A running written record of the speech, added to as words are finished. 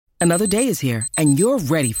Another day is here, and you're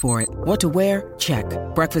ready for it. What to wear? Check.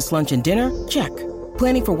 Breakfast, lunch, and dinner? Check.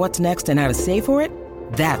 Planning for what's next and how to save for it?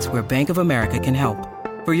 That's where Bank of America can help.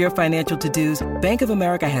 For your financial to-dos, Bank of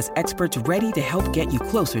America has experts ready to help get you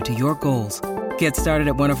closer to your goals. Get started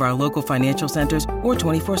at one of our local financial centers or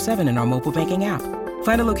 24/7 in our mobile banking app.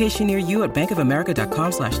 Find a location near you at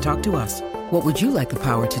bankofamerica.com/talktous. What would you like the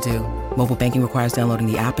power to do? Mobile banking requires downloading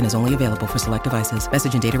the app and is only available for select devices.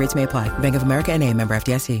 Message and data rates may apply. Bank of America N.A., member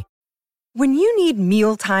FDIC. When you need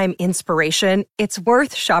mealtime inspiration, it's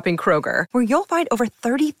worth shopping Kroger, where you'll find over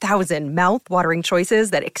 30,000 mouth-watering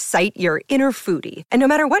choices that excite your inner foodie. And no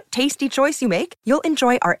matter what tasty choice you make, you'll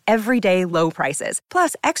enjoy our everyday low prices,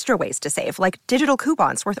 plus extra ways to save, like digital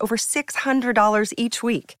coupons worth over $600 each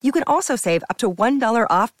week. You can also save up to $1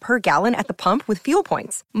 off per gallon at the pump with fuel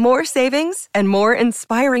points. More savings and more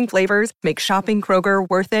inspiring flavors make shopping Kroger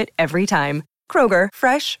worth it every time. Kroger,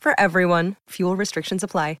 fresh for everyone. Fuel restrictions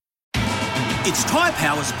apply. It's Tyre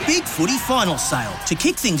Power's Big Footy Final Sale. To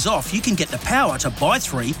kick things off, you can get the power to buy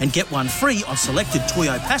 3 and get 1 free on selected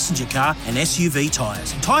Toyo passenger car and SUV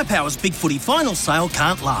tyres. Tyre Power's Big Footy Final Sale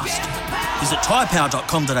can't last. Visit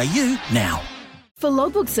tyrepower.com.au now. For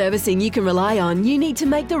logbook servicing you can rely on, you need to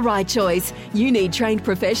make the right choice. You need trained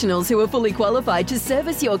professionals who are fully qualified to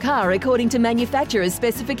service your car according to manufacturer's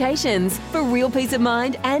specifications. For real peace of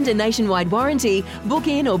mind and a nationwide warranty, book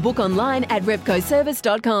in or book online at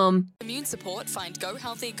repcoservice.com. Immune support, find Go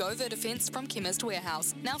Healthy, Go The Defence from Chemist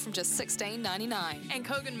Warehouse, now from just $16.99. And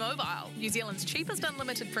Kogan Mobile, New Zealand's cheapest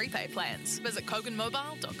unlimited prepaid plans. Visit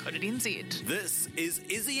koganmobile.co.nz. This is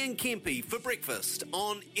Izzy and Kempy for breakfast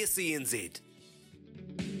on SENZ.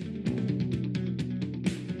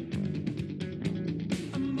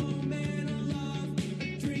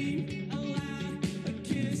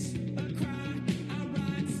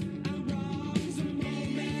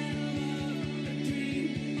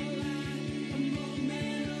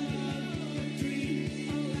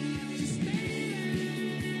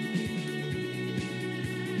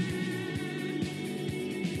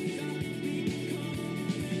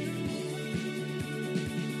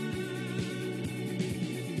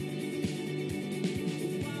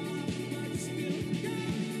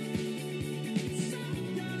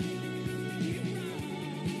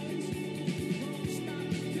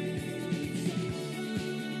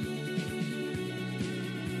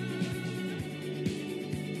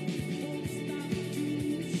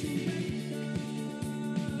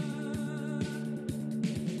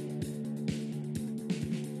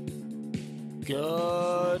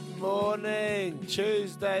 Good morning,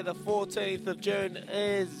 Tuesday the 14th of June,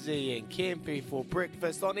 Izzy and Kempy for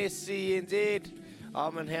breakfast on SCNZ.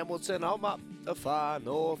 I'm in Hamilton, I'm up the far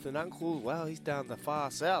north, and Uncle, well, he's down the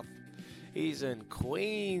far south. He's in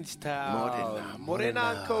Queenstown. Morena,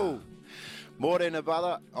 Uncle. Morena,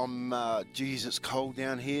 brother. Geez, it's cold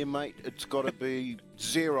down here, mate. It's got to be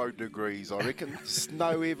 0 degrees, I reckon.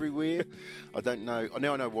 Snow everywhere. I don't know.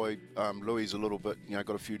 Now I know why Louis is a little bit, got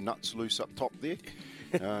a few nuts loose up top there.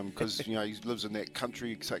 Because, he lives in that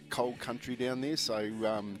country, it's that cold country down there. So,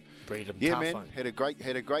 yeah, man, had a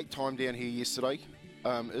great time down here yesterday,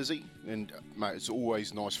 Izzy. And, mate, it's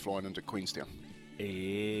always nice flying into Queenstown.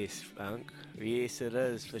 Yes, Funk. Yes, it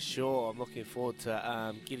is, for sure. I'm looking forward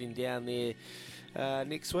to getting down there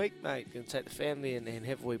next week, mate. Going to take the family and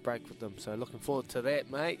have a wee break with them. So looking forward to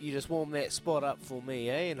that, mate. You just warmed that spot up for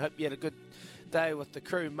me, eh? And hope you had a good day with the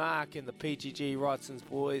crew, Mark and the PGG Wrightson's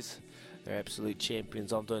boys. They're absolute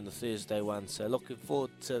champions. I'm doing the Thursday one, so looking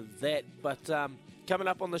forward to that. But coming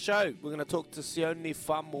up on the show, we're going to talk to Sione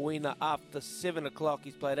Faumuina after 7 o'clock.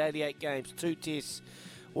 He's played 88 games, 2 tests.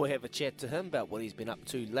 We'll have a chat to him about what he's been up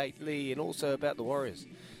to lately and also about the Warriors.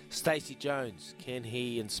 Stacey Jones, can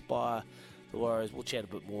he inspire the Warriors? We'll chat a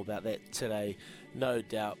bit more about that today, no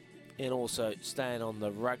doubt. And also, staying on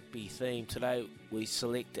the rugby theme, today we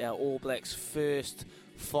select our All Blacks first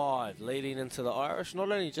 5 leading into the Irish. Not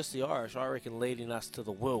only just the Irish, I reckon leading us to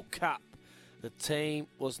the World Cup. The team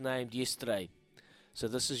was named yesterday. So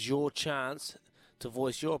this is your chance to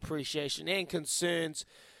voice your appreciation and concerns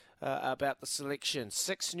about the selection.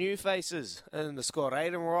 6 new faces in the squad.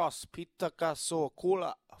 Aidan Ross, Pitaka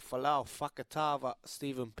Sokula, Falau Fakatava,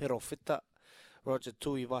 Stephen Perofita, Roger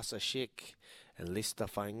Tuivasa-Sheck, and Lester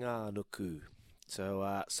Fainganuku.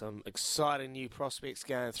 So some exciting new prospects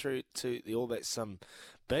going through to the All Blacks. Some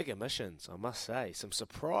big omissions, I must say. Some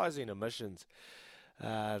surprising omissions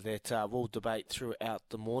that we'll debate throughout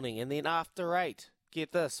the morning. And then after 8,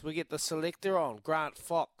 get this, we get the selector on, Grant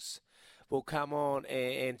Fox. Will come on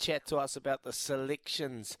and chat to us about the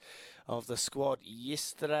selections of the squad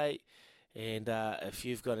yesterday And if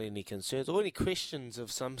you've got any concerns or any questions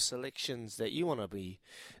of some selections that you want to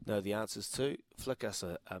know the answers to, flick us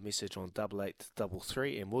a message on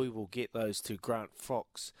 8833 and we will get those to Grant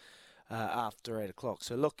Fox after 8 o'clock.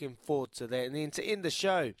 So looking forward to that. And then to end the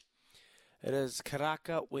show, it is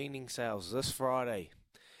Karaka Weaning Sales this Friday.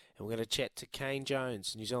 And we're going to chat to Kane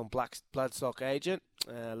Jones, New Zealand bloodstock agent,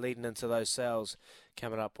 leading into those sales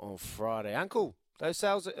coming up on Friday. Uncle, those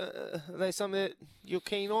sales, are they something that you're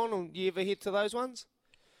keen on, or you ever head to those ones?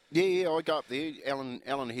 Yeah, I go up there.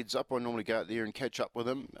 Alan heads up. I normally go out there and catch up with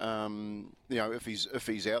him. If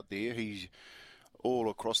he's out there, he's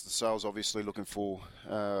all across the sales, obviously looking for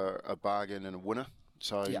a bargain and a winner.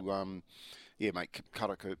 So, mate,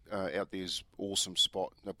 Karaka out there's awesome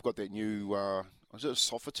spot. They've got that new, is it a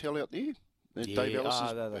Sofitel out there? Dave Ellis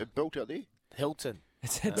has built out there? Hilton.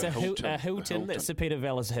 It's a Hilton that Sir Peter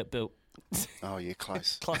Vellis had built. Oh yeah,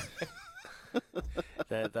 close.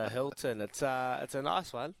 the Hilton. It's a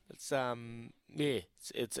nice one. It's got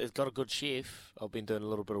a good chef. I've been doing a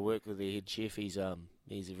little bit of work with the head chef. He's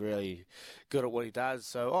really good at what he does.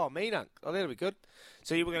 So that'll be good.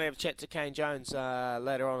 So you were going to have a chat to Kane Jones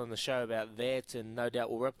later on in the show about that, and no doubt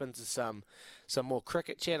we'll rip into some more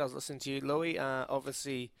cricket chat. I was listening to you, Louis.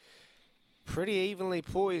 Obviously, pretty evenly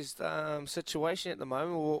poised situation at the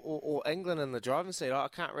moment, or England in the driving seat. I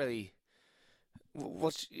can't really. I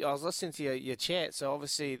was listening to your chat, so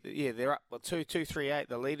obviously, they're up 2-3-8,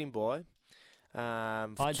 the leading boy. I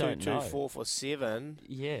don't know. 2-4 for 7.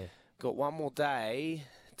 Yeah. Got one more day.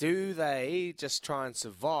 Do they just try and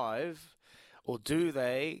survive, or do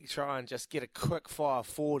they try and just get a quick fire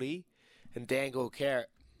 40 and dangle a carrot?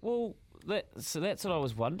 Well, that's what I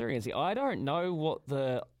was wondering. I don't know what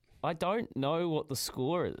the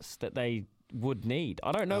score is that they would need.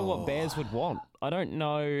 I don't know what Bears would want. I don't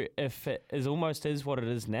know if it is almost is what it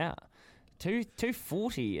is now.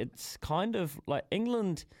 240. It's kind of like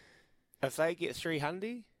England. If they get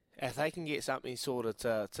 300, if they can get something sort of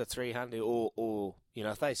to 300, or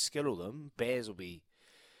if they skittle them, Bears will be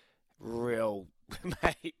real.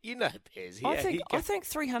 Mate, Bears. Yeah, I think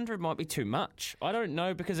 300 might be too much. I don't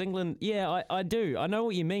know, because England. Yeah, I do. I know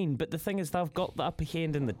what you mean, but the thing is, they've got the upper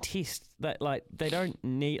hand in the test. That they don't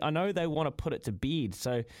need. I know they want to put it to bed.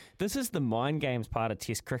 So this is the mind games part of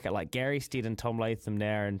Test cricket. Like Gary Stead and Tom Latham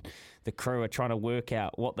now, and the crew are trying to work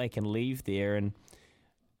out what they can leave there. And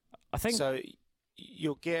I think so.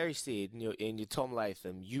 Your Gary Stead and your Tom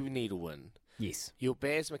Latham, you need a win. Yes. Your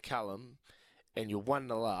Baz McCullum and you're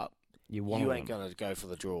 1-0 up. You ain't going to go for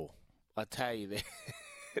the draw. I tell you that.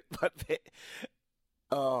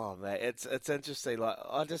 Mate, it's interesting. Like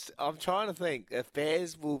I'm trying to think if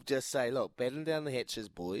Baz will just say, "Look, batten down the hatches,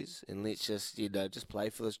 boys, and let's just just play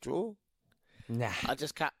for this draw." Nah, I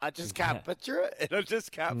just can't picture it, and I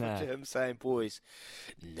just can't picture him saying, "Boys,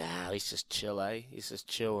 let's just chill, Let's just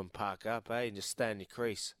chill and park up, and just stay in your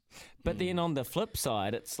crease." But then on the flip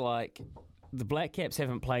side, it's like the Black Caps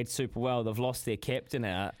haven't played super well. They've lost their captain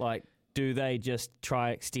out. Like, do they just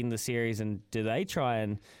try extend the series, and do they try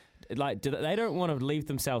and they don't want to leave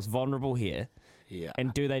themselves vulnerable here? Yeah.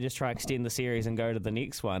 And do they just try extend the series and go to the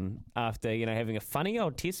next one after having a funny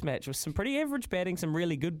old Test match with some pretty average batting, some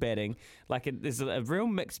really good batting? There's a real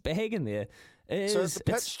mixed bag in there. So if the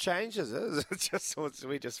pitch changes, is it just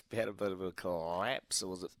we just had a bit of a collapse, or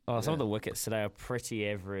was it? Some of the wickets today are pretty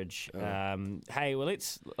average. Hey, well,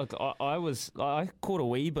 let's look. I caught a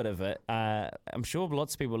wee bit of it. I'm sure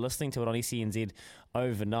lots of people are listening to it on SENZ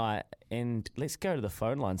overnight. And let's go to the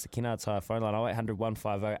phone lines. The Kennards Hire phone line 0800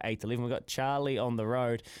 150 811. We've got Charlie on the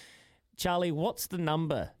road. Charlie, what's the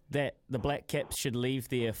number that the Black Caps should leave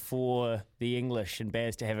there for the English and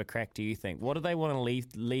Bears to have a crack? Do you think? What do they want to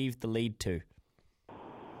leave the lead to?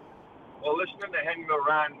 Well, listening to him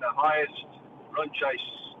ran the highest run chase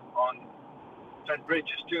on St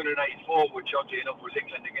Bridges, 284, which oddly enough was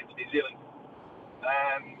England against New Zealand.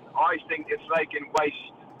 I think if they can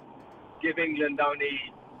give England only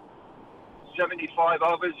 75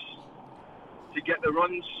 overs to get the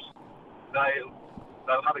runs,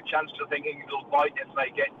 they'll have a chance. I think England will bite if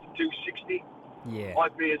they get 260. Yeah,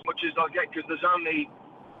 might be as much as they'll get, because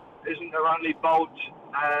isn't there only Bolt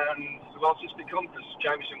and who else is to come, because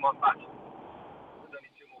Jamieson won't bat. There's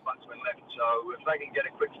only 2 more batsmen left, so if they can get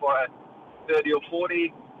a quick fire 30 or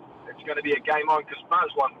 40, it's going to be a game on, because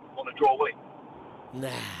Baz won't want to draw away.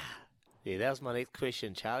 Nah. Yeah, that was my next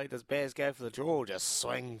question, Charlie. Does Bears go for the draw or just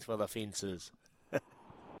swing for the fences?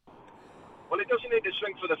 Well, it doesn't need to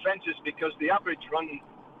swing for the fences, because the average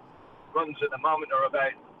runs at the moment are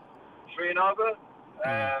about 3 and over.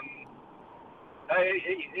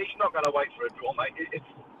 He's not going to wait for a draw, mate.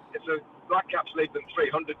 If the Black Caps leave them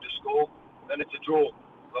 300 to score, then it's a draw.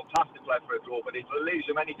 they'll have to play for a draw, but if it leaves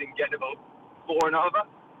them anything gettable 4 and over,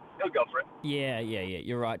 he'll go for it. Yeah.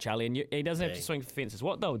 You're right, Charlie. And he doesn't have to swing for fences.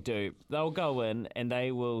 What they'll do, they'll go in and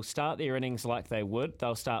they will start their innings like they would.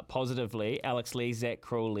 They'll start positively. Alex Lee, Zach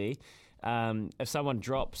Crawley. If someone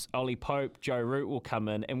drops, Ollie Pope, Joe Root will come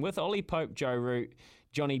in. And with Ollie Pope, Joe Root,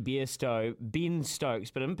 Johnny Bairstow, Ben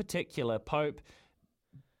Stokes, but in particular Pope,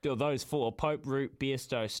 those four, Pope, Root,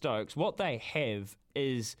 Bairstow, Stokes, what they have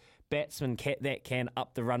is batsmen that can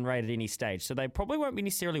up the run rate at any stage. So they probably won't be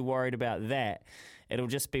necessarily worried about that. It'll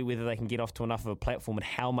just be whether they can get off to enough of a platform and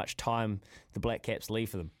how much time the Black Caps leave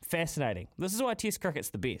for them. Fascinating. This is why Test cricket's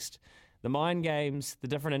the best. The mind games, the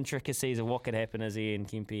different intricacies of what could happen as Ian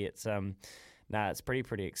Kempe. It's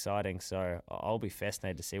pretty exciting. So I'll be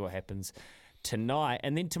fascinated to see what happens tonight.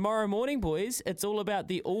 And then tomorrow morning, boys, it's all about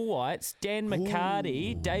the All Whites. Dan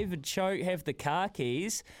McCarty, David Choke have the car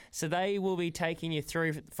keys. So they will be taking you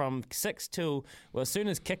through from 6 till, as soon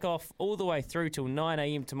as kickoff, all the way through till 9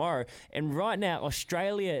 a.m. tomorrow. And right now,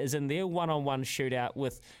 Australia is in their one-on-one shootout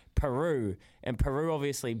with Peru. And Peru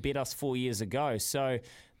obviously beat us 4 years ago. So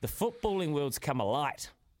the footballing world's come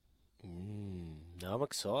alight. No, I'm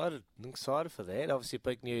excited. For that. Obviously,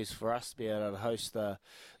 big news for us to be able to host the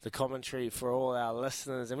commentary for all our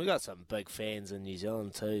listeners. And we've got some big fans in New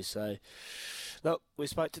Zealand too. So, look, we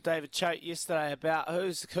spoke to David Choate yesterday about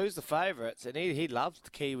who's the favourites. And he loved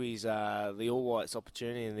the Kiwis, the All Whites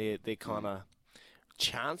opportunity and their kind of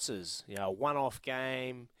chances. You know, a one-off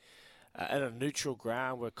game in a neutral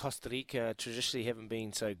ground where Costa Rica traditionally haven't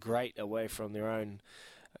been so great away from their own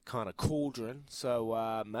kind of cauldron.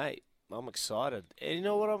 So, mate, I'm excited. And you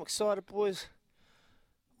know what I'm excited, boys?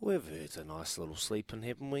 We've had a nice little sleeping,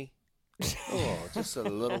 haven't we? Oh, just a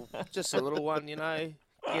little one, you know.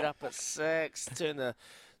 Get up at 6, turn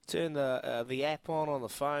the app on the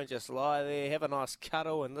phone, just lie there, have a nice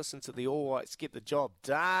cuddle and listen to the All Whites get the job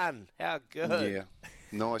done. How good. Yeah,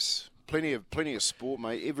 nice. Plenty of sport,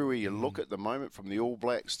 mate. Everywhere you look at the moment, from the All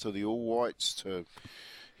Blacks to the All Whites to,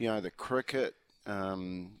 you know, the cricket.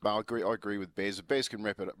 But I agree with Baz. If Baz can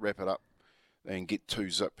wrap it up and get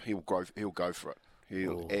 2-zip, he'll go for it.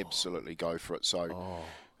 He'll absolutely go for it. So,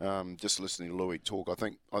 just listening to Louis talk, I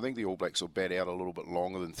think the All Blacks will bat out a little bit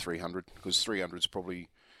longer than 300, because 300 is probably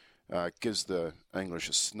gives the English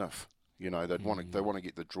a sniff. You know, they want to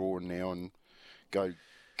get the draw in now and go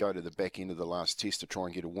to the back end of the last test to try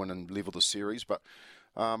and get a win and level the series. But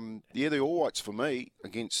the All Whites for me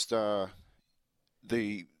against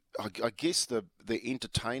I guess the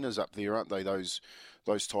entertainers up there, aren't they? Those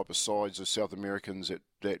type of sides, the South Americans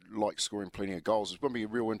that like scoring plenty of goals. It's going to be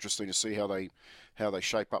real interesting to see how they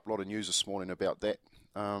shape up. A lot of news this morning about that.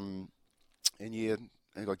 And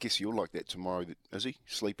I guess you'll like that tomorrow, is he?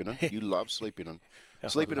 Sleeping in. You love sleeping in.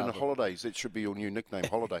 Sleeping in the holidays. That should be your new nickname,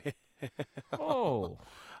 Holiday. Oh,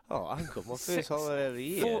 Uncle, my first holiday of the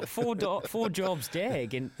year. Four jobs,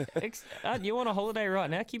 Dag. And aren't you on a holiday right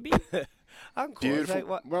now, QB? Uncle,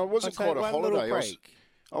 beautiful. Well, it wasn't quite a holiday.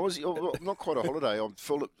 I was not quite a holiday.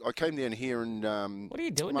 I came down here and what are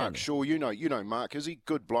you doing, Mark Shaw? You know Mark, is he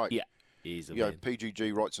good bloke? Yeah, he's a man.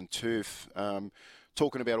 PGG Rights and Turf.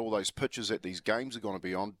 Talking about all those pitches that these games are going to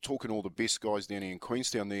be on. Talking to all the best guys down here in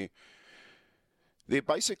Queenstown. They're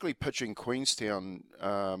basically pitching Queenstown.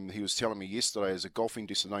 He was telling me yesterday as a golfing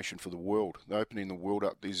destination for the world. They're opening the world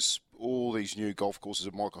up. There's all these new golf courses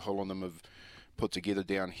that Michael Hill and them have put together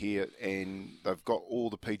down here, and they've got all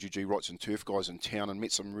the PGG Rights and Turf guys in town, and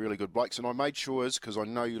met some really good blokes. And I made sure, because I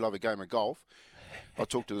know you love a game of golf, I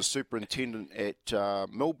talked to the superintendent at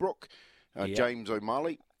Millbrook, James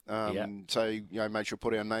O'Malley. So, you know, made sure to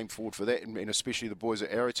put our name forward for that, and especially the boys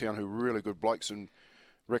at Arrowtown, who are really good blokes, and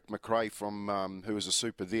Rick McRae from who was a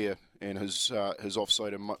super there, and his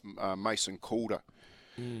offside, Mason Calder.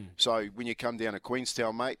 So when you come down to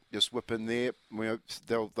Queenstown, mate, just whip in there.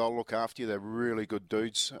 They'll look after you. They're really good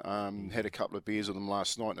dudes. Had a couple of beers with them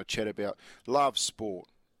last night and a chat about love sport.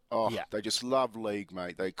 They just love league,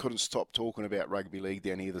 mate. They couldn't stop talking about rugby league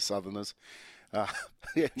down here, the Southerners.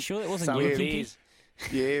 Sure, it wasn't you.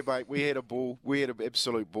 Yeah, mate, we had a ball. We had an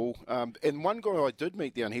absolute ball. And one guy I did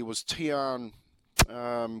meet down here was Tian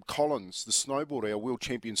Collins, the snowboarder, our world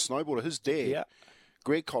champion snowboarder. His dad,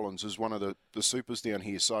 Greg Collins, is one of the supers down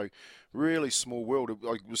here. So really small world.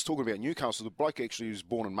 I was talking about Newcastle. The bloke actually was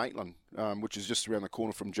born in Maitland, which is just around the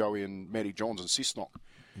corner from Joey and Matty Johns in Cessnock.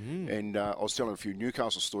 And I was telling a few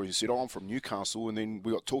Newcastle stories. He said, I'm from Newcastle. And then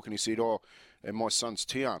we got talking. He said, and my son's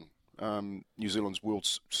Tian, New Zealand's world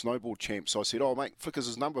snowboard champ. So I said, mate, flick us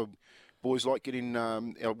his number. Boys like getting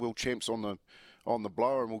our world champs on on the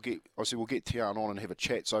blower, and we'll get Tian on and have a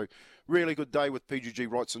chat. So really good day with PGG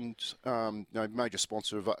Wrightson's, major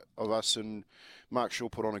sponsor of us, and Mark Shaw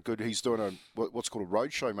put on a good. He's doing what's called a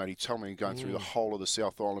road show, mate. He told me he's going through the whole of the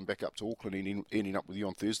South Island back up to Auckland, and ending up with you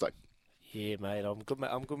on Thursday. Yeah, mate. I'm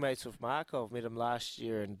good mates with Mark. I've met him last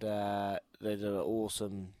year, and they did an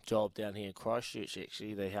awesome job down here in Christchurch.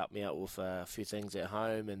 Actually, they helped me out with a few things at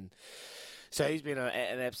home, and so he's been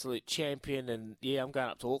an absolute champion. And yeah, I'm going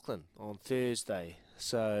up to Auckland on Thursday.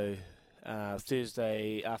 So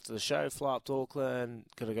Thursday after the show, fly up to Auckland.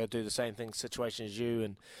 Gonna go do the same situation as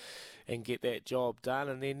you, and get that job done.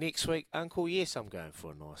 And then next week, Uncle, yes, I'm going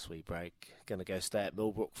for a nice wee break. Gonna go stay at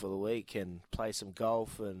Millbrook for the week and play some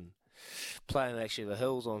golf and playing actually the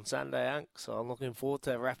Hills on Sunday, Unc. So I'm looking forward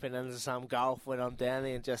to wrapping into some golf when I'm down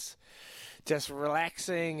there and just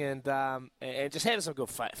relaxing and just having some good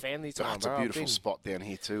family time. It's a beautiful spot down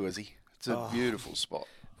here too, is he? It's a beautiful spot.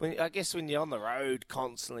 I guess when you're on the road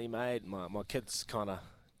constantly, mate, my kids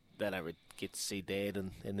they don't really get to see Dad,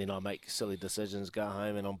 and then I make silly decisions, go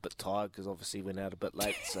home, and I'm a bit tired because obviously went out a bit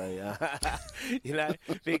late. So,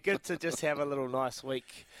 be good to just have a little nice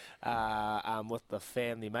week with the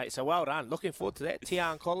family, mate. So well done. Looking forward to that.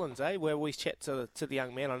 Tian Collins, where we chat to the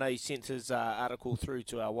young man. I know he sent his article through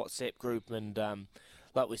to our WhatsApp group, and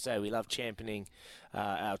like we say, we love championing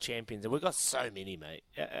our champions. And we've got so many, mate.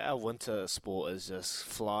 Our winter sport is just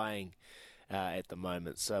flying at the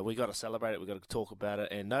moment. So we got to celebrate it. We've got to talk about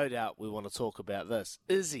it. And no doubt we want to talk about this.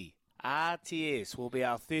 Izzy RTS will be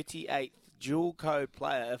our 38th dual code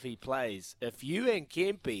player if he plays. If you and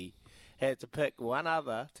Kempi had to pick one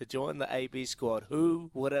other to join the AB squad,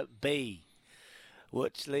 who would it be?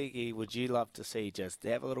 Which leaguey would you love to see just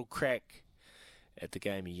have a little crack at the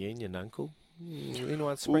game of Union, Uncle?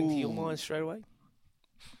 Anyone spring to your mind straight away?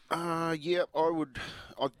 Yeah, I would.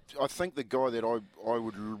 I think the guy that I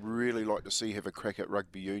would really like to see have a crack at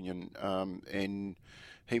rugby union, and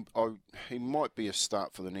he might be a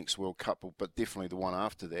start for the next World Cup, but definitely the one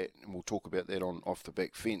after that, and we'll talk about that on Off the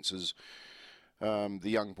Back Fence, is the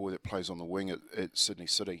young boy that plays on the wing at Sydney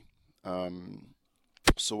City,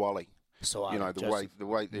 Sawali. You know, the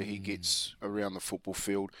way that he gets around the football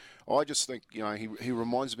field. I just think, he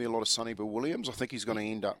reminds me a lot of Sonny Bill Williams. I think he's going to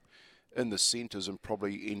end up in the centres and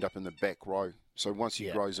probably end up in the back row. So once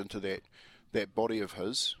he grows into that body of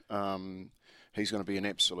his, he's going to be an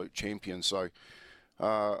absolute champion. So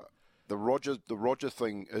the Roger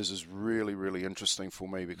thing is really, really interesting for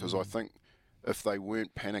me, because I think if they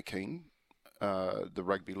weren't panicking, the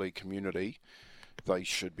rugby league community, they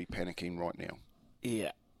should be panicking right now.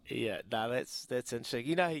 Yeah, no, that's interesting.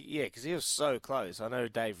 Because he was so close. I know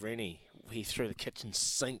Dave Rennie, he threw the kitchen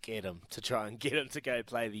sink at him to try and get him to go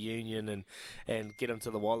play the Union and get him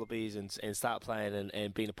to the Wallabies and start playing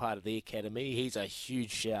and being a part of the academy. He's a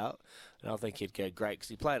huge shout, and I think he'd go great because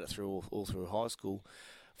he played it through all through high school.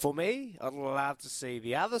 For me, I'd love to see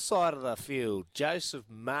the other side of the field, Joseph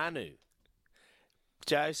Manu.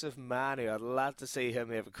 I'd love to see him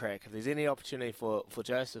have a crack. If there's any opportunity for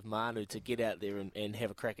Joseph Manu to get out there and have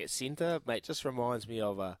a crack at centre, mate, just reminds me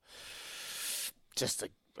of a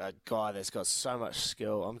guy that's got so much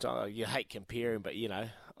skill. You hate comparing, but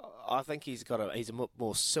I think he's a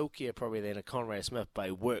more silkier probably than a Conrad Smith, but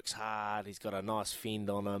he works hard. He's got a nice fend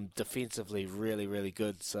on him. Defensively, really, really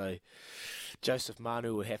good. So Joseph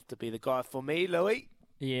Manu would have to be the guy for me, Louis.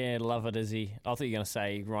 Yeah, love it, Izzy. I thought you were going to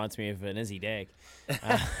say he reminds me of an Izzy Dag,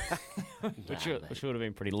 which would have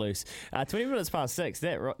been pretty loose. 20 minutes past 6,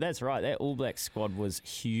 that's right. That All Blacks squad was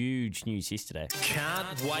huge news yesterday.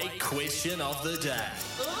 Can't wait question of the day.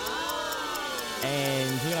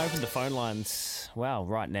 And we're going to open the phone lines,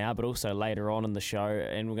 right now, but also later on in the show,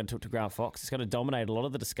 and we're going to talk to Grant Fox. It's going to dominate a lot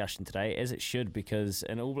of the discussion today, as it should, because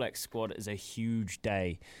an All Blacks squad is a huge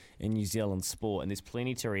day in New Zealand sport, and there's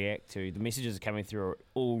plenty to react to. The messages are coming through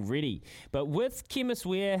already. But with Chemist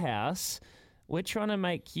Warehouse, we're trying to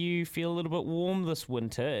make you feel a little bit warm this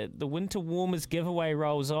winter. The Winter Warmers giveaway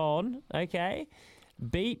rolls on, okay?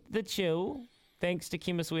 Beat the chill. Thanks to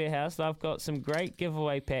Chemist Warehouse. They've got some great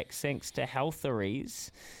giveaway packs thanks to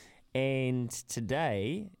Healtheries. And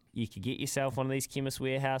today, you could get yourself one of these Chemist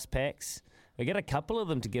Warehouse packs. We got a couple of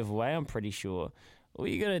them to give away, I'm pretty sure. All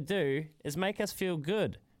you got to do is make us feel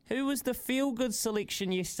good. Who was the feel-good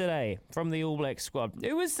selection yesterday from the All Blacks squad?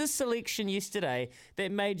 Who was the selection yesterday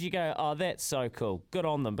that made you go, oh, that's so cool? Good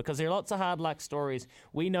on them, because there are lots of hard luck stories.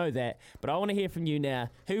 We know that. But I want to hear from you now.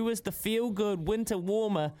 Who was the feel-good winter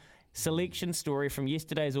warmer selection story from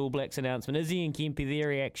yesterday's All Blacks announcement? Izzy and Kempi, their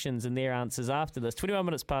reactions and their answers after this. 21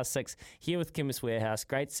 minutes past 6, here with Chemist Warehouse.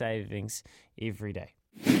 Great savings every day.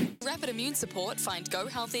 Rapid immune support, find Go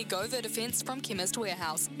Healthy, Go The Defence from Chemist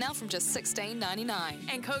Warehouse, now from just $16.99.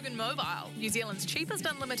 And Kogan Mobile, New Zealand's cheapest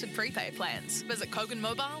unlimited prepaid plans. Visit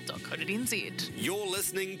koganmobile.co.nz. You're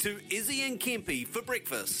listening to Izzy and Kempy for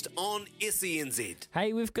breakfast on SENZ.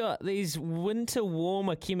 Hey, we've got these winter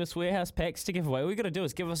warmer Chemist Warehouse packs to give away. All you got to do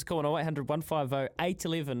is give us a call on 0800 150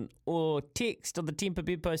 811 or text on the Temper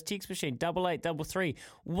Bedpost text machine 8833.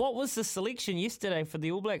 What was the selection yesterday for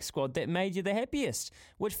the All Black squad that made you the happiest?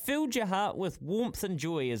 Which filled your heart with warmth and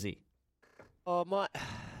joy, Izzy? Oh,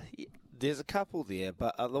 there's a couple there,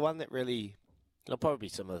 but the one that really, it'll probably be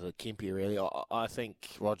similar to Kempy, really. I think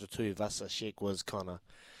Roger Tuivasa-Sheck was kind of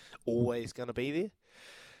always going to be there.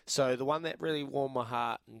 So the one that really warmed my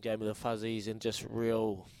heart and gave me the fuzzies and just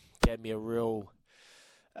gave me a real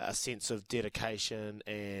sense of dedication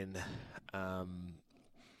and,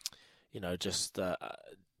 just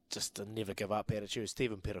a never give up attitude,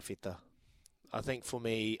 Stephen Perofeta. I think for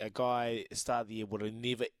me, a guy at the start of the year would have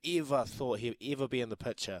never, ever thought he'd ever be in the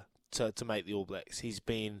picture to make the All Blacks. He's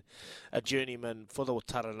been a journeyman for the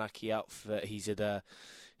Taranaki outfit. He's had a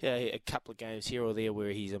couple of games here or there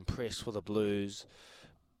where he's impressed for the Blues.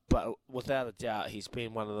 But without a doubt, he's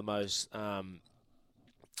been one of the most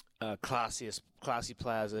classy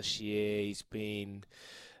players this year. He's been,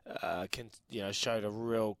 showed a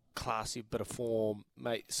real classy bit of form,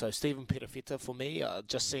 mate. So Stephen Perofeta for me,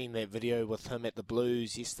 just seeing that video with him at the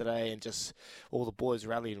Blues yesterday, and just all the boys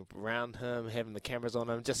rallying around him, having the cameras on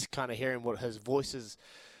him, just kind of hearing what his his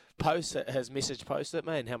message posted,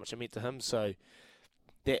 mate, and how much it meant to him. So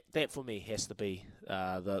that for me has to be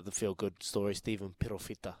the feel good story, Stephen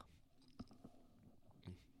Perofeta.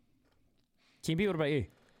 Kempy, what about you?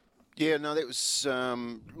 Yeah, no, that was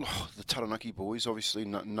the Taranaki boys. Obviously, a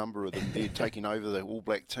number of them there taking over the All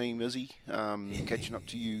Black team. Izzy, catching up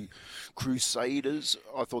to you, Crusaders.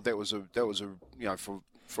 I thought that was a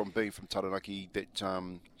from being from Taranaki, that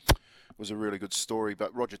was a really good story.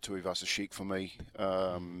 But Roger Tuivasa-Sheck for me,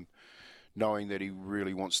 knowing that he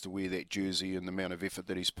really wants to wear that jersey and the amount of effort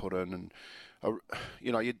that he's put in, and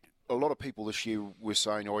a lot of people this year were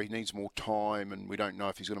saying, he needs more time, and we don't know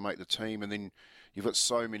if he's going to make the team. And then you've got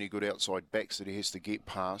so many good outside backs that he has to get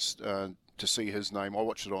past to see his name. I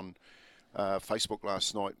watched it on Facebook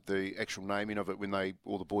last night, the actual naming of it, when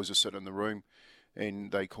all the boys were sitting in the room and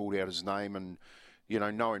they called out his name. And,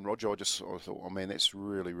 knowing Roger, I thought, oh man, that's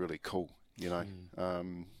really, really cool,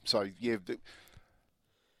 So, yeah,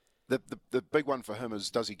 the big one for him is,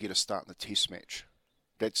 does he get a start in the test match?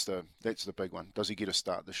 That's the big one. Does he get a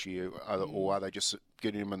start this year, or are they just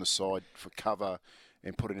getting him in the side for cover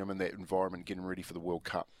and putting him in that environment, getting ready for the World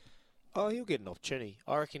Cup? Oh, he'll get an opportunity.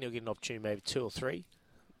 I reckon he'll get an opportunity, maybe 2 or 3,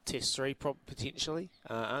 test 3 potentially.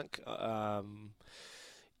 They're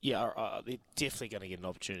definitely going to get an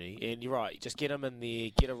opportunity. And you're right, just get him in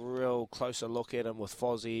there, get a real closer look at him with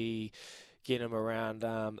Fozzie. Get him around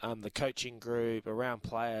the coaching group, around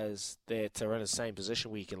players that are in the same position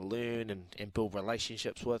where you can learn and build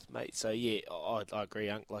relationships with, mate. So, yeah, I agree,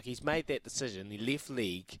 Unc. Like, he's made that decision. He left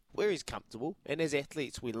league where he's comfortable. And as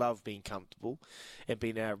athletes, we love being comfortable and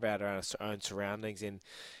being about our own surroundings and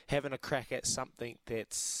having a crack at something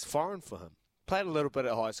that's foreign for him. Played a little bit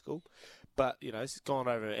at high school, but, he's gone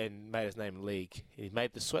over and made his name in the league. He's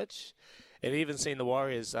made the switch. And even seen the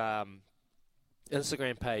Warriors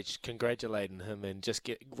Instagram page congratulating him and just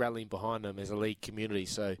rallying behind him as a league community.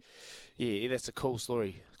 So, yeah, that's a cool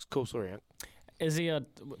story. It's a cool story, Hank. Is there?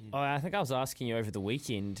 I think I was asking you over the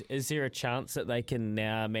weekend. Is there a chance that they can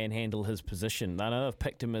now manhandle his position? I know they've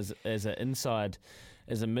picked him as an inside,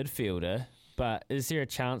 as a midfielder, but is there a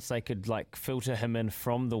chance they could filter him in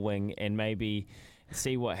from the wing and maybe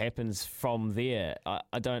see what happens from there?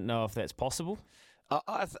 I don't know if that's possible.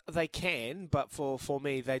 They can, but for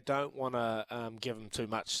me, they don't want to give him too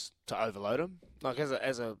much to overload him. Like,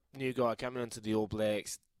 as a new guy coming into the All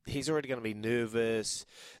Blacks, he's already going to be nervous.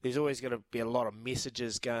 There's always going to be a lot of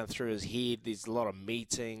messages going through his head. There's a lot of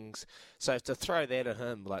meetings. So to throw that at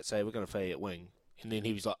him, say, we're going to play you at wing, and then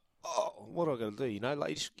he was like, oh, what am I going to do?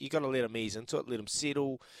 You got to let him ease into it, let him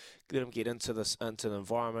settle, let him get into the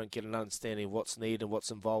environment, get an understanding of what's needed and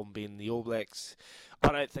what's involved in being the All Blacks. I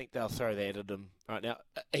don't think they'll throw that at him right now.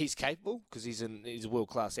 He's capable because he's a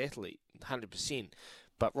world-class athlete, 100%.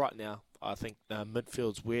 But right now, I think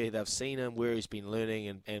midfield's where they've seen him, where he's been learning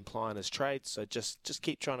and applying his trade. So just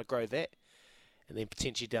keep trying to grow that, and then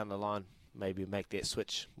potentially down the line, maybe make that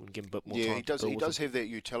switch and give him a bit more time. Yeah, he does have that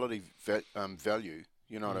utility value.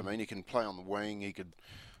 You know what I mean? He can play on the wing. He could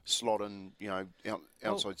slot in,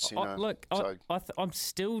 outside centre. Look, I'm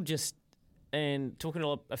still just and talking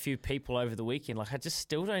to a few people over the weekend, like I just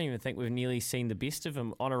still don't even think we've nearly seen the best of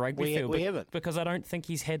him on a rugby field. We haven't, because I don't think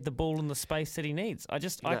he's had the ball in the space that he needs.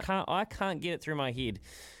 I can't get it through my head.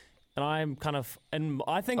 And I'm kind of, and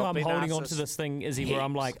I think I'm holding on to this thing, Izzy, where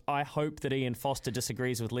I'm like, I hope that Ian Foster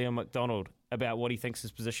disagrees with Leon McDonald about what he thinks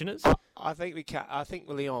his position is. I think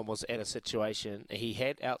Leon was at a situation. He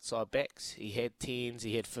had outside backs, he had 10s,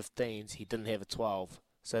 he had 15s, he didn't have a 12.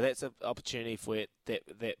 So that's an opportunity for it that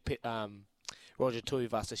Roger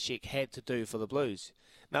Tuivasa-Sheck had to do for the Blues.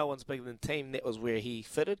 No one's bigger than the team. That was where he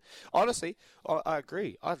fitted. Honestly, I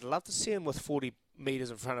agree. I'd love to see him with 40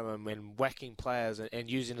 metres in front of him and whacking players and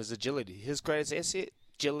using his agility. His greatest asset,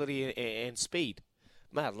 agility and speed.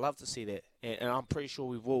 Man, I'd love to see that. And I'm pretty sure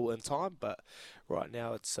we will in time, but right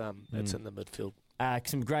now it's in the midfield.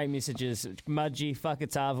 Some great messages. Mudgy,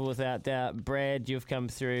 Fakatava without doubt. Brad, you've come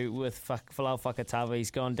through with Folau Fakatava.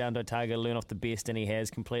 He's gone down to Otago, learn off the best, and he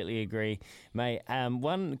has. Completely agree, mate.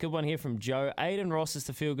 One good one here from Joe. Aidan Ross is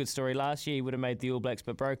the feel-good story. Last year he would have made the All Blacks,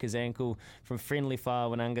 but broke his ankle from friendly fire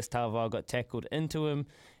when Angus Tavao got tackled into him.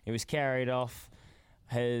 He was carried off.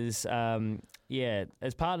 His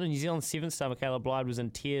partner, New Zealand's 7-star, Michaela Blyde, was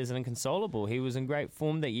in tears and inconsolable. He was in great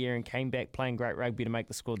form that year and came back playing great rugby to make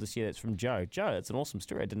the squad this year. That's from Joe. Joe, that's an awesome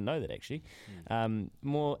story. I didn't know that, actually.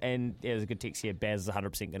 There's a good text here. Baz is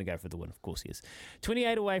 100% going to go for the win. Of course he is.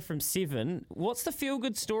 28 away from 7. What's the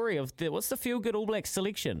feel-good story what's the feel-good All Blacks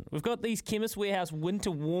selection? We've got these Chemist Warehouse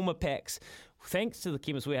winter warmer packs, thanks to the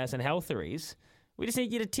Chemist Warehouse and Healtheries. We just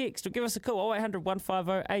need you to text or give us a call, 0800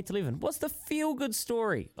 150 811. What's the feel-good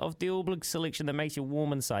story of the All Blacks selection that makes you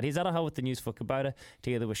warm inside? Here's Araha with the news for Kubota.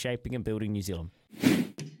 Together we're shaping and building New Zealand.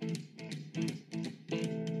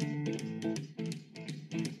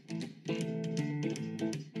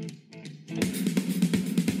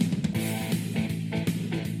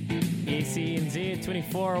 SENZ,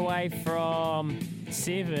 24 away from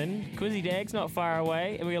 7. Quizzy Dag's not far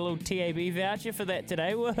away. And we got a little TAB voucher for that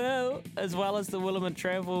today. Woohoo! As well as the Willamette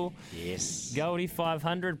Travel Goldie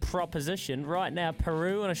 500 proposition. Right now,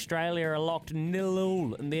 Peru and Australia are locked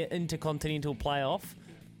 0-0 in their intercontinental playoff.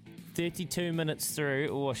 32 minutes through.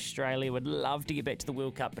 Australia would love to get back to the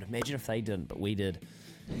World Cup, but imagine if they didn't, but we did.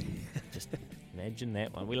 Just imagine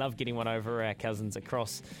that one. We love getting one over our cousins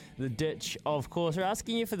across the ditch, of course. We're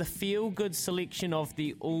asking you for the feel-good selection of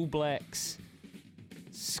the All Blacks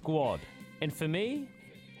squad. And for me,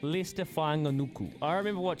 Lester Whanganuku. I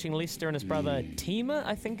remember watching Lester and his brother Tima,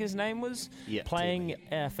 I think his name was, playing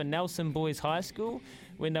for Nelson Boys High School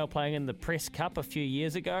when they were playing in the Press Cup a few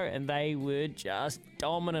years ago, and they were just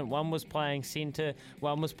dominant. One was playing centre,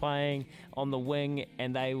 one was playing on the wing,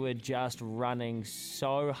 and they were just running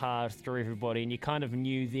so hard through everybody, and you kind of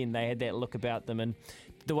knew then they had that look about them. And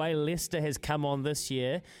the way Leicester has come on this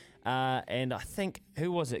year, and I think,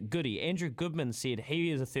 who was it? Goody. Andrew Goodman said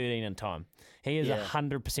he is a 13 in time. He is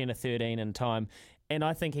 100% a 13 in time. And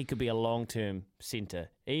I think he could be a long-term centre.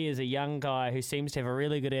 He is a young guy who seems to have a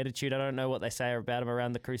really good attitude. I don't know what they say about him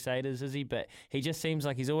around the Crusaders, is he? But he just seems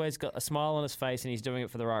like he's always got a smile on his face and he's doing it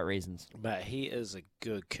for the right reasons. But he is a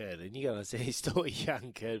good kid. And you got to say, he's still a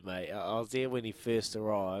young kid, mate. I was there when he first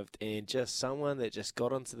arrived, and just someone that just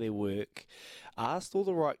got onto their work, asked all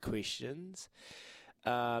the right questions.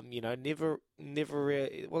 Never really,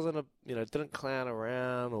 it wasn't didn't clown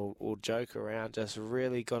around or joke around, just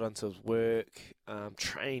really got into his work,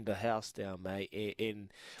 trained the house down, mate,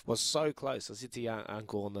 and was so close. I said to your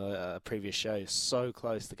uncle on the previous show, so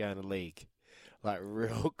close to going to league, like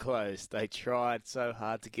real close. They tried so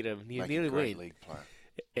hard to get him. He nearly went. League player.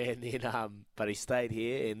 And then, but he stayed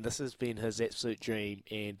here, and this has been his absolute dream,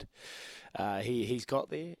 and he's got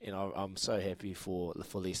there, and I'm so happy for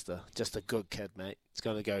Leicester. Just a good kid, mate. He's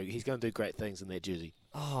going to do great things in that jersey.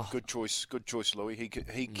 Oh, good choice, Louis.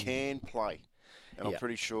 He can play, and I'm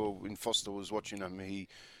pretty sure when Foster was watching him, he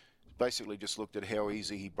basically just looked at how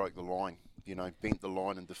easy he broke the line. Bent the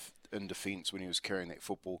line in defence when he was carrying that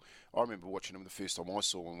football. I remember watching him the first time I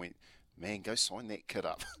saw him and went, man, go sign that kid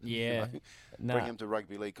up. Yeah. Bring him to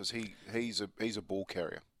rugby league, because he's a ball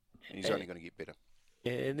carrier. And he's only going to get better.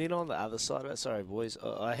 And then on the other side of it, sorry boys,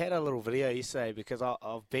 I had a little video yesterday because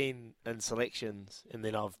I've been in selections, and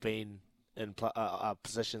then I've been in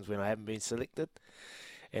positions when I haven't been selected.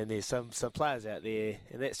 And there's some players out there,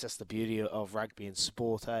 and that's just the beauty of rugby and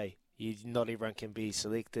sport, eh? Not everyone can be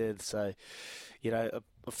selected, so a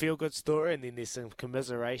feel-good story, and then there's some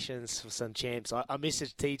commiserations for some champs. I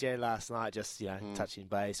messaged TJ last night, just touching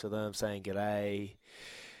base with him, saying g'day,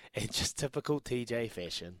 and just typical TJ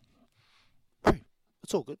fashion.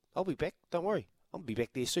 It's all good. I'll be back. Don't worry. I'll be back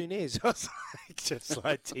there soon as. I was like, just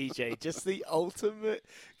like TJ, just the ultimate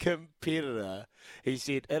competitor. He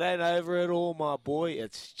said, it ain't over at all, my boy.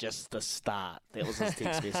 It's just the start. That was his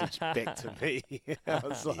text message back to me. I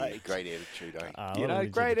was like, great attitude, eh?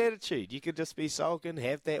 Great attitude. You could just be sulking,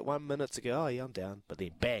 have that 1 minute to go, oh, yeah, I'm down. But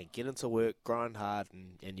then, bang, get into work, grind hard,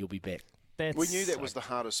 and you'll be back. We knew that was the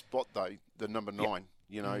hardest spot, though, the number 9,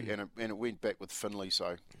 and it went back with Finley,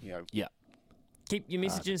 so, Yeah. Keep your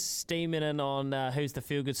messages steaming in on who's the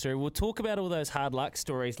feel-good story. We'll talk about all those hard luck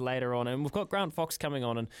stories later on, and we've got Grant Fox coming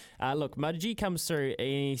on. And look, Mudgee comes through and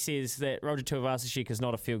he says that Roger Tuivasa-Sheck is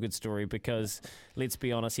not a feel-good story because, let's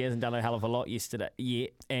be honest, he hasn't done a hell of a lot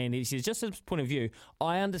yet. And he says, just his point of view,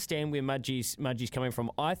 I understand where Mudgee's coming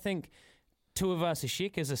from. I think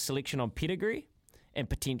Tuivasa-Sheck is a selection on pedigree and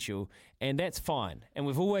potential, and that's fine. And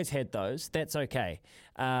we've always had those. That's okay.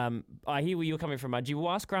 I hear where you're coming from, Mudgee. We'll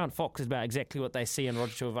ask Grant Fox about exactly what they see in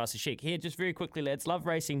Roger Tuivasa-Sheck. Here, just very quickly, lads,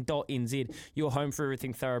 loveracing.nz, your home for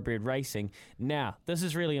everything thoroughbred racing. Now, this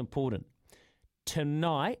is really important.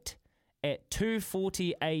 Tonight at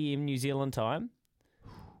 2:40 a.m. New Zealand time,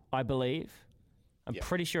 I believe, I'm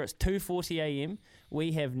pretty sure it's 2:40 a.m.,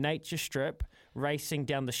 we have Nature Strip racing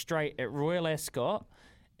down the straight at Royal Ascot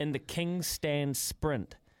in the King's Stand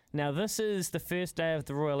Sprint. Now, this is the first day of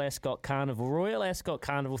the Royal Ascot Carnival. Royal Ascot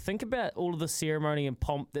Carnival, think about all of the ceremony and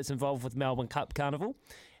pomp that's involved with Melbourne Cup Carnival,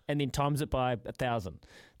 and then times it by 1,000.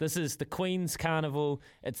 This is the Queen's Carnival.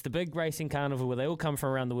 It's the big racing carnival where they all come from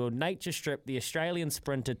around the world. Nature Strip, the Australian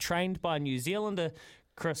sprinter, trained by New Zealander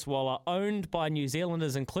Chris Waller, owned by New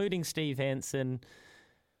Zealanders, including Steve Hansen,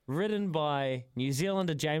 ridden by New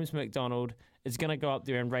Zealander James McDonald, is going to go up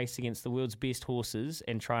there and race against the world's best horses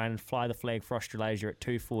and try and fly the flag for Australasia at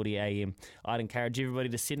 2:40 a.m. I'd encourage everybody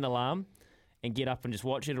to set an alarm and get up and just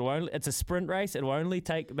watch it. It's a sprint race. It will only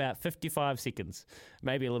take about 55 seconds,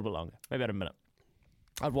 maybe a little bit longer, maybe about a minute.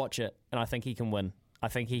 I'd watch it, and I think he can win. I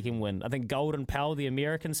think Golden Powell, the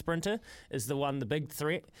American sprinter, is the big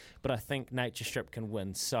threat, but I think Nature Strip can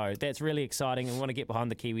win. So that's really exciting, and we want to get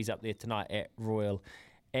behind the Kiwis up there tonight at Royal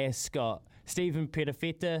Ascot. Stephen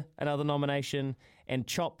Perifeta, another nomination, and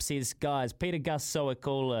Chop says, guys, Peter Gus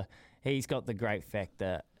Soakula, he's got the great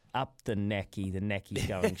factor. Up the Naki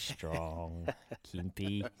going strong.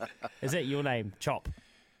 Kempy. Is that your name? Chop.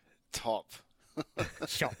 Top.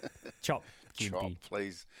 Chop. Chop,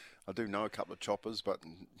 please. I do know a couple of choppers, but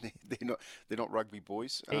they're not rugby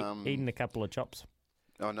boys. Eating a couple of chops.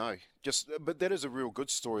 I know. But that is a real good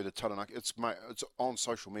story, the Taranaki. It's on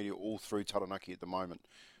social media all through Taranaki at the moment.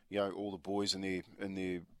 All the boys in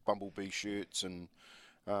their Bumblebee shirts, and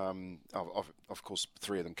of course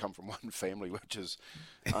 3 of them come from one family, which is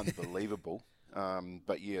unbelievable.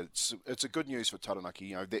 But yeah, it's a good news for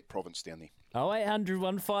Taranaki, that province down there. 0800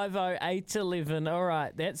 150 811. All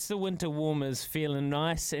right, that's the winter warmers feeling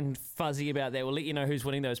nice and fuzzy about that. We'll let you know who's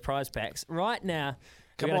winning those prize packs. Right now,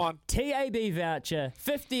 come on. TAB voucher,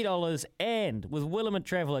 $50, and with Willamette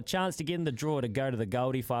Travel, a chance to get in the draw to go to the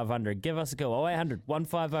Goldie 500. Give us a call, 0800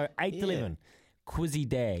 150 811. Quizzy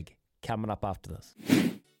Dag coming up after this.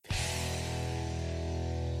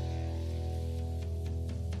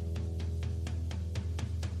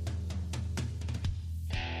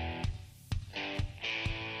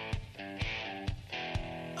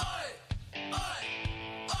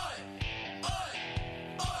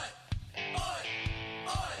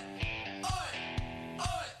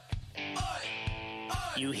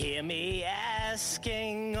 You hear me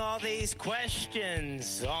asking all these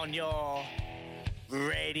questions on your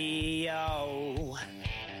radio,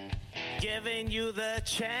 giving you the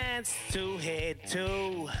chance to head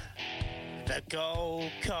to the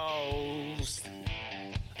Gold Coast.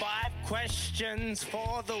 5 questions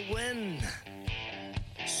for the win,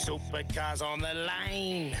 supercars on the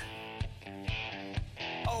line.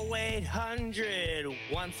 0800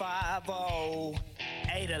 150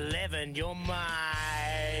 811, you're mine.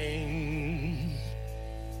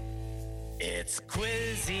 It's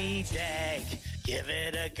Quizzy Dag, give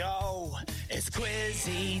it a go. It's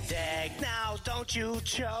Quizzy Dag, now don't you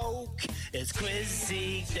choke. It's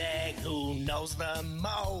Quizzy Dag, who knows the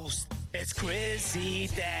most. It's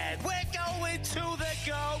Quizzy Dag, we're going to the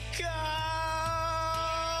Gold Coast.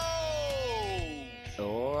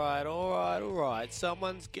 All right.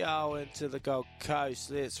 Someone's going to the Gold Coast.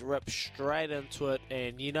 Let's rip straight into it.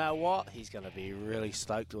 And you know what? He's going to be really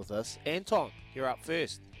stoked with this. Anton, you're up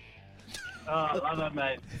first. Oh, I love it,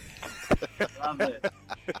 mate. Love it.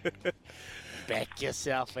 Back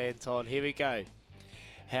yourself, Anton. Here we go.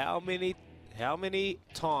 How many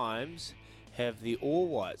times have the All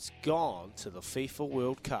Whites gone to the FIFA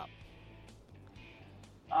World Cup?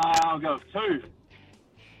 I'll go 2.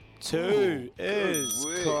 2 Ooh, is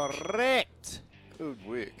good work. correct. Good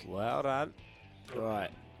work. Well done.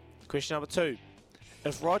 Right. Question number 2.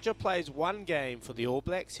 If Roger plays one game for the All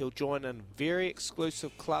Blacks, he'll join a very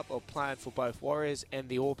exclusive club of playing for both Warriors and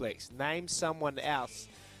the All Blacks. Name someone else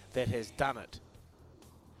that has done it.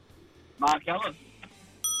 Mark Ellis.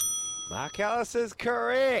 Mark Ellis is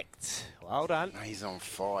correct. Well done. He's on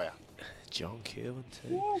fire. John Kirwan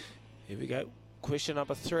too. Here we go. Question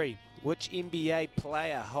number 3. Which NBA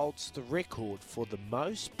player holds the record for the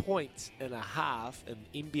most points in a half in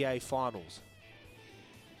NBA Finals?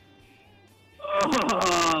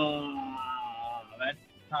 Oh, that's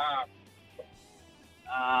tough.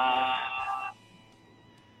 I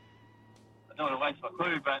don't want to waste my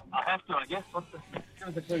clue, but I have to, I guess. Give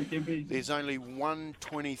us a clue, Kempy. There's only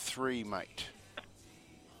 123, mate.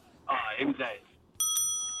 Oh, MJ.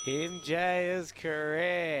 MJ is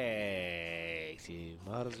correct. You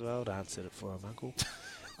might as well answer it for him, Uncle.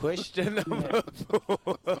 Question number 4.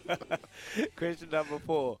 Question number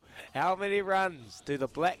 4. How many runs do the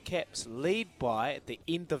Black Caps lead by at the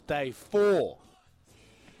end of day 4? Oh,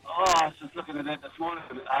 I was just looking at that this morning.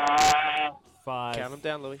 5. Count them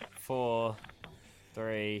down, Louis. 4,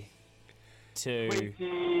 3, 2,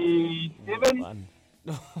 27. 1.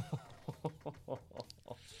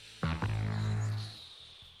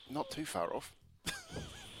 Not too far off.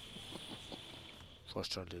 I was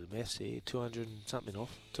trying to do the maths here. 200 and something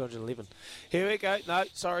off. 211. Here we go. No,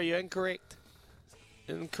 sorry, you're incorrect.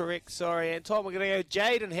 Incorrect, sorry. And Tom, we're going to go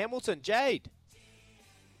Jade and Hamilton. Jade.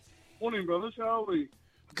 Morning, brothers. How are we?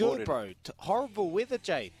 Good, Morning. bro. Horrible weather,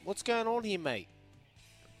 Jade. What's going on here, mate?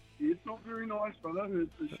 Yeah, it's not very nice, brother.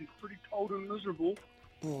 She's pretty cold and miserable.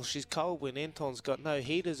 Well, she's cold when Anton's got no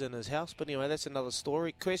heaters in his house. But anyway, that's another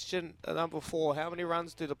story. Question number 4. How many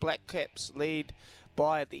runs do the Black Caps lead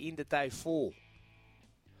by at the end of day 4?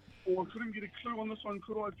 Oh, I couldn't get a clue on this one,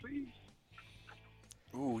 could I, please?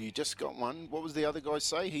 Ooh, you just got one. What was the other guy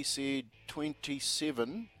say? He said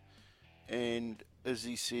 27, and as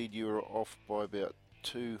he said, you were off by about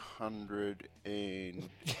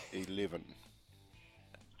 211.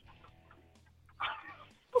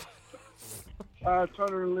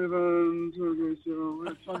 211,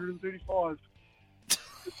 237, 235.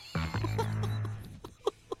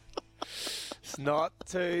 It's not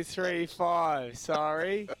 235.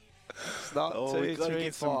 Sorry. It's not Oh, we've got to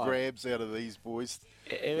get some 235. grabs out of these boys.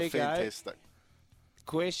 Here we go. Fantastic.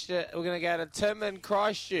 Question. We're going to go to Tim in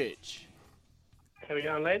Christchurch. How we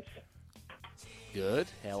going, lads? Good.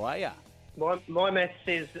 How are ya? My math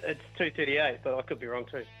says it's 238, but I could be wrong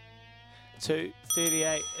too.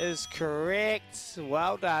 238 is correct.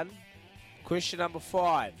 Well done. Question number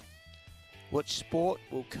 5. Which sport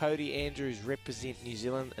will Cody Andrews represent New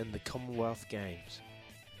Zealand in the Commonwealth Games?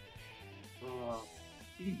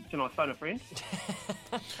 Can I phone a friend?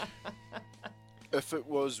 If it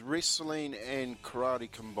was wrestling and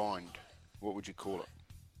karate combined, what would you call it?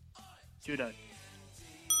 Judo.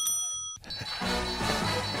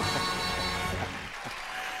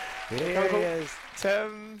 There he is.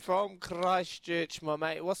 Tim from Christchurch, my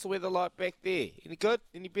mate. What's the weather like back there? Any good?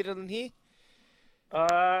 Any better than here?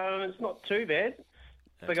 It's not too bad.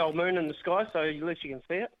 Big old moon in the sky, so at least you can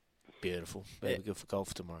see it. Beautiful. That'll be good for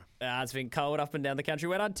golf tomorrow. It's been cold up and down the country.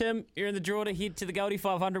 Well done, Tim. You're in the draw to head to the Goldie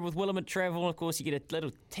 500 with Willamette Travel. Of course, you get a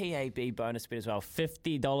little TAB bonus bet as well,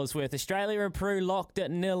 $50 worth. Australia and Peru locked at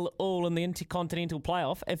 0-0 in the Intercontinental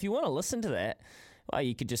Playoff. If you want to listen to that, well,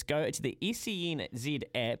 you could just go to the SENZ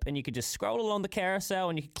app and you could just scroll along the carousel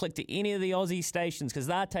and you can click to any of the Aussie stations because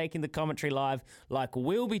they're taking the commentary live like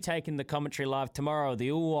we'll be taking the commentary live tomorrow.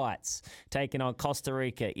 The All Whites taking on Costa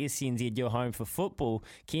Rica. SENZ, your home for football.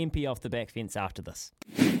 Kempy off the back fence after this.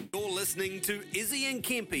 You're listening to Izzy and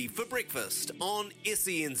Kempy for breakfast on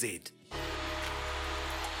SENZ.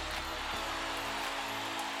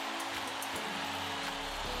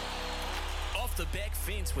 Off the back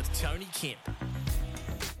fence with Tony Kemp.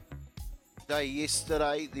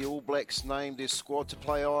 Yesterday, the All Blacks named their squad to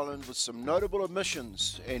play Ireland with some notable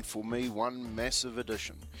omissions, and for me, one massive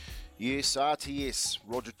addition. Yes, RTS,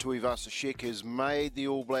 Roger Tuivasa-Sheck, has made the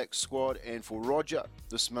All Blacks squad, and for Roger,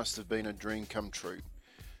 this must have been a dream come true.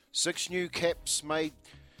 6 new caps made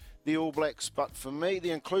the All Blacks, but for me,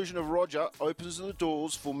 the inclusion of Roger opens the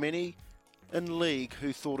doors for many in league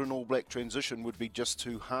who thought an All Black transition would be just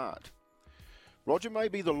too hard. Roger may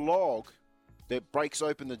be the log that breaks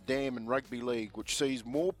open the dam in rugby league, which sees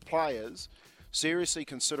more players seriously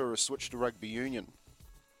consider a switch to rugby union.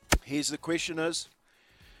 Here's the question is,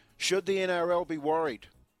 should the NRL be worried?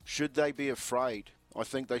 Should they be afraid? I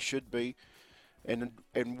think they should be. And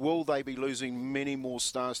will they be losing many more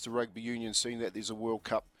stars to rugby union, seeing that there's a World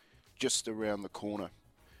Cup just around the corner?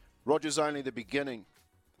 Roger's only the beginning.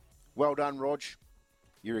 Well done, Rog.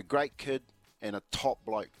 You're a great kid and a top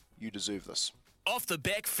bloke. You deserve this. Off the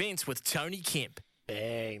back fence with Tony Kemp.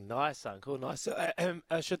 Bang, nice, Uncle, nice.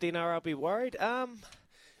 Should the NRL be worried?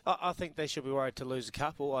 I think they should be worried to lose a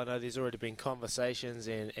couple. I know there's already been conversations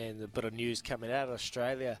and a bit of news coming out of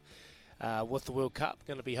Australia with the World Cup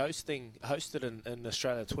going to be hosted in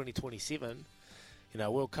Australia 2027. You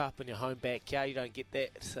know, World Cup in your home backyard, you don't get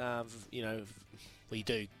that. Well, you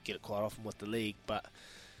do get it quite often with the league, but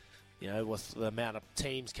you know, with the amount of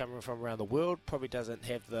teams coming from around the world, probably doesn't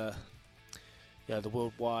have the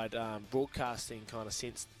worldwide broadcasting kind of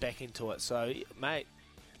sense back into it. So, mate,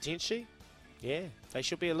 potentially, yeah, they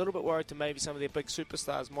should be a little bit worried to maybe some of their big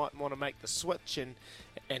superstars might want to make the switch and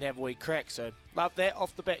have a wee crack. So, love that.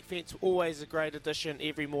 Off the back fence, always a great addition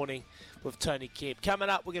every morning with Tony Kemp. Coming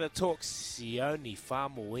up, we're going to talk Sione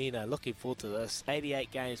Faumuina. Looking forward to this. 88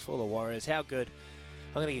 games for the Warriors. How good.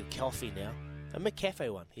 I'm going to get coffee now. A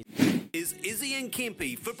McCafe one. Is Izzy and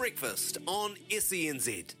Kempy for breakfast on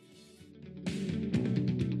SENZ.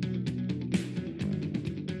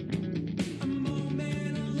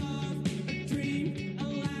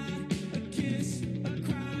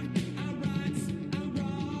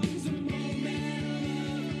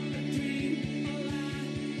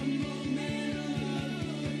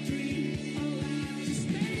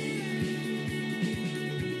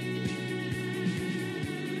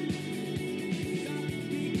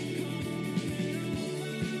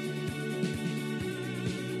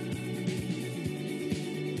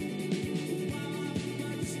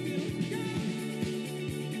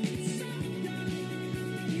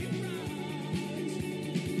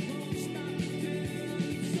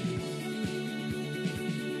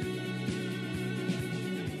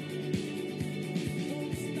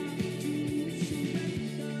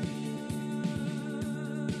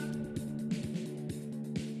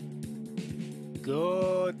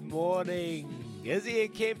 Good morning. Izzy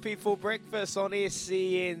and Kempy for breakfast on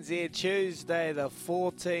SENZ Tuesday the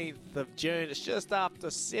 14th of June. It's just after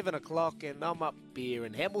 7 o'clock and I'm up here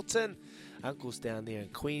in Hamilton. Uncle's down there in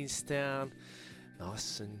Queenstown.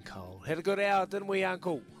 Nice and cold. Had a good hour, didn't we,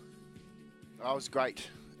 Uncle? Oh, it was great.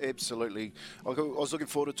 Absolutely. I was looking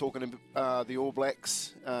forward to talking to the All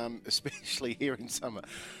Blacks, especially hearing some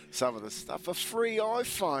of the stuff. A free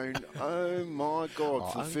iPhone. Oh, my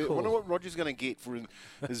God. I wonder what Roger's going to get for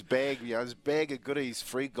his bag. His bag of goodies,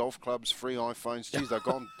 free golf clubs, free iPhones. Jeez,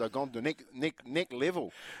 they've gone to neck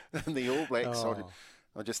level in the All Blacks. Oh.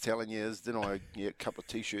 I'm just telling you, didn't I? Yeah, a couple of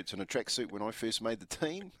T-shirts and a tracksuit when I first made the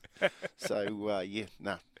team. So,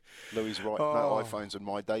 Louis right. No iPhones in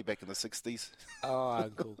my day back in the 60s.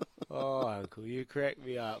 Oh, Uncle, you cracked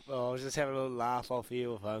me up. Oh, I was just having a little laugh off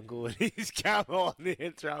here with Uncle, and he's come on there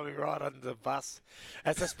and thrown me right under the bus.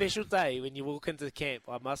 It's a special day when you walk into the camp,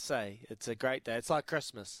 I must say. It's a great day. It's like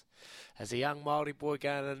Christmas. As a young Māori boy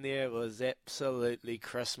going in there, it was absolutely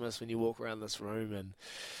Christmas when you walk around this room, and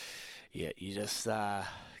yeah, you just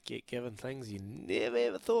get given things you never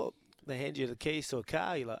ever thought. They hand you the keys to a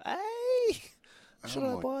car, you're like, hey! Should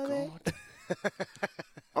I buy that?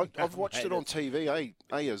 I've watched it on TV,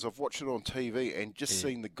 I've watched it on TV and just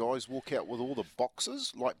seen the guys walk out with all the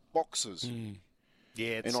boxes, like boxes.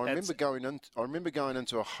 Yeah, and I remember going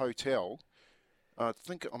into a hotel. I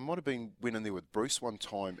think I might have went in there with Bruce one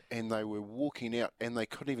time, and they were walking out, and they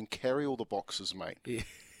couldn't even carry all the boxes, mate. Yeah.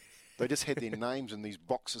 They just had their names in these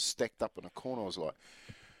boxes stacked up in a corner. I was like,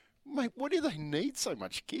 mate, why do they need so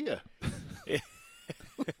much gear?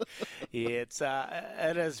 Yeah,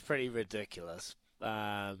 it is pretty ridiculous,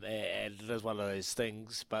 and it is one of those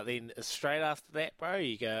things. But then straight after that, bro,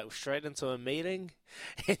 you go straight into a meeting,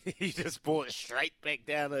 and you just brought it straight back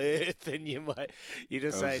down to earth, and you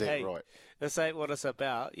just say, "Hey, right? This ain't what it's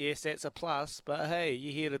about." Yes, that's a plus, but hey,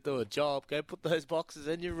 you're here to do a job. Go put those boxes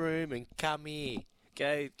in your room and come here.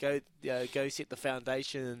 Go set the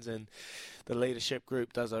foundations, and the leadership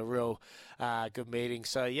group does a real good meeting.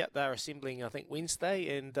 So, they're assembling, I think,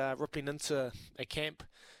 Wednesday and ripping into a camp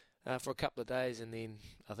for a couple of days, and then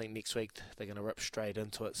I think next week they're going to rip straight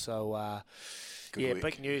into it. So,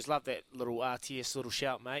 big news. Love that little RTS little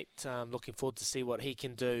shout, mate. Looking forward to see what he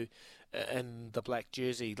can do in the black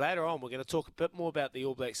jersey. Later on, we're going to talk a bit more about the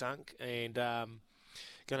All Blacks, Unk, and going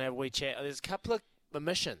to have a wee chat. There's a couple of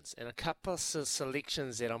omissions and a couple of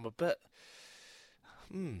selections that I'm a bit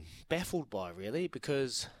baffled by, really,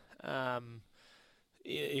 because there's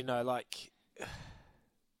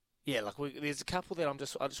a couple that I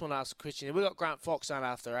just want to ask a question. We've got Grant Fox on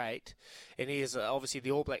after 8, and he is obviously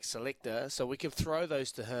the All Black selector, so we can throw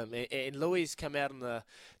those to him. And Louis come out on the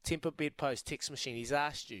Temper Bedpost text machine. He's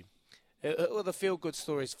asked you, Who are the feel-good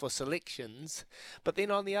stories for selections? But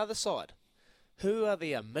then on the other side, who are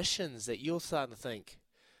the omissions that you're starting to think,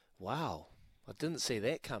 wow, I didn't see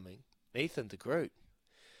that coming? Ethan de Groot.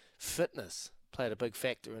 Fitness played a big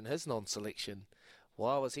factor in his non-selection.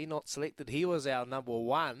 Why was he not selected? He was our number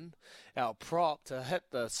one, our prop to hit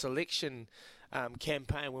the selection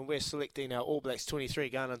campaign when we're selecting our All Blacks 23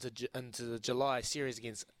 going into the July series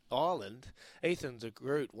against Ireland. Ethan de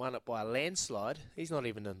Groot won it by a landslide. He's not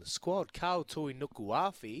even in the squad. Kau Tui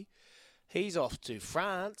Nukuafi, he's off to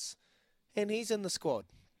France, and he's in the squad.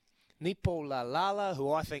 Nipo Lalala,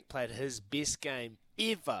 who I think played his best game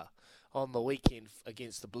ever on the weekend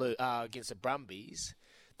against the Brumbies.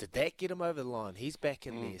 Did that get him over the line? He's back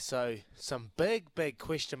in there. So some big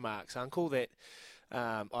question marks, Uncle, that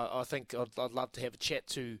I think I'd love to have a chat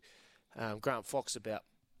to Grant Fox about.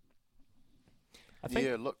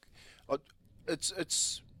 Yeah, look,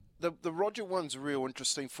 it's the Roger one's real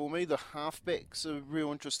interesting for me. The halfbacks are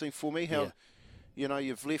real interesting for me. How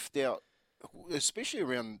you've left out, especially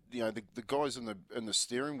around the guys in the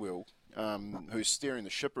steering wheel who's steering the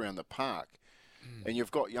ship around the park. And you've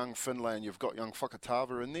got young Finlay and you've got young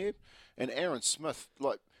Whakatava in there. And Aaron Smith,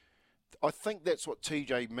 I think that's what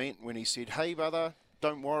TJ meant when he said, hey, brother,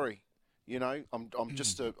 don't worry. I'm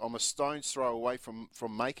just I'm a stone's throw away from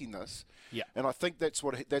making this. Yeah. And I think that's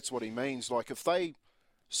what he means. Like, if they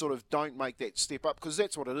sort of don't make that step up, because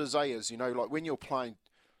that's what it is, like when you're playing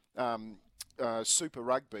Super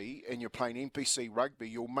Rugby and you're playing NPC Rugby,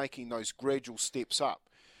 you're making those gradual steps up.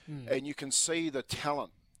 And you can see the talent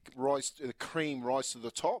the cream rise to the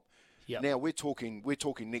top. Yep. Now we're talking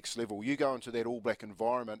next level. You go into that All Black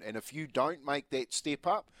environment, and if you don't make that step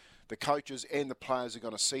up, the coaches and the players are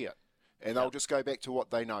going to see it, and they'll just go back to what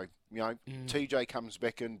they know. TJ comes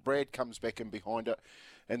back in, Brad comes back in behind it,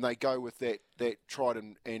 and they go with that tried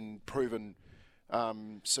and proven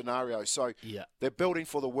scenario. So they're building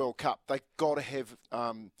for the World Cup. They've got to have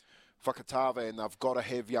Whakatava and they've got to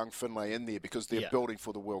have young Finlay in there because they're building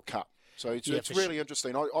for the World Cup. So it's really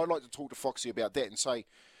interesting. I'd like to talk to Foxy about that and say,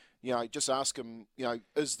 just ask him,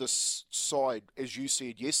 is this side, as you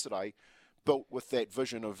said yesterday, built with that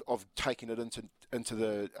vision of taking it into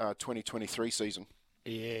the 2023 season?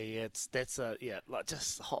 Yeah, that's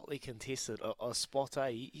just hotly contested a spot.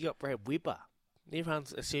 You got Brad Weber.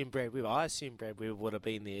 Everyone's assumed Brad Weber. I assumed Brad Weber would have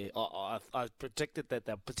been there. I predicted that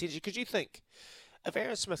they'll potentially, because you think if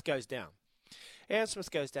Aaron Smith goes down,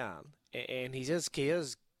 and he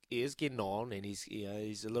is getting on, and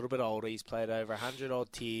he's a little bit older. He's played over 100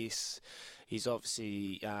 odd tests. He's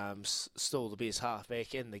obviously still the best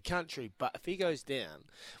halfback in the country. But if he goes down,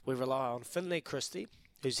 we rely on Finlay Christie,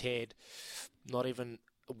 who's had not even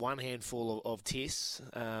one handful of tests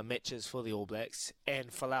matches for the All Blacks,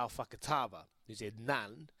 and Folau Whakatava, who's had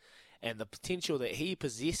none. And the potential that he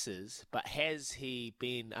possesses, but has he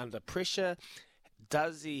been under pressure?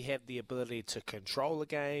 Does he have the ability to control the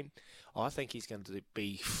game? I think he's going to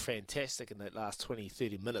be fantastic in that last 20,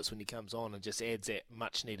 30 minutes when he comes on and just adds that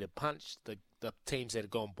much-needed punch. The teams that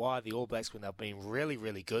have gone by, the All Blacks, when they've been really,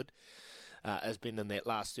 really good, has been in that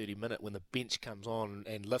last 30 minute when the bench comes on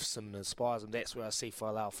and lifts them and inspires them. That's where I see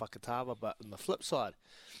Folau Whakatava. But on the flip side,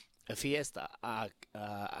 if he has to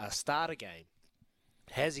start a game,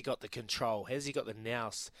 has he got the control? Has he got the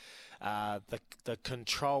nous? The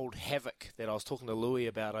controlled havoc that I was talking to Louis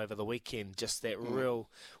about over the weekend, just that real,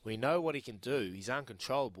 we know what he can do, he's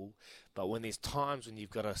uncontrollable, but when there's times when you've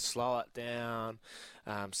got to slow it down,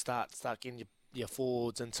 start getting your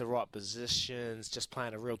forwards into right positions, just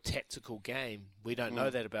playing a real tactical game, we don't know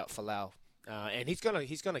that about Folau. And he's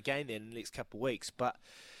gonna gain that in the next couple of weeks, but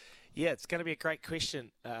yeah, it's going to be a great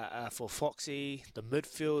question for Foxy, the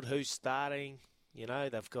midfield, who's starting.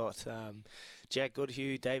 They've got Jack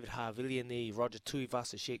Goodhue, David Havili in there, Roger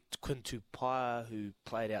Tuivasa-Sheck, Quinn Tupaia, who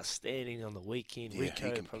played outstanding on the weekend. Yeah,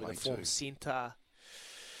 Rico, probably the form centre.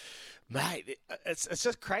 Mate, it's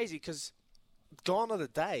just crazy because gone are the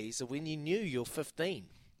days of when you knew you're 15.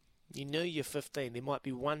 You knew you're 15. There might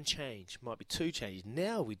be one change, might be two changes.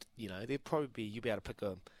 Now, there'd probably be, you'd be able to pick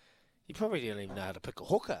a... You probably don't even know how to pick a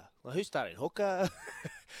hooker. Like, who's starting hooker?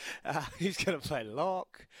 Who's going to play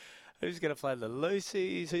lock? Who's going to play the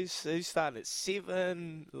loosies? Who's starting at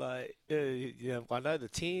 7? I know the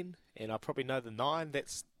 10, and I probably know the 9.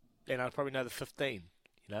 And I probably know the 15.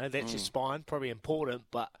 That's your spine, probably important,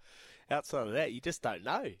 but outside of that, you just don't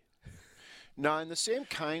know. No, and the Sam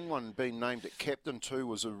Cane one being named at captain too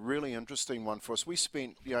was a really interesting one for us. We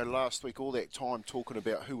spent, last week all that time talking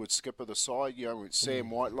about who would skipper the side. With Sam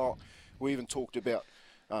Whitelock. We even talked about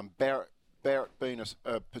Barrett being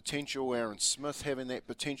a potential, Aaron Smith having that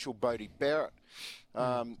potential, Bodie Barrett,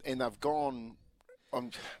 and they've gone.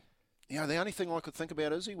 the only thing I could think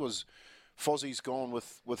about was Fozzie's gone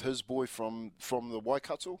with his boy from the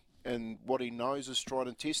Waikato, and what he knows is tried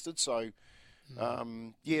and tested. So,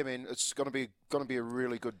 man, it's going to be a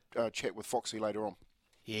really good chat with Foxy later on.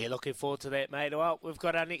 Yeah, looking forward to that, mate. Well, we've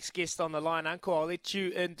got our next guest on the line, Uncle. I'll let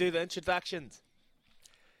you do the introductions.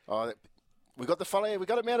 We got the fella, we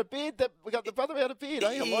got him out of bed. We got the brother out of bed.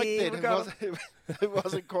 I like that. It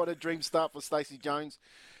wasn't quite a dream start for Stacey Jones.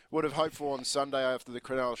 Would have hoped for on Sunday after the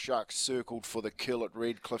Cronulla Sharks circled for the kill at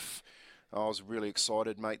Redcliffe. I was really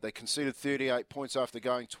excited, mate. They conceded 38 points after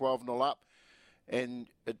going 12-0 up, and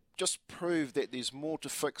it just proved that there's more to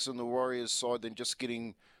fix in the Warriors side than just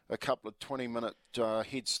getting a couple of 20-minute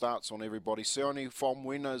head starts on everybody. Sione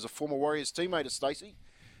Faumuina is a former Warriors teammate of Stacey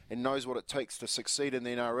and knows what it takes to succeed in the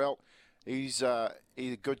NRL. He's a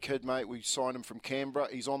good kid, mate. We signed him from Canberra.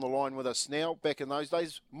 He's on the line with us now. Back in those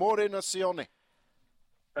days, Morena Sione.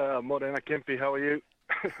 Morena Kempi, how are you?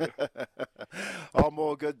 I'm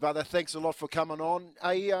all good, brother. Thanks a lot for coming on.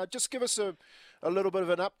 Hey, just give us a little bit of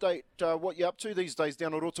an update, what you're up to these days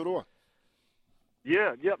down at Rotorua.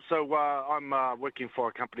 So I'm working for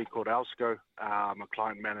a company called Alsco. I'm a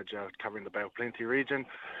client manager covering the Bay of Plenty region.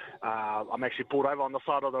 I'm actually pulled over on the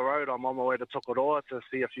side of the road. I'm on my way to Tokoroa to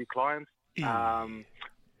see a few clients. But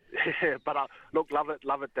look, love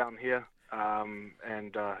it down here.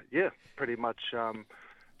 Pretty much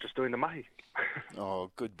just doing the mahi.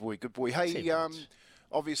 Oh, good boy. Hey,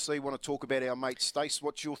 obviously want to talk about our mate Stace.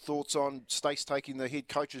 What's your thoughts on Stace taking the head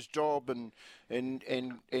coach's job and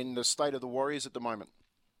the state of the Warriors at the moment?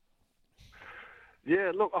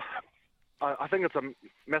 Yeah, look, I think it's a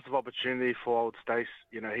massive opportunity for old Stace.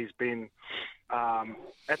 He's been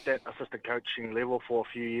at that assistant coaching level for a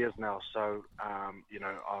few years now, so I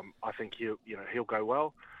think he'll go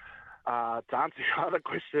well. To answer your other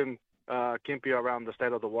question, Kempi, around the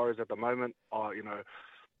state of the Warriors at the moment, COVID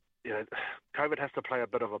has to play a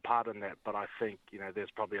bit of a part in that, but I think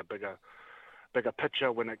there's probably a bigger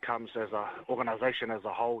picture when it comes as a organisation as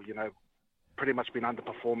a whole. Pretty much been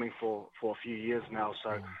underperforming for a few years now.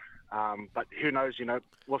 So, but who knows?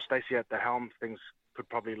 With Stacey at the helm, things could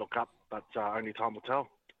probably look up, but only time will tell.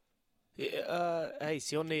 Yeah, hey,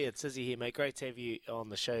 Sione, it's Izzy here, mate. Great to have you on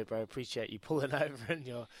the show, bro. Appreciate you pulling over in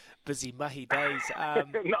your busy mahi days.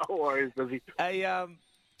 No worries, busy. Hey,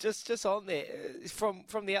 just on there,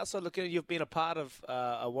 from the outside looking, you've been a part of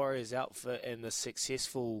a Warriors outfit and a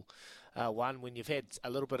successful one when you've had a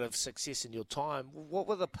little bit of success in your time. What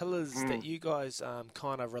were the pillars that you guys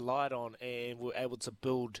kind of relied on and were able to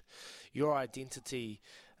build your identity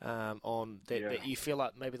on that you feel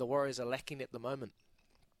like maybe the Warriors are lacking at the moment?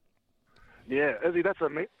 Yeah, Izzy, that's a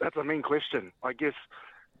mean question. I guess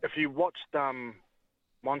if you watched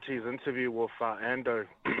Monty's interview with Ando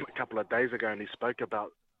a couple of days ago, and he spoke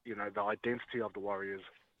about the identity of the Warriors,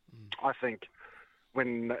 I think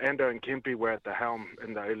when Ando and Kempi were at the helm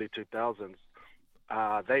in the early 2000s,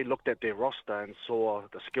 they looked at their roster and saw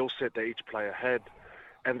the skill set that each player had,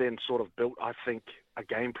 and then sort of built, I think, a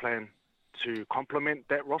game plan to complement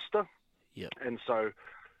that roster. Yeah. And so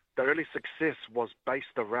the early success was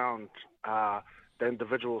based around the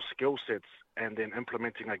individual skill sets and then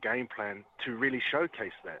implementing a game plan to really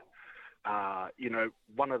showcase that.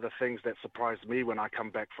 One of the things that surprised me when I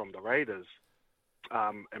come back from the Raiders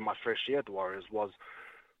in my first year at the Warriors was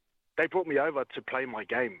they brought me over to play my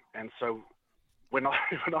game. And so when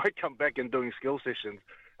I come back and doing skill sessions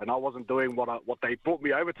and I wasn't doing what they brought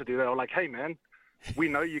me over to do, they were like, hey, man, we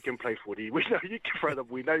know you can play footy. We know you can throw them.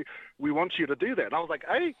 We want you to do that. And I was like,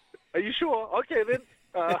 hey, are you sure? Okay, then.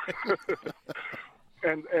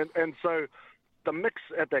 And so the mix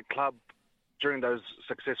at that club during those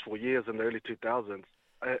successful years in the early 2000s,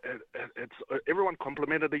 it's everyone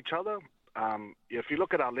complemented each other. If you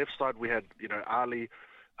look at our left side, we had Ali,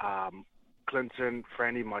 Clinton,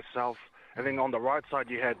 Franny, myself, and then on the right side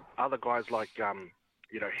you had other guys like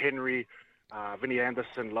Henry, Vinny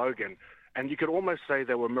Anderson, Logan, and you could almost say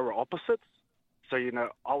they were mirror opposites. So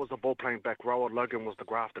I was the ball playing back rower, Logan was the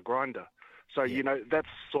grafter grinder. So that's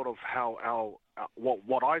sort of how our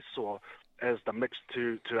what I saw as the mix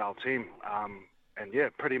to our team. And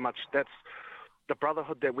pretty much that's the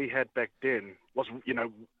brotherhood that we had back then was,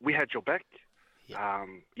 we had your back. Yeah.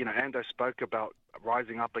 Ando spoke about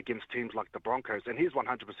rising up against teams like the Broncos, and he's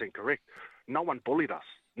 100% correct. No one bullied us.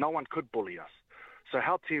 No one could bully us. So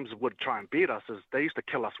how teams would try and beat us is they used to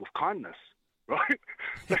kill us with kindness, right?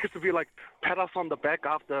 They used to be like, pat us on the back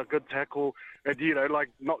after a good tackle and,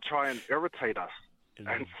 not try and irritate us.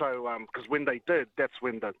 And so, because when they did, that's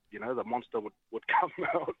when the monster would come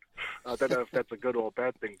out. I don't know if that's a good or a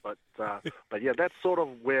bad thing, but yeah, that's sort of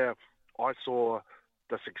where I saw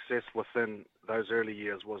the success within those early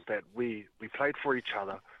years was that we played for each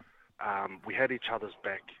other, we had each other's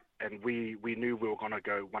back, and we knew we were going to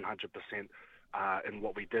go 100% in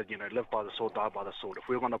what we did. Live by the sword, die by the sword. If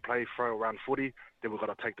we were going to play throw around footy, then we've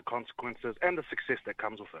got to take the consequences and the success that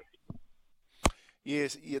comes with it.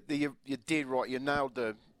 Yes, you're dead right. You nailed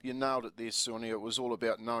it there, Sonny. It was all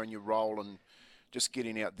about knowing your role and just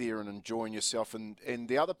getting out there and enjoying yourself. And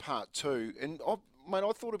the other part too, and I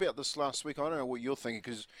thought about this last week. I don't know what you're thinking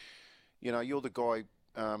because, you're the guy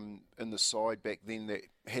in the side back then that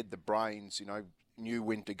had the brains, knew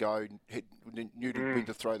when to go, knew when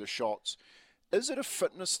to throw the shots. Is it a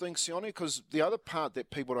fitness thing, Sione? Because the other part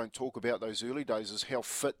that people don't talk about those early days is how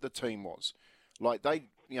fit the team was. Like they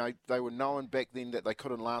were knowing back then that they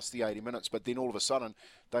couldn't last the 80 minutes, but then all of a sudden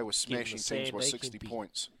they were smashing teams by 60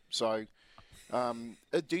 points. So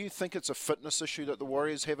do you think it's a fitness issue that the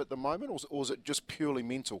Warriors have at the moment, or is it just purely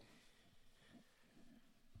mental?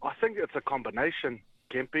 I think it's a combination,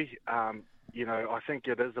 Kempy. I think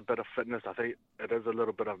it is a bit of fitness. I think it is a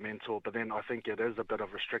little bit of mental, but then I think it is a bit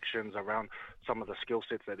of restrictions around some of the skill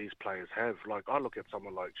sets that these players have. Like, I look at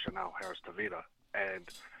someone like Chanel Harris-Tavita, and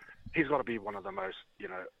he's got to be one of the most,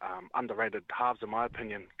 underrated halves, in my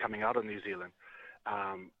opinion, coming out of New Zealand.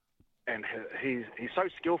 And he's so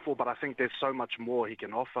skillful, but I think there's so much more he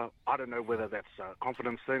can offer. I don't know whether that's a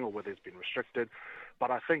confidence thing or whether he's been restricted,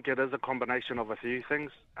 but I think it is a combination of a few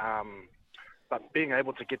things. But being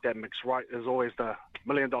able to get that mix right is always the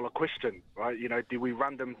million-dollar question, right? Do we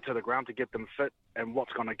run them to the ground to get them fit, and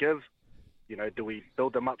what's going to give? Do we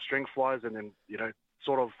build them up strength-wise, and then,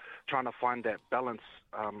 sort of trying to find that balance,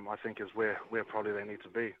 I think is where probably they need to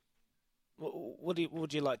be. What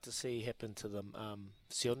would you like to see happen to them,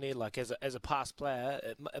 Sione? Like as a past player,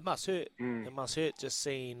 it must hurt. It must hurt just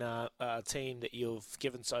seeing a team that you've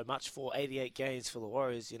given so much for, 88 games for the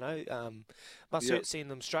Warriors. Must hurt seeing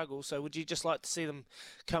them struggle. So would you just like to see them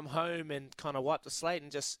come home and kind of wipe the slate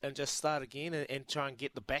and just start again and try and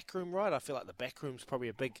get the back room right? I feel like the back room's probably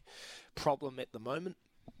a big problem at the moment.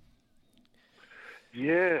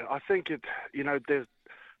 Yeah, I think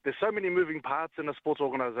there's so many moving parts in a sports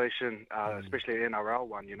organisation, especially an NRL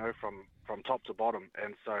one, from top to bottom.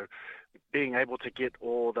 And so being able to get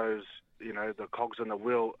all those, the cogs in the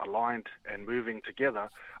wheel aligned and moving together,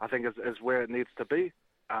 I think is where it needs to be.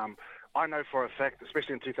 I know for a fact,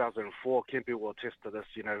 especially in 2004, Kempe will attest to this,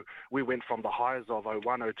 we went from the highs of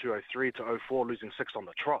 01, 02, 03 to 04, losing 6 on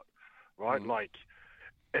the trot, right? Like,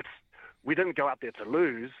 we didn't go out there to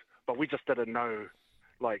lose, but we just didn't know.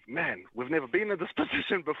 Like, man, we've never been in this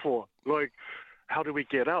position before. Like, how do we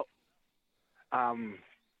get out? And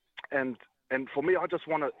for me, I just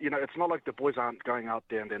want to, it's not like the boys aren't going out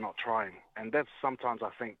there and they're not trying. And that's sometimes,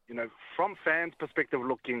 I think, from fans' perspective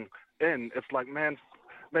looking in, it's like, man,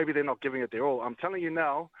 maybe they're not giving it their all. I'm telling you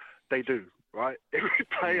now, they do, right? Every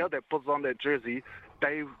player that puts on that jersey,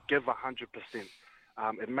 they give 100%.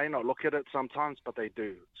 It may not look at it sometimes, but they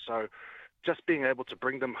do. So just being able to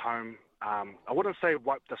bring them home, I wouldn't say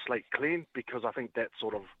wipe the slate clean, because I think that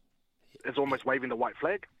sort of is almost waving the white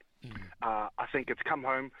flag. I think it's come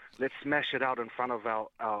home, let's smash it out in front of our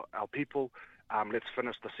people, let's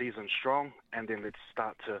finish the season strong, and then let's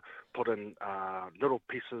start to put in little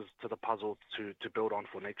pieces to the puzzle to build on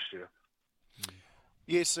for next year.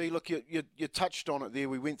 Yeah, see, look, you touched on it there.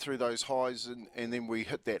 We went through those highs and then we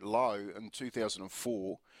hit that low in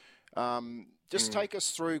 2004. Just take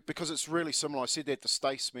us through, because it's really similar. I said that to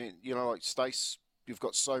Stace, man. Like Stace, you've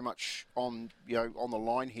got so much on the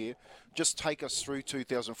line here. Just take us through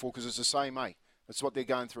 2004, because it's the same, eh? It's what they're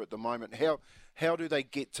going through at the moment. How do they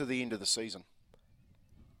get to the end of the season?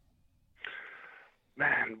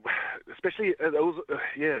 Man, especially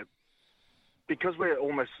because we're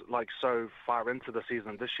almost like so far into the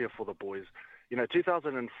season this year for the boys.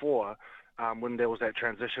 2004. When there was that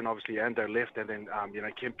transition, obviously Ando left, and then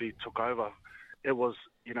Kempe took over. It was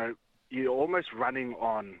you're almost running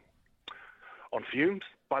on fumes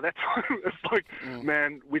by that time. It's like,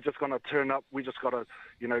 man, we're just gonna turn up. We just gotta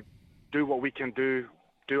do what we can do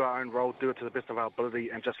our own role, do it to the best of our ability,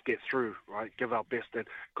 and just get through. Right, give our best.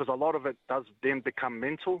 Because a lot of it does then become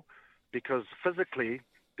mental, because physically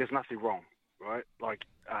there's nothing wrong. Right, like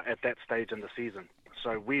at that stage in the season.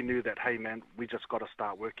 So we knew that, hey man, we just got to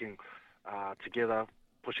start working together,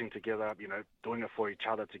 pushing together, doing it for each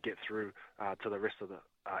other to get through to the rest of the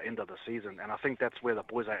end of the season. And I think that's where the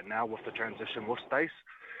boys are at now with the transition with Stace,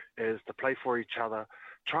 is to play for each other,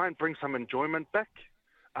 try and bring some enjoyment back.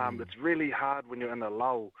 It's really hard when you're in a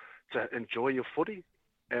lull to enjoy your footy.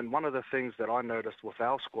 And one of the things that I noticed with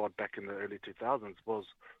our squad back in the early 2000s was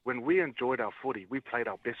when we enjoyed our footy, we played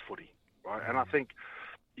our best footy, right? And I think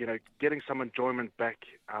getting some enjoyment back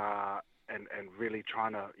and really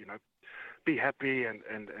trying to, be happy and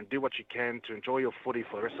do what you can to enjoy your footy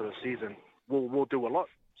for the rest of the season will do a lot.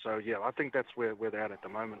 So, yeah, I think that's where they're at the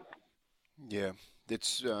moment. Yeah,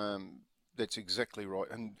 that's exactly right.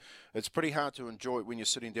 And it's pretty hard to enjoy it when you're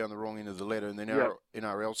sitting down the wrong end of the ladder in the NRL.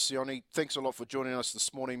 Sione, thanks a lot for joining us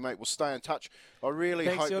this morning, mate. We'll stay in touch. I really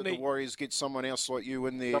hope that the Warriors get someone else like you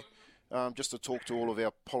in there just to talk to all of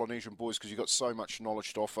our Polynesian boys, because you've got so much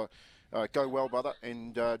knowledge to offer. Go well, brother,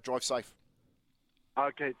 and drive safe.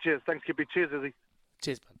 Okay, cheers. Thanks, Kippy. Cheers, Izzy.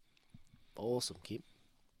 Cheers, bud. Awesome, Kip.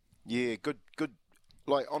 Yeah, good.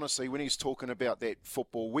 Like, honestly, when he's talking about that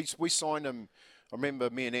football, we signed him. I remember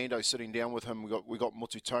me and Ando sitting down with him. We got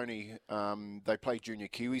Mutu Tony. They played Junior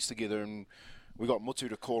Kiwis together, and we got Mutu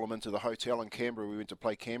to call him into the hotel in Canberra. We went to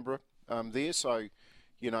play Canberra there. So,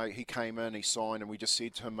 he came in, he signed, and we just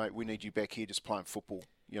said to him, mate, we need you back here just playing football.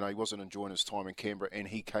 He wasn't enjoying his time in Canberra, and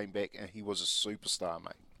he came back, and he was a superstar,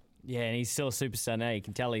 mate. Yeah, and he's still a superstar now. You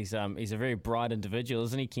can tell he's a very bright individual,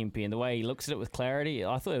 isn't he, Kempy? And the way he looks at it with clarity,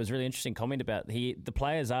 I thought it was a really interesting comment about the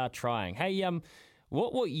players are trying. Hey,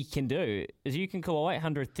 what you can do is you can call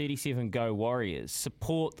 0837 GO Warriors,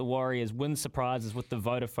 support the Warriors, win surprises with the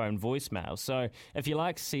Vodafone voicemail. So if you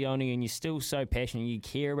like Sione and you're still so passionate, you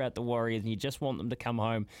care about the Warriors and you just want them to come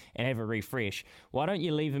home and have a refresh, why don't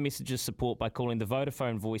you leave a message of support by calling the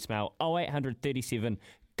Vodafone voicemail 0837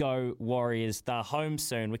 GO Warriors. They're home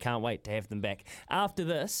soon. We can't wait to have them back. After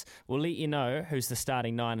this, we'll let you know who's the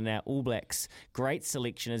starting nine in our All Blacks. Great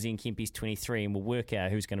selection is in Kempy's 23, and we'll work out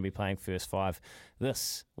who's going to be playing first five.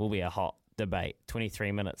 This will be a hot debate.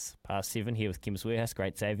 23 minutes past 7 here with Kim's Warehouse.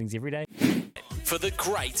 Great savings every day. For the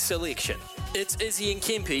great selection, it's Izzy and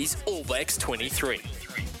Kempy's All Blacks 23.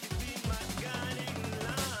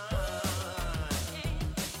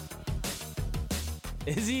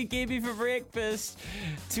 Izzy and Kempy for breakfast.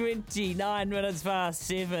 29 minutes past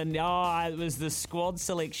 7. Oh, it was the squad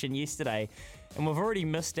selection yesterday, and we've already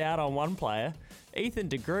missed out on one player. Ethan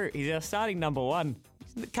de Groot, he's our starting number one.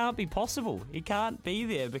 It can't be possible. He can't be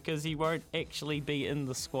there because he won't actually be in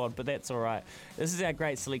the squad, but that's all right. This is our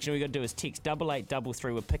great selection. All we got to do is text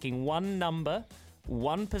 8833. We're picking one number,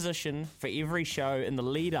 one position for every show in the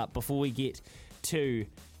lead up before we get to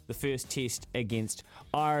the first test against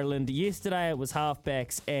Ireland. Yesterday it was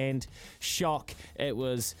halfbacks, and shock, it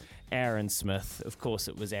was Aaron Smith. Of course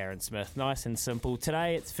it was Aaron Smith. Nice and simple.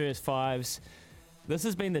 Today it's first fives. This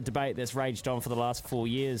has been the debate that's raged on for the last 4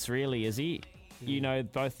 years, really, Izzy. You know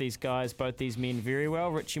both these guys, both these men very well.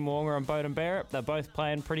 Richie Mo'unga and Beauden Barrett. They're both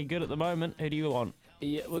playing pretty good at the moment. Who do you want?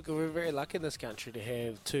 Yeah, look, we're very lucky in this country to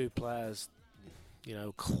have two players,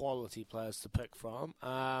 quality players to pick from.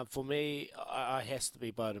 For me, it has to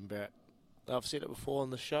be Beauden Barrett. I've said it before on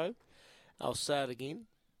the show. I'll say it again.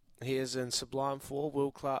 He is in sublime form,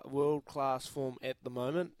 world class form at the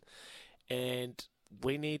moment, and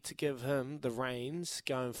we need to give him the reins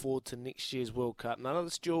going forward to next year's World Cup. None of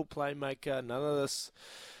this dual playmaker, none of this,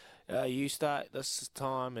 you start this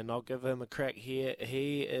time and I'll give him a crack here.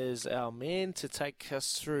 He is our man to take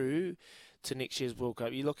us through to next year's World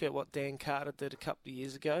Cup. You look at what Dan Carter did a couple of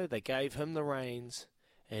years ago. They gave him the reins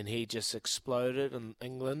and he just exploded in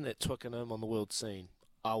England at Twickenham on the world scene.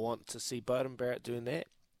 I want to see Beauden Barrett doing that.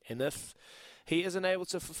 And if he isn't able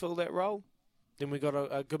to fulfill that role, then we've got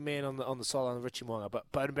a good man on the sideline of Richie Mo'unga.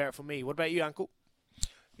 But Beauden Barrett for me. What about you, Uncle?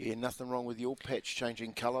 Yeah, nothing wrong with your patch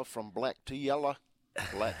changing colour from black to yellow.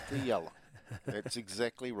 Black to yellow. That's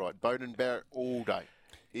exactly right. Beauden Barrett all day,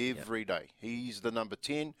 every day. He's the number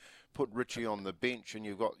 10. Put Richie on the bench and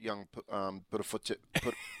you've got young Perofeta.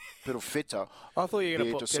 I thought you were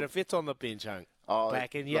going to put Perofeta on the bench, Hunk.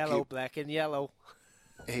 Black and yellow, black and yellow.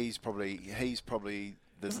 He's probably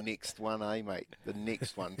the next one, mate? The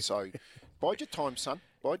next one. So, bide your time, son.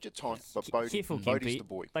 Bide your time. But Bodie's the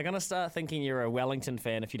boy. They're going to start thinking you're a Wellington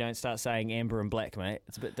fan if you don't start saying amber and black, mate.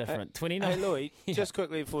 It's a bit different. 29. Hey, Louis, just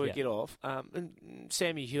quickly before we get off,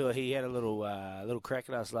 Sammy Hewer, he had a little crack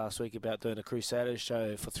at us last week about doing a Crusaders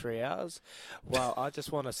show for 3 hours. Well, I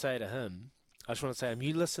just want to say to him,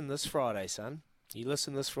 you listen this Friday, son. You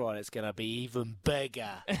listen this Friday, it's going to be even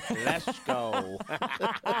bigger. Let's go.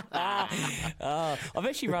 I've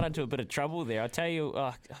actually run into a bit of trouble there. I tell you,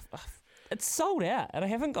 it's sold out, and I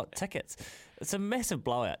haven't got tickets. It's a massive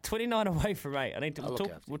blowout. 29 away from 8.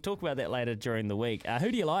 We'll talk about that later during the week.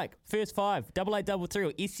 Who do you like? First five, 8833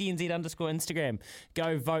 or SCNZ_Instagram.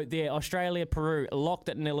 Go vote there. Australia, Peru, locked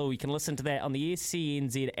at 0. You can listen to that on the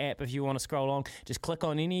SCNZ app if you want to scroll on. Just click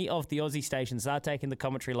on any of the Aussie stations. They're taking the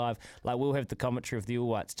commentary live. Like we'll have the commentary of the All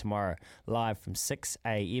Whites tomorrow, live from 6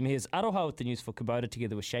 a.m. Here's Aroha with the news for Kubota,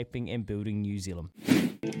 together with Shaping and Building New Zealand.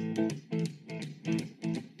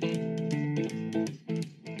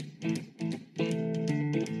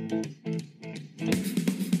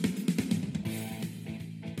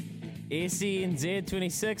 SENZ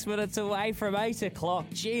 26 minutes away from 8 o'clock.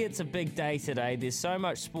 Gee, it's a big day today. There's so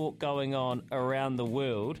much sport going on around the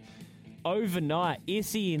world. Overnight,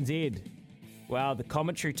 SENZ. Wow, the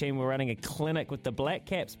commentary team were running a clinic with the Black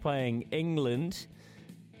Caps playing England.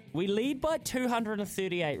 We lead by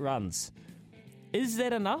 238 runs. Is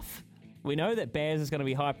that enough? We know that Baz is going to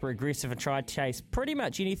be hyper-aggressive and try to chase pretty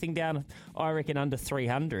much anything down, I reckon, under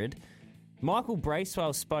 300. Michael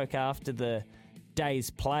Bracewell spoke after the day's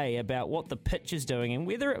play about what the pitch is doing and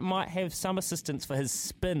whether it might have some assistance for his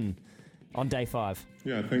spin on day 5.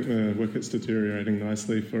 Yeah, I think the wicket's deteriorating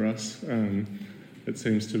nicely for us. It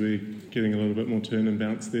seems to be getting a little bit more turn and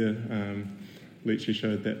bounce there. Leachy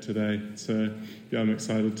showed that today. So, yeah, I'm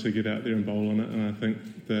excited to get out there and bowl on it, and I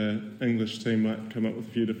think the English team might come up with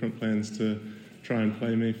a few different plans to try and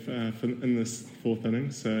play me in this 4th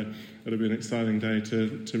inning. So it'll be an exciting day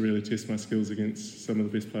to really test my skills against some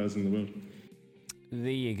of the best players in the world. There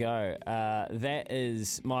you go. That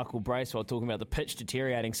is Michael Bracewell talking about the pitch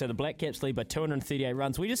deteriorating. So the Black Caps lead by 238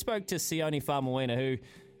 runs. We just spoke to Sione Faumuina, who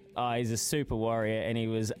he's a super warrior, and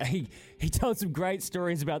he told some great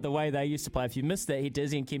stories about the way they used to play. If you missed that, hit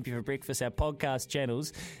Izzy and Kempi for Breakfast, our podcast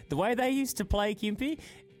channels. The way they used to play, Kempi,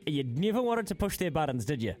 you never wanted to push their buttons,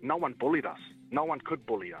 did you? No one bullied us. No one could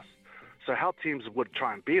bully us. So how teams would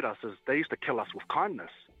try and beat us is they used to kill us with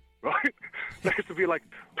kindness. Right? They used to be like,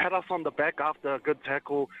 pat us on the back after a good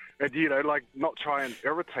tackle and, like not try and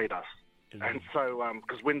irritate us. Mm-hmm. And so,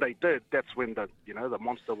 because when they did, that's when the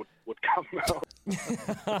monster would come out.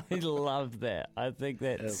 I love that. I think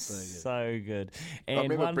that's so good. And I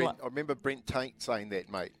remember Brent Taint saying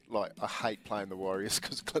that, mate. Like, I hate playing the Warriors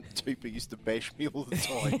because Clint Tupper used to bash me all the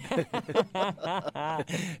time.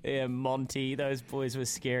 Yeah, Monty, those boys were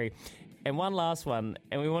scary. And one last one,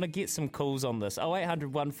 and we want to get some calls on this.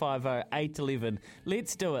 0800 150 811.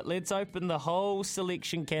 Let's do it. Let's open the whole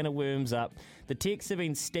selection can of worms up. The texts have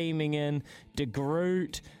been steaming in. De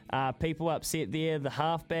Groot, people upset there. The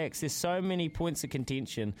halfbacks, there's so many points of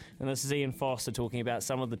contention. And this is Ian Foster talking about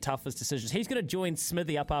some of the toughest decisions. He's going to join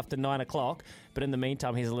Smithy up after 9 o'clock, but in the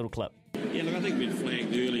meantime, here's a little clip. Yeah, look, I think we'd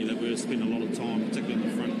flagged early that we were spending a lot of time, particularly in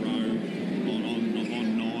the front row,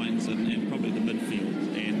 on nines and probably the midfield.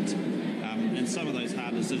 And some of those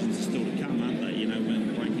hard decisions are still to come, aren't they?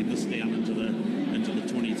 When breaking this down into the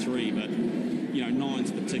 23. But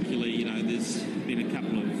nines particularly, there's been a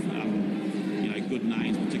couple of good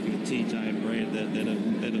names, particularly TJ and Brad,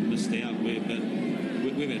 that have missed out. But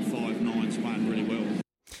we've had 5 nines playing really well.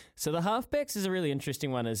 So the halfbacks is a really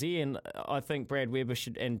interesting one, is he? And I think Brad Weber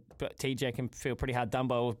and TJ can feel pretty hard done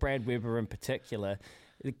by, with Brad Weber in particular.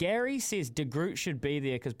 Gary says De Groot should be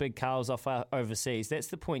there because Big Carl's off overseas. That's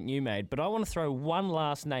the point you made. But I want to throw one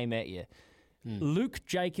last name at you. Luke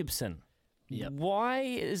Jacobson. Yep. Why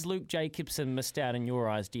is Luke Jacobson missed out in your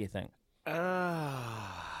eyes, do you think? Man,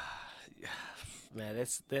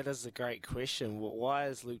 that is a great question. Why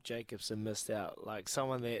is Luke Jacobson missed out? Like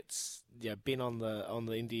someone that's been on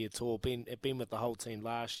the India tour, been with the whole team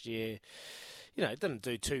last year. Didn't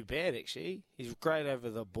do too bad, actually. He's great over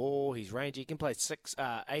the ball. He's rangy. He can play 6,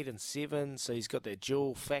 8 and 7, so he's got that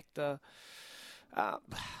dual factor.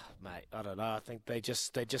 Mate, I don't know. I think they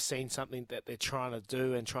just seen something that they're trying to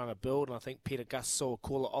do and trying to build, and I think Peter Gus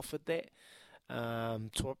Sowakula offered that.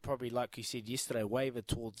 Probably, like you said yesterday, wavered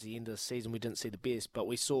towards the end of the season. We didn't see the best, but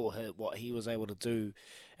we saw what he was able to do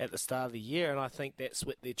at the start of the year, and I think that's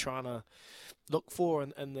what they're trying to look for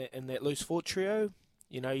in that loose forward trio.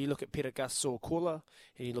 You look at Peter Gus Sowakula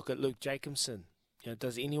and you look at Luke Jacobson.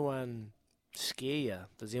 Does anyone scare you?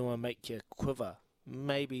 Does anyone make you quiver?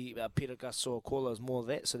 Maybe Peter Gus Sowakula is more of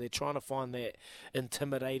that. So they're trying to find that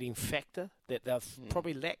intimidating factor that they've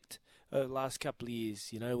probably lacked over the last couple of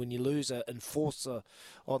years. When you lose an enforcer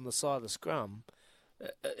on the side of the scrum,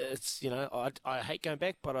 it's, I hate going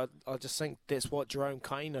back, but I just think that's what Jerome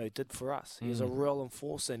Kaino did for us. He was a real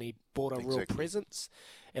enforcer and he brought a real presence.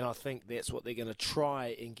 And I think that's what they're going to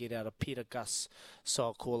try and get out of Peter Gus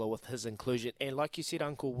Sowakula with his inclusion. And like you said,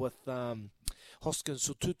 Uncle, with Hoskins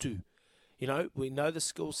Sotutu, we know the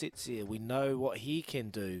skill set's here. We know what he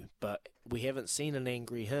can do, but we haven't seen an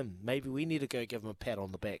angry him. Maybe we need to go give him a pat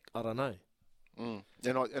on the back. I don't know. And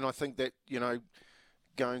I think that,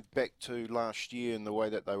 going back to last year and the way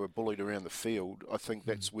that they were bullied around the field, I think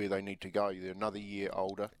that's where they need to go. They're another year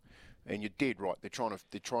older, and you're dead right. They're trying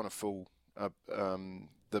to fill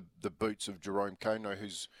the boots of Jerome Kaino,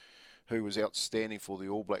 who was outstanding for the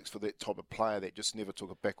All Blacks, for that type of player that just never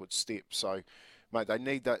took a backward step. So, mate, they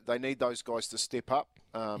need those guys to step up,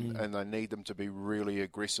 and they need them to be really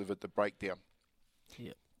aggressive at the breakdown.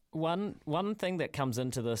 Yeah. One thing that comes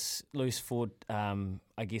into this loose forward,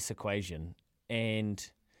 equation,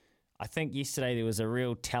 and I think yesterday there was a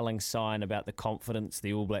real telling sign about the confidence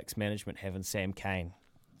the All Blacks management have in Sam Cane.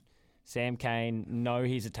 Sam Cane, no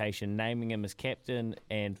hesitation, naming him as captain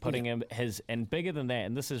and putting him and bigger than that,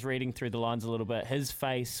 and this is reading through the lines a little bit, his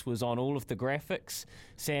face was on all of the graphics.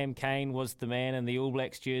 Sam Cane was the man in the All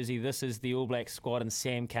Blacks jersey. This is the All Blacks squad, and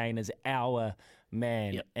Sam Cane is our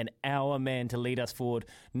man, and our man to lead us forward,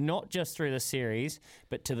 not just through the series,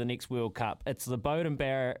 but to the next World Cup. It's the Beauden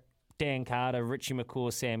Barrett, Dan Carter, Richie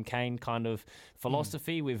McCaw, Sam Cane kind of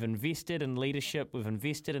philosophy. We've invested in leadership, we've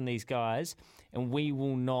invested in these guys, and we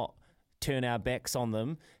will not turn our backs on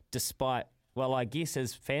them despite, well, I guess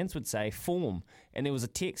as fans would say, form. And there was a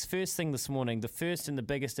text first thing this morning, the first and the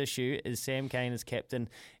biggest issue is Sam Cane as captain,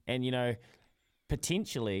 and, you know,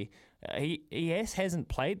 potentially he hasn't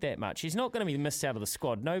played that much. He's not going to be missed out of the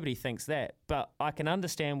squad. Nobody thinks that. But I can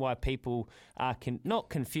understand why people are not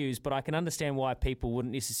confused, but I can understand why people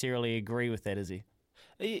wouldn't necessarily agree with that, is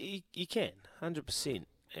he? You can, 100%.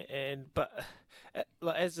 But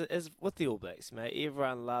like as with the All Blacks, mate,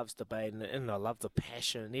 everyone loves debate, and I love the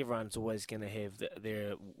passion, and everyone's always going to have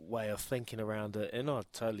their way of thinking around it, and I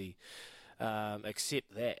totally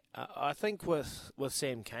accept that. I think with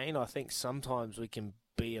Sam Cane, I think sometimes we can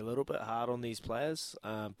be a little bit hard on these players,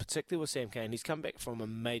 particularly with Sam Cane. He's come back from a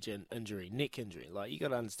major injury, neck injury. Like, you got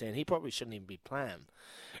to understand, he probably shouldn't even be playing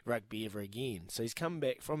rugby ever again. So he's come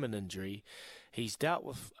back from an injury. He's dealt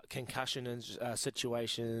with concussion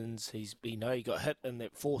situations. He got hit in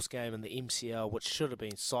that fourth game in the MCL, which should have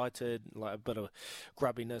been cited, like a bit of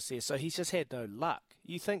grubbiness there. So he's just had no luck.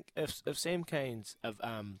 You think if Sam Cane's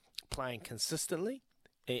playing consistently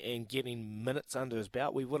and getting minutes under his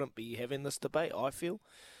belt, we wouldn't be having this debate, I feel.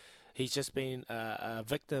 He's just been a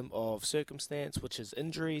victim of circumstance, which is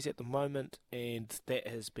injuries at the moment, and that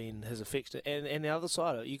has been his affection. And the other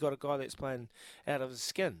side, you got a guy that's playing out of his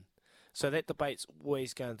skin. So that debate's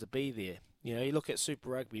always going to be there. You know, you look at Super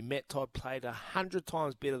Rugby, Matt Todd played 100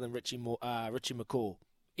 times better than Richie McCaw.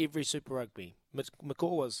 Every Super Rugby.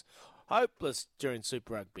 McCaw was hopeless during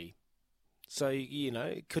Super Rugby. So, you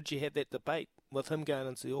know, could you have that debate with him going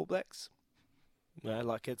into the All Blacks? You know,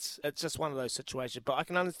 like it's just one of those situations. But I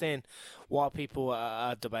can understand why people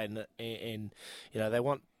are debating it, and you know, they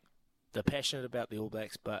they're passionate about the All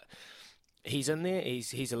Blacks. But he's in there.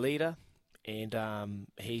 He's a leader, and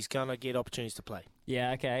he's gonna get opportunities to play.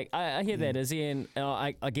 Yeah, okay. I hear that, Izzy, and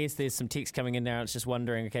I guess there's some text coming in now. It's just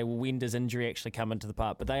wondering, okay, well, when does injury actually come into the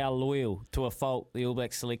part? But they are loyal to a fault, the All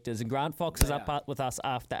Black selectors. And Grant Fox is up with us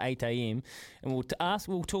after 8 a.m. And we'll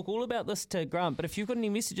talk all about this to Grant. But if you've got any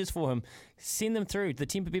messages for him, send them through to the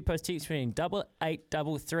Temper Bedpost text screen,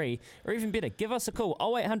 8833. Or even better, give us a call,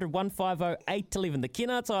 0800 150 811. The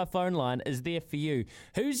Kennards iPhone line is there for you.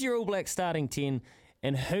 Who's your All Black starting 10?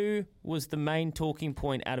 And who was the main talking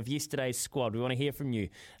point out of yesterday's squad? We want to hear from you.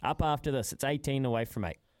 Up after this, it's 18 away from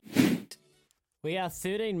 8. We are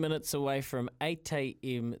 13 minutes away from 8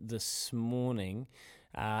 a.m. this morning.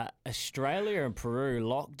 Australia and Peru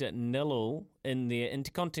locked at 0 in their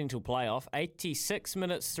Intercontinental Playoff. 86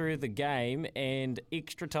 minutes through the game, and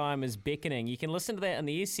extra time is beckoning. You can listen to that in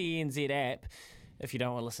the SENZ app. If you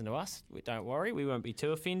don't want to listen to us, don't worry. We won't be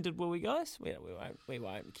too offended, will we, guys? We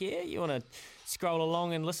won't care. You want to scroll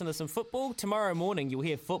along and listen to some football? Tomorrow morning, you'll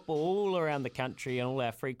hear football all around the country on all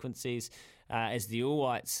our frequencies as the All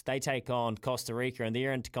Whites, they take on Costa Rica in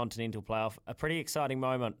their Intercontinental Playoff. A pretty exciting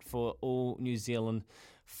moment for all New Zealand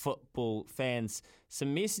football fans.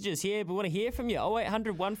 Some messages here, but we want to hear from you.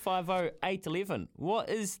 0800 150 811. What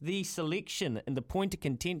is the selection and the point of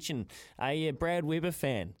contention? Are you a Brad Weber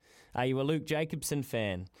fan? Are you a Luke Jacobson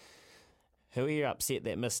fan? Who are you upset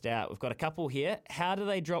that missed out? We've got a couple here. How do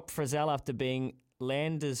they drop Frizzell after being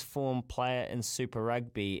Landers' form player in Super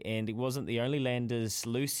Rugby? And he wasn't the only Landers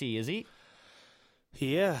Lucy, is he?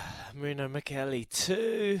 Yeah, Marino Mikaele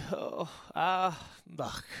too.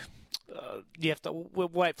 You have to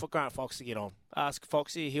wait for Grant Fox to get on. Ask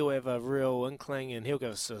Foxy, he'll have a real inkling and he'll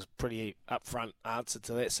give us a pretty upfront answer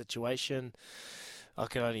to that situation. I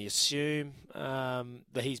can only assume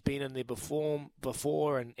that he's been in there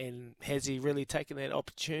before and has he really taken that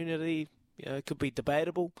opportunity? You know, it could be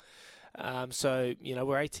debatable. So, you know,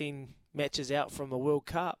 we're 18 matches out from the World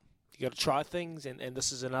Cup. You got to try things, and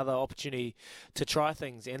this is another opportunity to try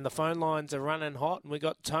things. And the phone lines are running hot, and we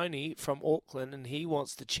got Tony from Auckland, and he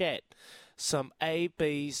wants to chat some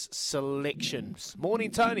AB's selections. Morning,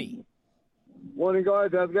 Tony. Morning, guys.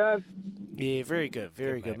 How's it going? Yeah, very good,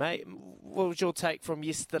 good, mate. What was your take from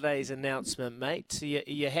yesterday's announcement, mate? Are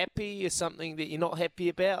you happy? Is something that you're not happy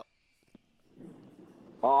about?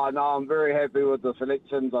 Oh, no, I'm very happy with the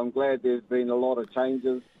selections. I'm glad there's been a lot of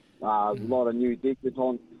changes, a lot of new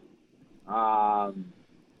debutants.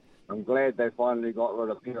 I'm glad they finally got rid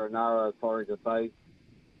of Perenara, sorry to say.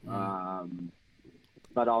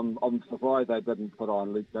 But I'm surprised they didn't put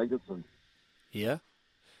on Luke Jacobson. Yeah.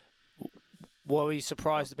 What were you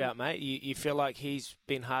surprised about, mate? You feel like he's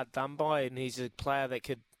been hard done by and he's a player that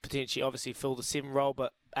could potentially obviously fill the 7 role,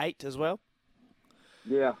 but 8 as well?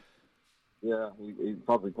 Yeah. Yeah, he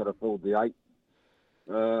probably could have filled the 8.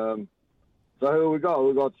 So who we got?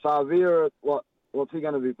 We got Xavier. What's he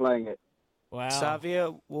going to be playing at? Wow.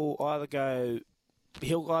 Xavier will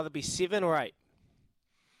he'll either be 7 or 8.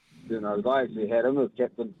 You know, I actually had him as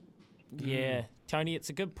captain. Yeah. Tony, it's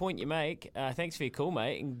a good point you make. Thanks for your call,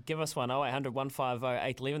 mate. And give us one, 0800 150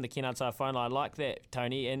 811, the Kennards phone line. I like that,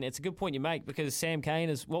 Tony. And it's a good point you make because Sam Cane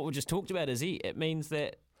is what we just talked about. It means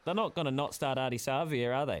that they're not going to not start Ardie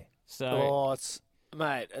Xavier, are they? So,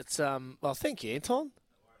 well, thank you, Anton.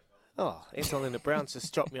 Oh, Anton and the Browns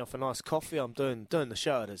just dropped me off a nice coffee. I'm doing the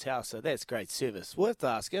show at his house, so that's great service. Worth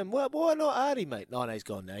asking him. Why not Ardie, mate? No, he's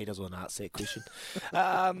gone now. He doesn't want to answer that question.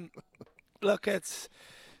 Look, it's...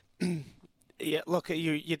 Yeah, look,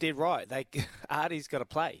 you did right. Ardie's got to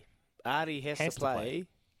play. Ardie has to play.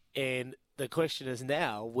 And the question is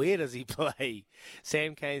now, where does he play?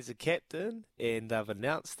 Sam Cane's the captain, and they've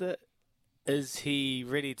announced it. Is he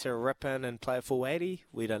ready to rip in and play a full 80?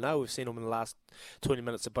 We don't know. We've seen him in the last 20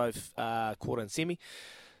 minutes of both quarter and semi.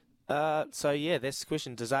 So, yeah, that's the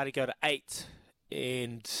question. Does Ardie go to 8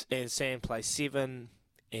 and Sam play 7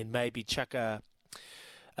 and maybe chuck a...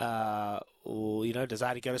 or, does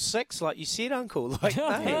Ardie go to 6, like you said, Uncle? Like,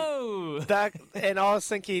 no! And I was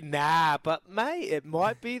thinking, nah, but, mate, it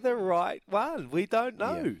might be the right one. We don't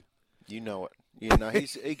know. Yeah. You know it.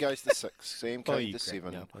 He goes to 6. Sam Cane to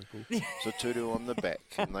 7. So Tutu on the back,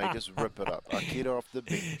 and they just rip it up. Akira off the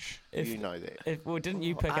bench. You know that. Didn't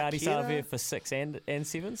you pick Ardie Xavier for 6 and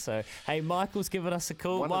 7? So, hey, Michael's given us a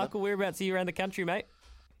call. Michael, whereabouts are you around the country, mate?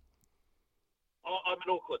 I'm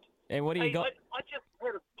in Auckland. And what do you got? I just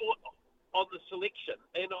had a thought on the selection,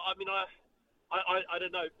 and I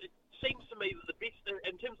don't know. It seems to me that the best,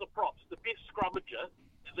 in terms of props, the best scrummager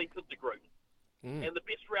is Ethan de Groot, and the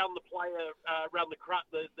best round the player, round the park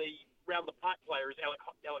player is Alex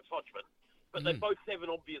Hodgman. But they both have an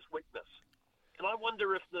obvious weakness, and I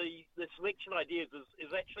wonder if the selection ideas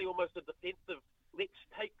is actually almost a defensive. Let's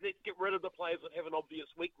get rid of the players that have an obvious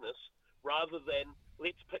weakness, rather than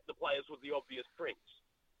let's pick the players with the obvious strengths.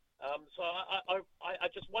 So I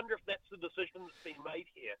just wonder if that's the decision that's been made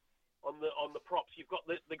here on the props. You've got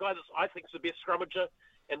the guy that's I think is the best scrummager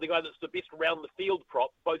and the guy that's the best round the field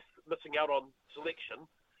prop, both missing out on selection.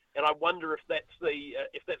 And I wonder if that's the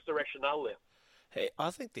rationale there. Hey,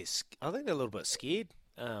 I think they're a little bit scared,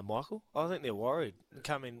 Michael. I think they're worried.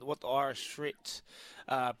 What the Irish threats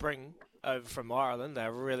bring over from Ireland, they're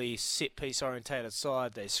a really set-piece orientated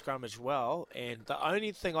side. They scrummage well, and the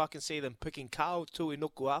only thing I can see them picking Kau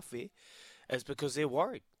Tuinukuafe is because they're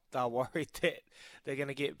worried. They're worried that they're going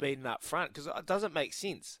to get beaten up front because it doesn't make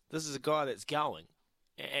sense. This is a guy that's going,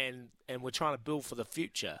 and we're trying to build for the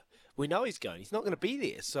future. We know he's going. He's not going to be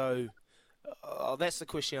there. So that's the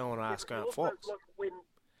question I want to ask Grant Fox. And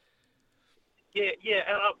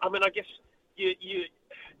I guess you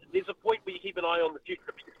there's a point where you keep an eye on the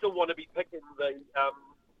future, but you still want to be picking the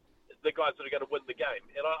guys that are going to win the game.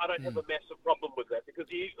 And I don't have a massive problem with that because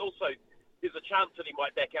there's a chance that he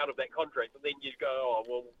might back out of that contract, and then you go,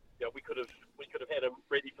 we could have had him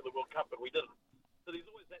ready for the World Cup, but we didn't. So there's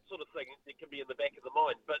always that sort of thing that can be in the back of the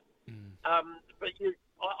mind. But I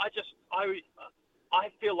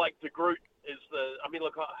feel like de Groot is the. I mean,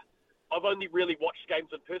 look, I've only really watched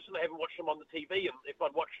games in person. I haven't watched them on the TV, and if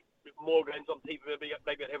I'd watched more games on TV, maybe I'd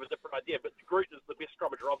have a different idea. But de Groot is the best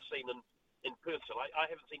scrummager I've seen in person. I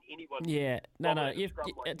haven't seen anyone. Yeah, no.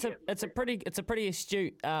 It's a pretty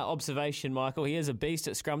astute observation, Michael. He is a beast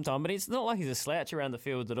at scrum time, but it's not like he's a slouch around the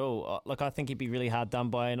field at all. Look, I think he'd be really hard done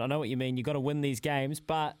by, and I know what you mean. You've got to win these games,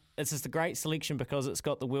 but it's just a great selection because it's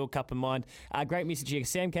got the World Cup in mind. Great message here.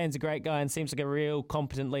 Sam Cane's a great guy and seems like a real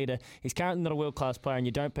competent leader. He's currently not a world-class player, and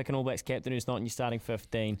you don't pick an All Blacks captain who's not in your starting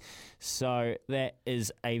 15. So that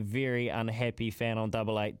is a very unhappy fan on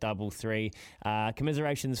 8833.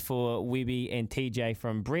 Commiserations for Webby and TJ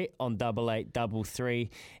from Brett on 8833.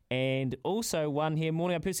 And also one here,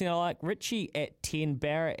 morning, I personally like Richie at 10.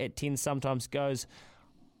 Barrett at 10 sometimes goes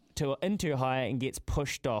into higher and gets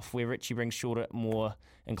pushed off, where Richie brings shorter, more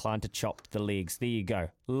inclined to chop the legs. There you go.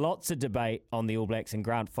 Lots of debate on the All Blacks, and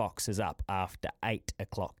Grant Fox is up after 8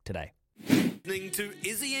 o'clock today. Listening to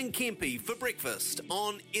Izzy and Kempy for breakfast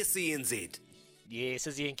on SENZ. Yes,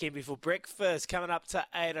 Izzy and Kempy for breakfast. Coming up to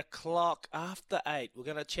 8 o'clock. After 8, we're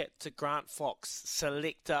going to chat to Grant Fox,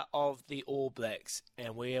 selector of the All Blacks.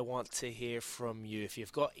 And we want to hear from you. If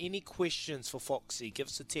you've got any questions for Foxy, give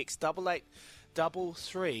us a text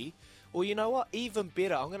 8833. Or you know what? Even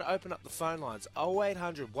better, I'm going to open up the phone lines.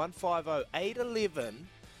 0800 150 811.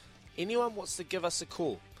 Anyone wants to give us a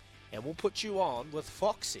call. And we'll put you on with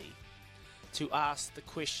Foxy to ask the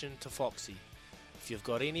question to Foxy. If you've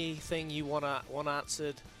got anything you want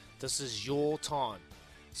answered, this is your time.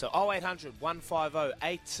 So 0800 150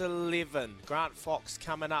 811. Grant Fox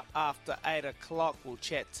coming up after 8 o'clock. We'll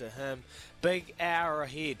chat to him. Big hour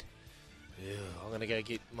ahead. I'm going to go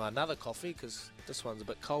get my another coffee because this one's a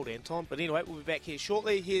bit cold, Anton. But anyway, we'll be back here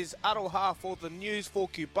shortly. Here's Aroha for the news for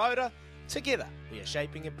Kubota. Together, we are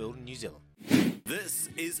shaping and building New Zealand. This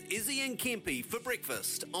is Izzy and Kempy for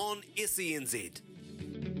breakfast on SENZ.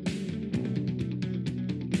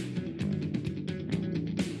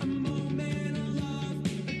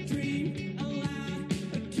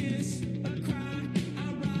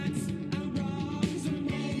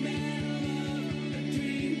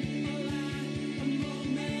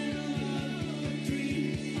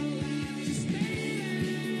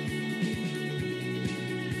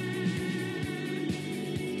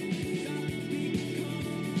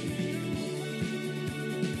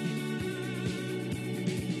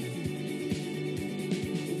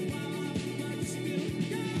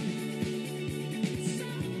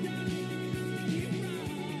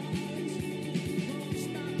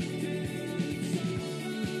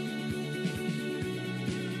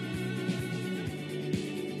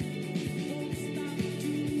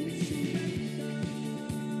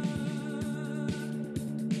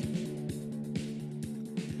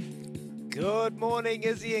 Good morning,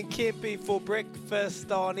 Izzy and Kempy for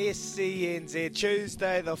breakfast on SCNZ.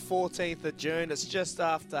 Tuesday, the 14th of June. It's just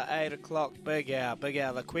after 8 o'clock. Big hour, big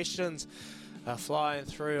hour. The questions are flying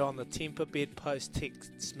through on the Temper Bed Post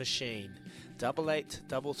text machine.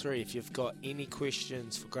 8833. If you've got any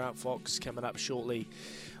questions for Grant Fox coming up shortly,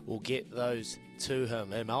 we'll get those to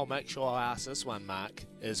him. And I'll make sure I ask this one, Mark.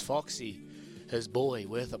 Is Foxy, his boy,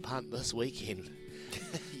 worth a punt this weekend?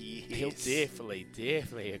 He'll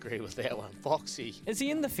definitely agree with that one. Foxy. Is he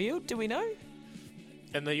in the field? Do we know?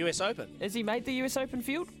 In the US Open. Has he made the US Open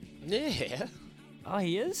field? Yeah. Oh,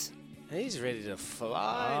 he is? He's ready to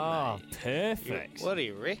fly, mate. Perfect. What do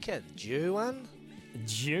you reckon? Due one?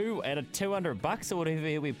 Due at $200 or whatever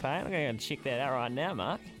he'll be paying. I'm going to check that out right now,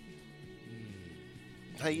 Mark.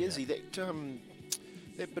 Hey, Izzy, that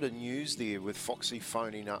bit of news there with Foxy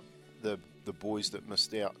phoning up the boys that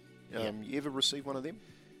missed out. You ever receive one of them?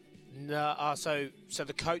 No, so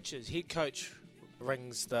the head coach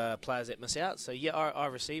rings the players that miss out. So yeah, I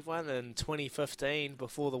received one in 2015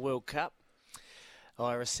 before the World Cup.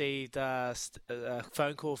 I received a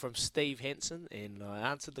phone call from Steve Hansen, and I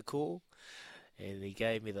answered the call, and he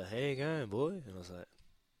gave me the "How you going, boy?" And I was like,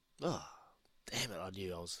 "Oh, damn it!" I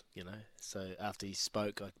knew I was, So after he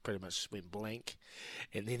spoke, I pretty much went blank,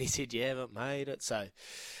 and then he said, "You haven't made it." So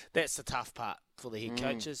that's the tough part for the head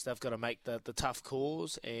coaches. They've got to make the tough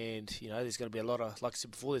calls, and there's going to be a lot of, like I said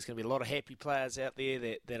before, there's going to be a lot of happy players out there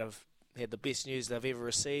that have had the best news they've ever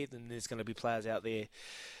received, and there's going to be players out there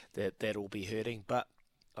that will be hurting. But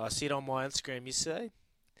I said on my Instagram yesterday,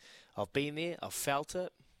 I've been there, I've felt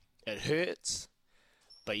it. It hurts,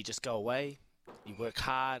 but you just go away, you work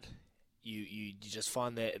hard, you just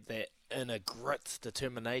find that inner grit,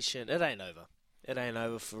 determination. It ain't over. It ain't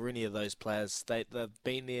over for any of those players. They've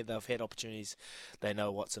been there, they've had opportunities, they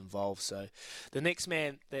know what's involved. So the next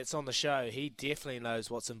man that's on the show, he definitely knows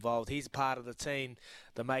what's involved. He's part of the team,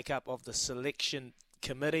 the makeup of the selection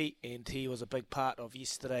committee, and he was a big part of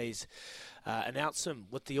yesterday's announcement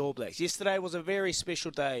with the All Blacks. Yesterday was a very special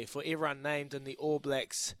day for everyone named in the All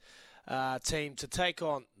Blacks team to take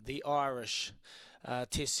on the Irish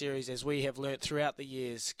Test series. As we have learnt throughout the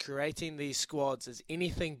years, creating these squads is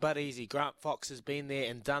anything but easy. Grant Fox has been there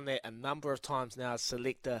and done that a number of times now as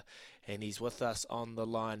selector, and he's with us on the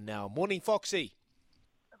line now. Morning, Foxy.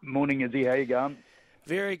 Morning, Izzy. How you going?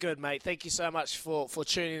 Very good, mate. Thank you so much for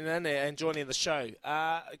tuning in and joining the show.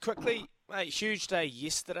 Quickly, mate, huge day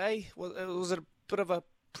yesterday. Was it a bit of a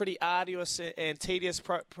pretty arduous and tedious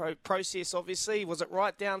process, obviously? Was it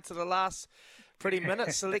right down to the last pretty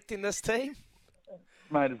minute selecting this team?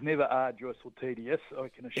 Mate, it's never arduous or tedious, I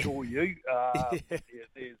can assure you.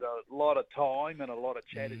 There's a lot of time and a lot of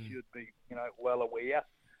chat, as you'd be, well aware.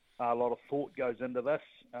 A lot of thought goes into this.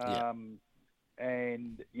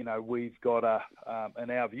 And, we've got in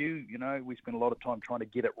our view, we spend a lot of time trying to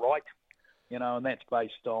get it right. and that's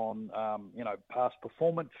based on, past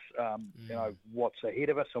performance, what's ahead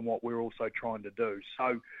of us and what we're also trying to do.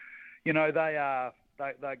 So, they're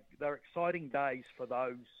exciting days for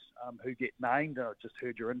those who get named. I just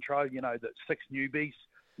heard your intro, the 6 newbies,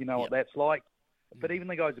 what that's like. But even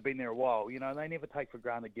the guys who've been there a while, they never take for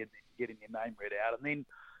granted getting their name read out. And then,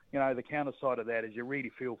 the counter side of that is you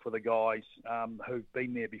really feel for the guys who've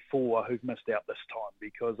been there before who've missed out this time,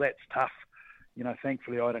 because that's tough.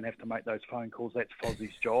 Thankfully I don't have to make those phone calls. That's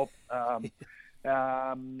Fozzie's job.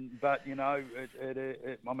 But,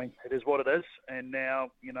 it is what it is. And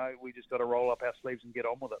now, we just got to roll up our sleeves and get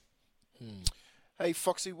on with it. Hey,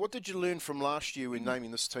 Foxy, what did you learn from last year in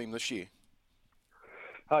naming this team this year?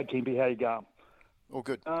 Hi, Kempy. How you going? All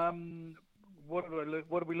good. What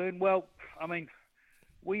did we learn? Well,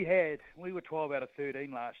 we were 12 out of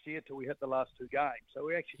 13 last year till we hit the last 2 games. So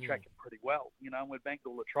we're actually tracking pretty well, and we banked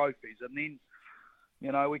all the trophies. And then,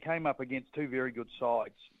 we came up against 2 very good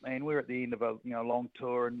sides, and we're at the end of a, long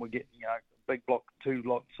tour, and we're getting, big block, 2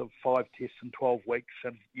 lots of 5 tests in 12 weeks.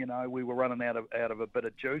 And, we were running out of a bit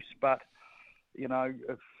of juice, but,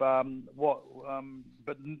 but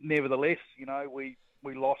nevertheless,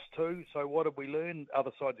 we lost 2. So what did we learn?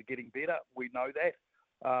 Other sides are getting better. We know that.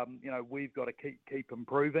 We've got to keep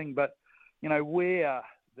improving. But, where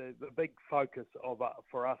the big focus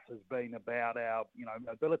for us has been about our,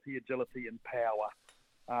 mobility, agility and power,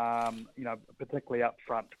 particularly up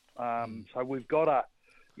front. So we've got to,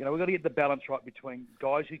 we've got to get the balance right between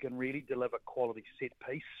guys who can really deliver quality set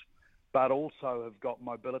piece, but also have got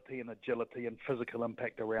mobility and agility and physical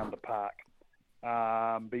impact around the park.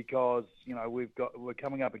 Because, we're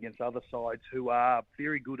coming up against other sides who are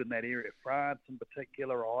very good in that area. France in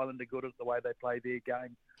particular, Ireland are good at the way they play their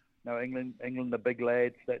game. England, the big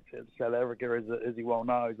lads, that's South Africa, as he well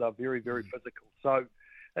knows, are very, very physical. So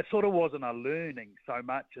it sort of wasn't a learning so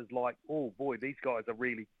much as like, oh boy, these guys are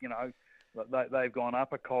really, they've gone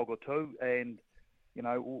up a cog or 2, and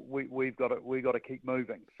we've got to keep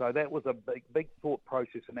moving. So that was a big thought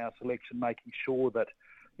process in our selection, making sure that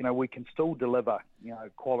we can still deliver,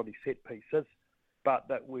 quality set pieces, but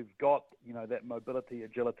that we've got, that mobility,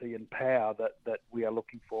 agility and power that we are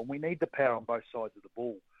looking for. And we need the power on both sides of the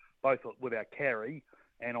ball, both with our carry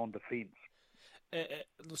and on defence.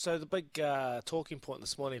 So the big talking point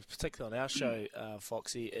this morning, particularly on our show,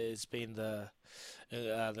 Foxy, has been the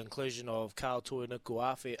inclusion of Carl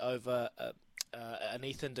Tuinukuafe over an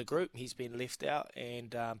Ethan de Groot. He's been left out,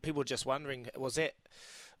 and people are just wondering, was that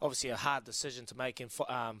obviously a hard decision to make? And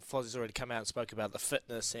Fozzie's already come out and spoke about the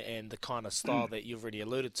fitness and the kind of style that you've already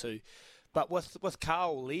alluded to. But with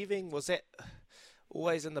Carl leaving, was that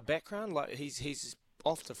always in the background? Like he's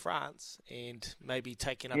off to France and maybe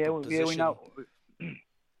taking up a position.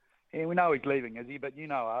 We know he's leaving, is he? But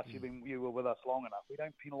us, you were with us long enough. We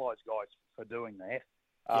don't penalise guys for doing that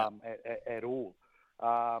at all.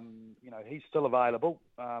 He's still available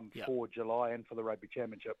for July and for the Rugby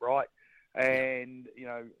Championship, right? And,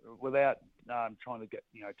 without trying to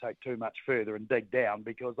take too much further and dig down,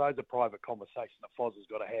 because those are private conversations that Foz has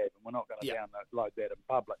got to have, and we're not going to download that in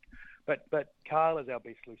public. But Carl is our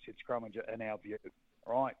best loose-head scrummager in our view,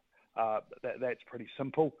 right? That's pretty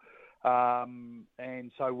simple.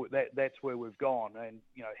 And so that's where we've gone. And,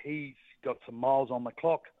 he's got some miles on the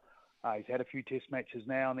clock. He's had a few test matches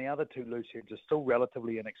now, and the other 2 loose-heads are still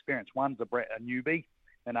relatively inexperienced. One's a newbie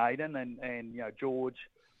in Aiden, and George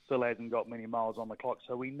still hasn't got many miles on the clock.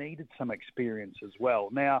 So we needed some experience as well.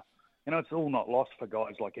 Now, it's all not lost for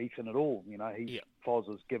guys like Ethan at all. Foz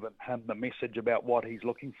has given him the message about what he's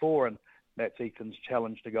looking for, and that's Ethan's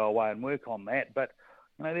challenge to go away and work on that. But,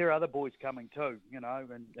 there are other boys coming too,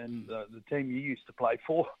 and the team you used to play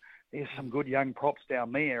for, there's some good young props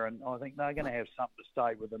down there, and I think they're going to have something to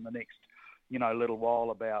say within the next, little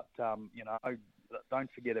while about, don't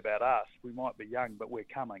forget about us. We might be young, but we're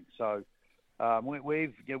coming. So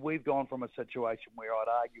we've gone from a situation where I'd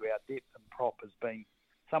argue our depth and prop has been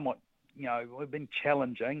somewhat, we've been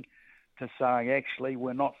challenging to saying actually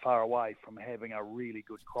we're not far away from having a really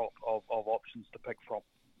good crop of options to pick from.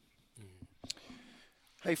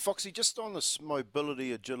 Hey, Foxy, just on this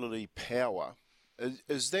mobility, agility, power,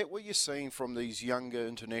 is that what you're seeing from these younger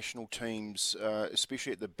international teams,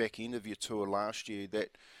 especially at the back end of your tour last year,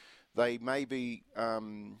 that they may be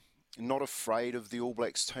not afraid of the All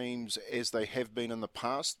Blacks teams as they have been in the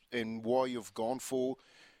past, and why you've gone for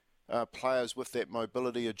players with that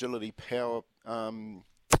mobility, agility, power,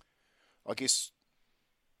 I guess,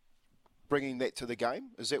 bringing that to the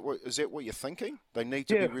game? Is that what you're thinking? They need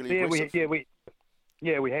to be really aggressive?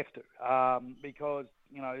 We have to, because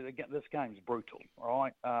this game's brutal,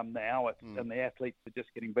 right? Now and the athletes are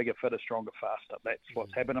just getting bigger, fitter, stronger, faster. That's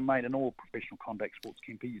what's happening, mate, in all professional contact sports,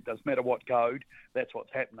 Kempy. It doesn't matter what code, that's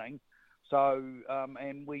what's happening. So,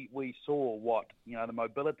 and we saw the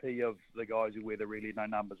mobility of the guys who wear the really no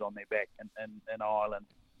numbers on their back in Ireland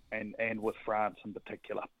and with France in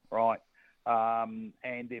particular, right? And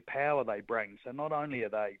their power they bring. So not only are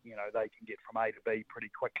they, they can get from A to B pretty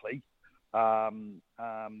quickly,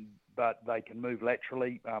 but they can move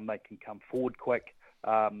laterally, they can come forward quick,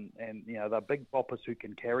 and they're big boppers who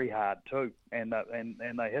can carry hard too, and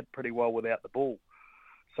they hit pretty well without the ball.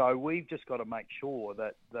 So we've just got to make sure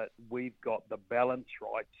that we've got the balance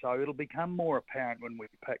right. So it'll become more apparent when we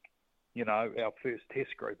pick, our first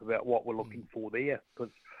test group about what we're looking for there,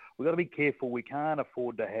 because we've got to be careful. We can't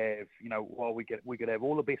afford to have, while we could have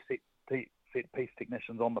all the best set piece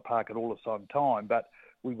technicians on the park at all the same time, but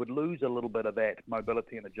we would lose a little bit of that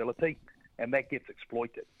mobility and agility, and that gets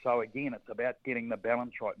exploited. So again, it's about getting the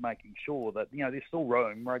balance right, making sure that, there's still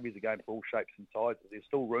room. Rugby's a game for all shapes and sizes. There's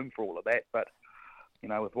still room for all of that, but,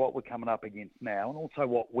 with what we're coming up against now, and also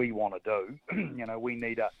what we want to do, we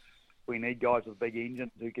need guys with big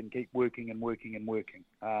engines who can keep working and working and working.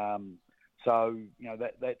 So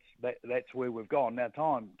that's where we've gone. Now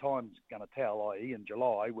time's going to tell, i.e. in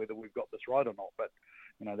July, whether we've got this right or not. But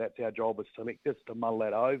that's our job as selectors, to mull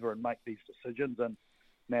that over and make these decisions. And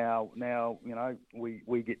now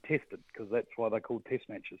we get tested, because that's why they're called test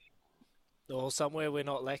matches. Well, somewhere we're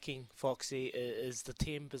not lacking, Foxy, is the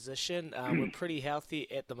 10 position. We're pretty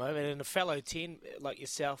healthy at the moment. And a fellow 10 like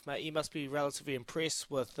yourself, mate, you must be relatively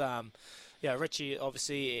impressed with Richie,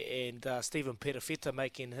 obviously, and Stephen Perofeta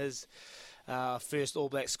making his first All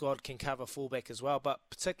Black squad, can cover fullback as well. But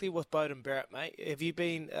particularly with Beauden Barrett, mate, have you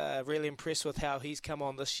been really impressed with how he's come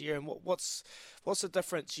on this year? And what's the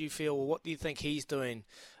difference you feel, or what do you think he's doing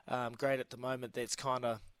great at the moment that's kind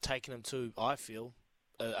of taken him to, I feel,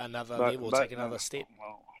 another level, take another step?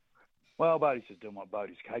 Well, Bodie's just doing what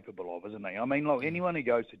Bodie's capable of, isn't he? I mean, look, anyone who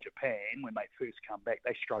goes to Japan, when they first come back,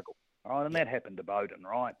 they struggle, right? And that happened to Beauden,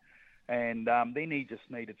 right? And then he just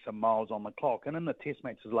needed some miles on the clock. And in the test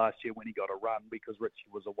matches last year, when he got a run, because Richie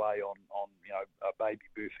was away on a baby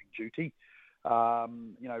birthing duty,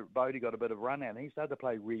 Bodie got a bit of a run out, and he started to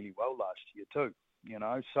play really well last year too.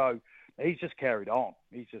 So he's just carried on.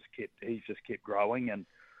 He's just kept growing, and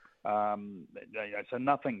so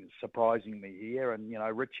nothing surprising me here. And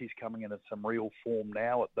Richie's coming into some real form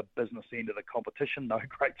now at the business end of the competition. No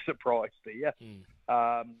great surprise there.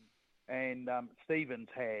 And Stephen's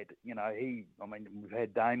had, we've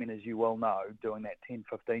had Damien, as you well know, doing that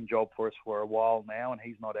 10-15 job for us for a while now, and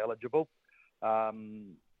he's not eligible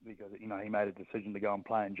because, he made a decision to go and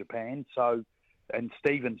play in Japan. So, and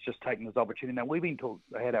Stephen's just taken this opportunity. Now, we've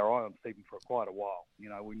had our eye on Stephen for quite a while.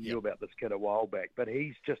 We knew about this kid a while back, but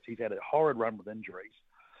he's had a horrid run with injuries,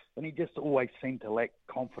 and he just always seemed to lack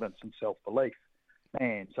confidence and self-belief.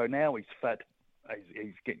 Man, so now he's fit.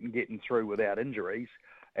 He's getting through without injuries.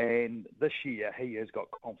 And this year, he has got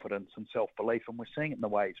confidence and self-belief, and we're seeing it in the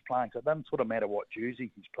way he's playing. So it doesn't sort of matter what jersey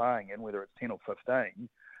he's playing in, whether it's 10 or 15.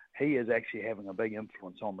 He is actually having a big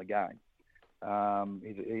influence on the game.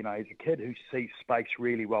 He's a kid who sees space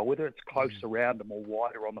really well, whether it's close around him or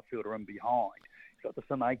wider on the field or in behind. He's got this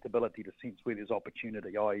innate ability to sense where there's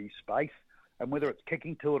opportunity, i.e. space. And whether it's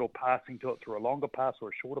kicking to it or passing to it through a longer pass or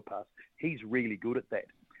a shorter pass, he's really good at that.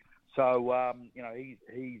 So,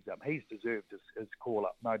 he's deserved his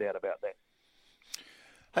call-up, no doubt about that.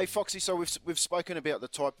 Hey, Foxy, so we've spoken about the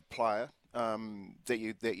type of player that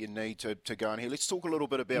you need to go in here. Let's talk a little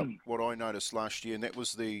bit about what I noticed last year, and that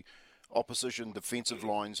was the opposition defensive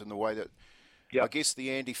lines and the way that I guess the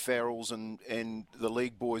Andy Farrells and the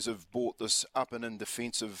league boys have brought this up and in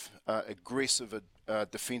defensive, aggressive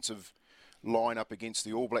defensive line up against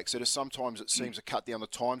the All Blacks. Sometimes it seems to cut down the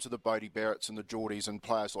times of the Bodie Barretts and the Geordies and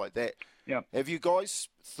players like that. Yeah. Have you guys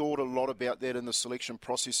thought a lot about that in the selection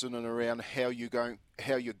process and around how you're going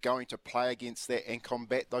to play against that and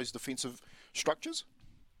combat those defensive structures?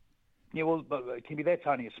 Yeah, well, Kimby, that's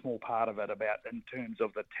only a small part of it about in terms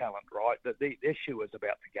of the talent, right? The issue is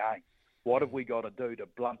about the game. What have we got to do to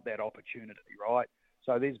blunt that opportunity, right?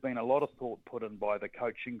 So there's been a lot of thought put in by the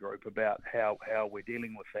coaching group about how we're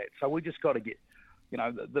dealing with that. So we just got to get,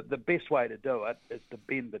 the best way to do it is to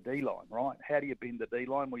bend the D-line, right? How do you bend the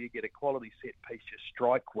D-line? Well, you get a quality set piece, you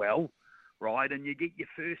strike well, right? And you get your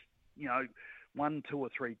first, 1, 2 or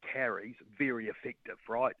 3 carries very effective,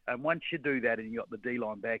 right? And once you do that and you got the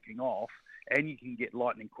D-line backing off and you can get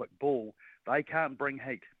lightning quick ball, they can't bring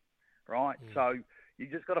heat, right? So you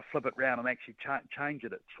just got to flip it round and actually change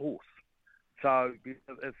it at source. So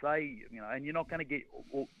if they, and you're not going to get,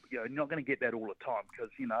 you're not going to get that all the time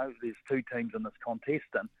because there's two teams in this contest,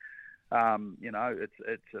 and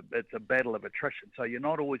it's a battle of attrition. So you're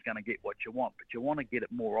not always going to get what you want, but you want to get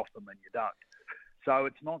it more often than you don't. So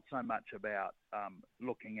it's not so much about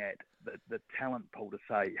looking at the talent pool to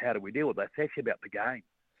say how do we deal with that. It's actually about the game,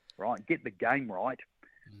 right? Get the game right,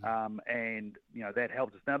 and that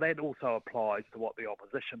helps us. Now that also applies to what the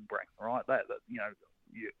opposition bring, right?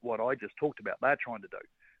 What I just talked about, they're trying to do.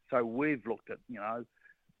 So we've looked at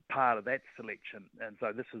part of that selection, and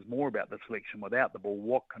so this is more about the selection without the ball.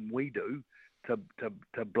 What can we do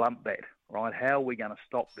to blunt that, right? How are we going to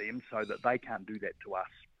stop them so that they can't do that to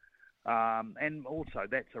us? And also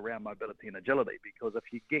that's around mobility and agility, because if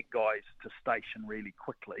you get guys to station really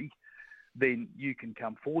quickly, then you can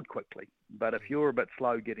come forward quickly. But if you're a bit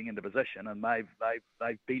slow getting into position and they've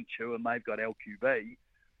bent you and they've got LQB,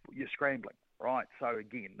 you're scrambling, right? So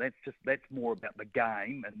again, that's more about the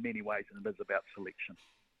game in many ways than it is about selection.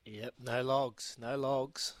 Yep, no logs.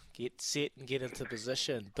 Get set and get into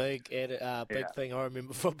position. Big thing I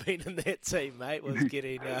remember from being in that team, mate, was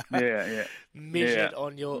getting measured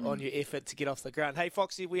on your effort to get off the ground. Hey,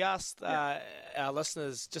 Foxy, we asked our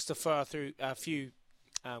listeners just to fire through a few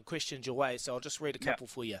questions your way, so I'll just read a couple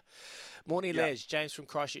for you. Morning, lads. James from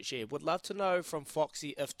Christchurch here. Would love to know from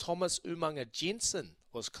Foxy if Thomas Umaga Jensen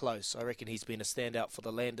was close. I reckon he's been a standout for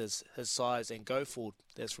the Landers, his size and go forward.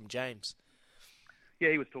 That's from James. Yeah,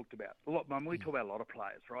 he was talked about a lot. We talk about a lot of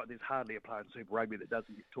players, right? There's hardly a player in Super Rugby that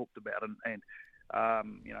doesn't get talked about, and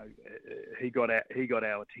he got our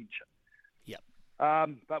attention. Yep.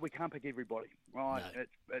 But we can't pick everybody, right? No.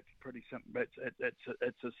 It's pretty simple.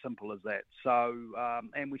 It's as simple as that. So,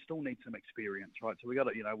 and we still need some experience, right? So we got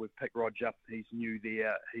to, we've picked Roger. He's new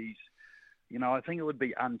there. He's, I think it would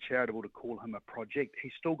be uncharitable to call him a project.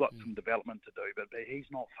 He's still got some development to do, but he's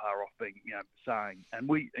not far off being, saying, and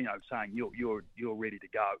we, saying you're ready to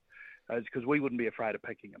go, because we wouldn't be afraid of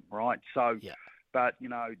picking him, right? So, but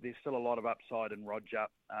there's still a lot of upside in Roger.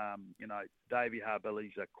 Davey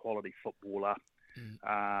Harbilly's a quality footballer.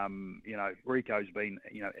 Rico's been,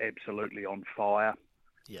 absolutely on fire.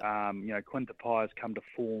 Quinta Pire's come to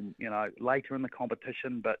form, later in the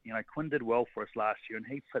competition, but, Quinn did well for us last year, and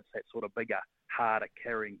he fits that sort of bigger, harder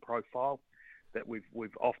carrying profile that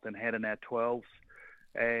we've often had in our 12s.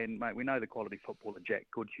 And, mate, we know the quality footballer Jack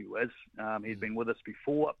Goodhue is. He's been with us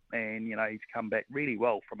before, and, he's come back really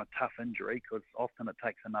well from a tough injury, because often it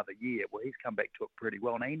takes another year. Well, he's come back to it pretty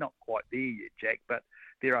well, and he's not quite there yet, Jack, but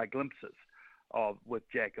there are glimpses with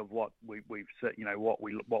Jack of what we've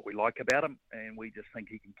what we like about him, and we just think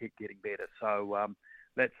he can keep getting better. So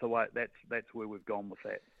that's the way. That's where we've gone with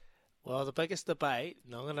that. Well, the biggest debate,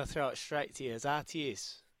 and I'm going to throw it straight to you, is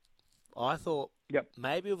RTS. I thought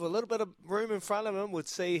maybe with a little bit of room in front of him, would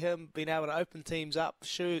see him being able to open teams up,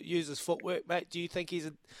 use his footwork, mate. Do you think he's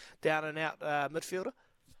a down and out midfielder?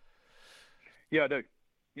 Yeah, I do.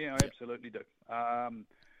 Yeah, I absolutely do.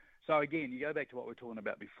 So again, you go back to what we were talking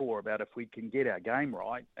about before, about if we can get our game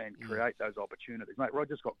right and create those opportunities. Mate,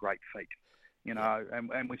 Roger's got great feet,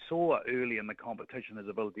 and we saw early in the competition his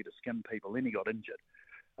ability to skim people, then he got injured.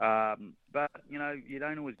 But, you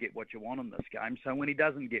don't always get what you want in this game. So when he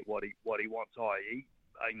doesn't get what he wants, i.e.,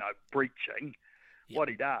 breaching, what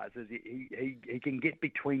he does is he can get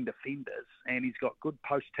between defenders, and he's got good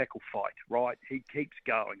post-tackle fight, right? He keeps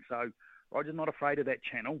going. So Roger's not afraid of that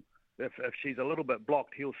channel. If she's a little bit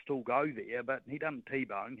blocked, he'll still go there, but he doesn't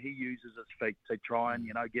T-bone. He uses his feet to try and,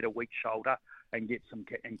 get a weak shoulder and get some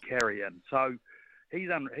and carry in. So he's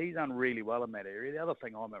done really well in that area. The other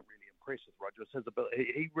thing I'm really impressed with Roger is his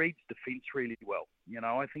ability. He reads defence really well.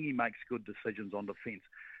 I think he makes good decisions on defence.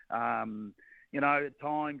 At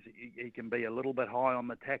times he can be a little bit high on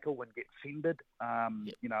the tackle and get fended. I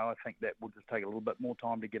think that will just take a little bit more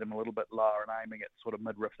time to get him a little bit lower and aiming at sort of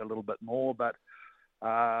midriff a little bit more, but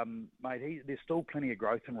mate, there's still plenty of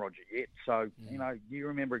growth in Roger yet. So, you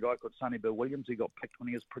remember a guy called Sonny Bill Williams who got picked when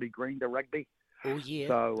he was pretty green to rugby? Oh, yeah.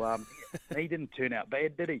 So, he didn't turn out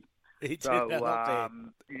bad, did he? He turned out not bad.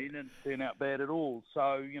 He didn't turn out bad at all.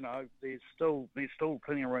 So, there's still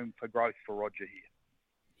plenty of room for growth for Roger here.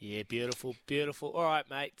 Yeah, beautiful, beautiful. All right,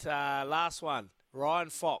 mate, last one. Ryan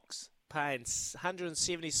Fox paying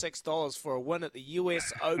 $176 for a win at the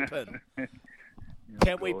US Open.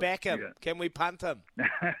 Can we back him? Yeah. Can we punt him?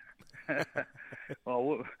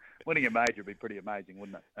 Well, winning a major would be pretty amazing,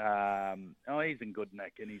 wouldn't it? He's in good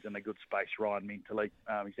nick, and he's in a good space, Ryan, mentally.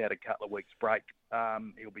 He's had a couple of weeks break.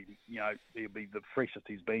 He'll be the freshest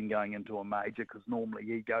he's been going into a major, because normally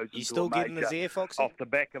he goes into a major. You still getting his air, Foxy? Off the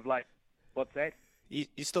back of late. What's that?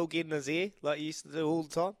 You still getting his ear like you used to do all the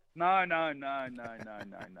time? No, mate. No.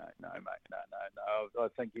 I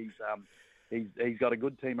think he's got a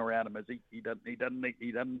good team around him. He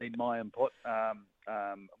doesn't need my input.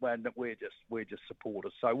 When we're just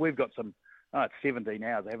supporters. So we've got some. It's 17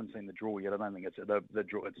 hours. I haven't seen the draw yet. I don't think it's the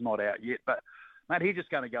draw. It's not out yet. But mate, he's just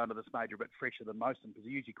going to go into this major a bit fresher than most of them because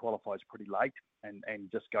he usually qualifies pretty late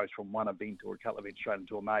and just goes from one event or a couple of events straight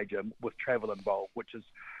into a major with travel involved, which is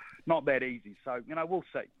not that easy. So, we'll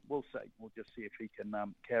see. We'll just see if he can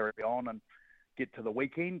carry on and get to the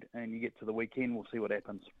weekend. And you get to the weekend, we'll see what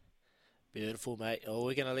happens. Beautiful, mate. Well,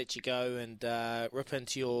 we're going to let you go and rip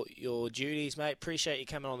into your duties, mate. Appreciate you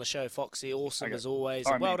coming on the show, Foxy. Awesome as always.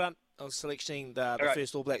 All right, and well man. done on selecting the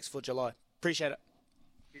first All Blacks for July. Appreciate it.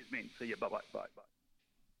 Cheers, man. See you. Bye.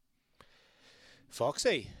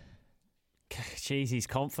 Foxy. Jeez, he's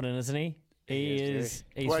confident, isn't he? He's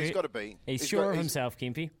got to be. He's sure of himself,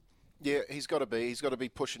 Kempy. Yeah, he's got to be. He's got to be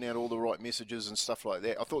pushing out all the right messages and stuff like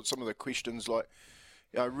that. I thought some of the questions,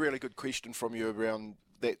 really good question from you around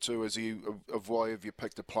that too, of why have you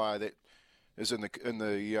picked a player that is in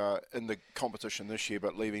the competition this year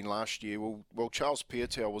but leaving last year. Well, Charles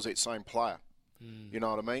Piutau was that same player. You know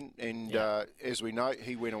what I mean? And as we know,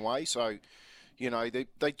 he went away. So,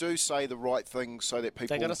 they do say the right things so that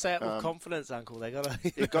people. They got to say it with confidence, Uncle. They got to.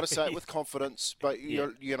 You've got to say it with confidence. But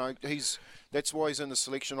that's why he's in the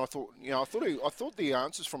selection. I thought the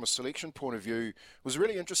answers from a selection point of view was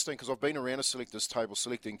really interesting because I've been around a selectors table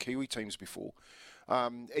selecting Kiwi teams before.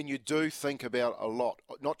 And you do think about a lot,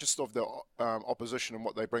 not just of the opposition and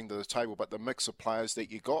what they bring to the table, but the mix of players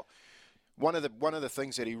that you got. One of the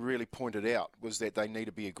things that he really pointed out was that they need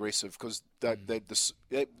to be aggressive because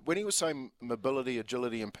when he was saying mobility,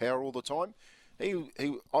 agility, and power all the time,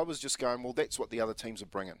 I was just going, well, that's what the other teams are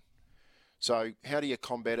bringing. So how do you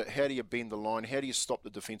combat it? How do you bend the line? How do you stop the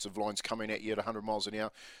defensive lines coming at you at 100 miles an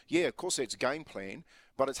hour? Yeah, of course that's game plan,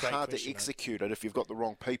 but it's hard to execute it if you've got the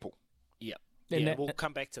wrong people. Yep. Yeah, we'll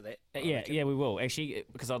come back to that. Yeah, we will actually,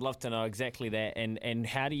 because I'd love to know exactly that. And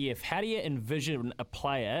how do you envision a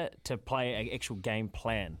player to play an actual game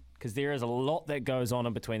plan? Because there is a lot that goes on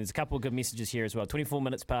in between. There's a couple of good messages here as well. 24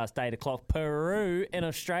 minutes past 8 o'clock. Peru in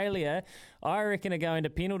Australia, I reckon, are going to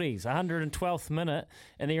penalties. 112th minute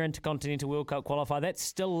in their Intercontinental World Cup qualifier. That's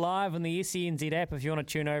still live on the SENZ app if you want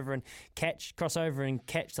to tune over and cross over and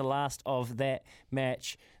catch the last of that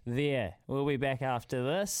match there. We'll be back after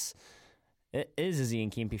this. It is Izzy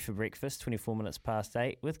and Kempy for breakfast, 24 minutes past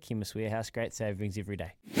 8 with Chemist Warehouse. Great savings every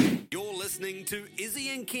day. You're listening to Izzy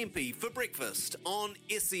and Kempy for breakfast on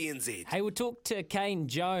SENZ. Hey, we'll talk to Kane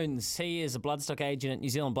Jones. He is a bloodstock agent at New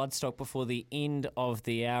Zealand Bloodstock before the end of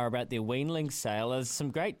the hour about their weanling sale. There's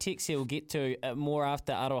some great texts here we'll get to more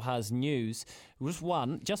after Aroha's news.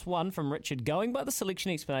 Just one from Richard. Going by the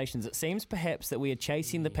selection explanations, it seems perhaps that we are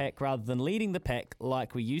chasing the pack rather than leading the pack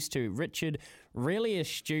like we used to. Richard, really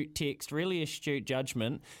astute text, really astute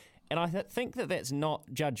judgment. And I think that that's not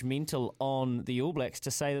judgmental on the All Blacks to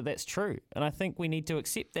say that that's true. And I think we need to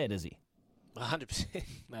accept that, Izzy. 100%.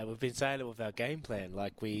 Mate, we've been saying it with our game plan.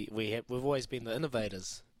 Like we've always been the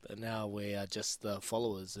innovators, but now we are just the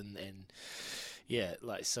followers. And yeah,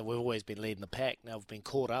 so we've always been leading the pack. Now we've been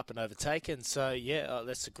caught up and overtaken. So yeah,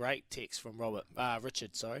 that's a great text from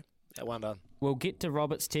Richard. Sorry. Well done. We'll get to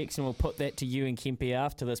Robert's text and we'll put that to you and Kempy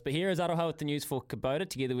after this. But here is Aroha with the news for Kubota.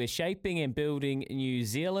 Together we're shaping and building New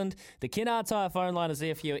Zealand. The Kennard Tyre phone line is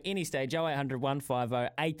there for you at any stage. 0800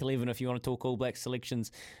 150 811 if you want to talk All Black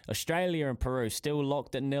selections. Australia and Peru still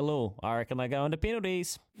locked at 0-0. I reckon they go into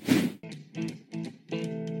penalties.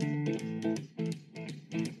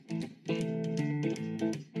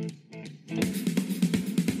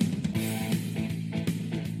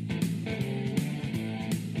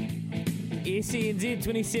 SENZ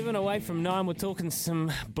 27 away from 9. We're talking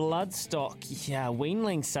some bloodstock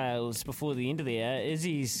weanling sales before the end of the hour.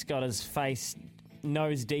 Izzy's got his face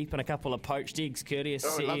nose deep in a couple of poached eggs, courteous.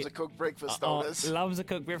 Oh, he loves a cooked breakfast, loves a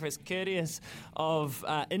cooked breakfast, courteous of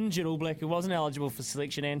injured All Black who wasn't eligible for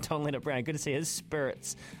selection, Anton Leonard-Brown. Good to see his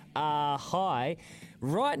spirits are high.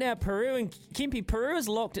 Right now, Peru and Kempy, Peru is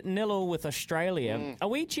locked at 0 with Australia. Are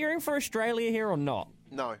we cheering for Australia here or not?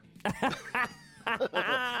 No.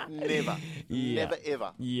 Never. Never,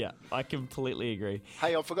 ever. Yeah, I completely agree.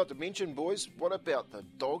 Hey, I forgot to mention, boys, what about the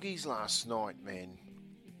doggies last night, man?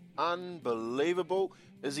 Unbelievable.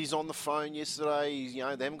 Izzy's on the phone yesterday. They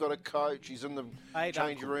haven't got a coach. He's in the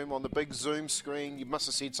changing room on the big Zoom screen. You must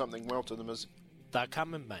have said something well to them, They're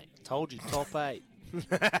coming, mate. Told you, top 8.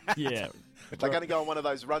 Yeah. They're going to go on one of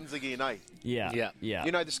those runs again, eh? Yeah.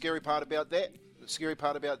 You know the scary part about that?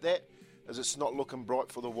 is it's not looking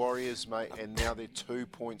bright for the Warriors, mate, and now they're 2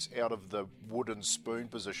 points out of the wooden spoon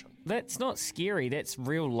position. That's not scary. That's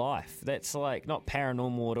real life. That's like not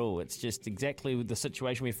paranormal at all. It's just exactly the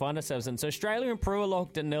situation we find ourselves in. So Australia and Peru are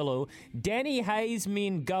locked at 0-0. Danny Hayes'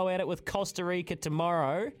 men go at it with Costa Rica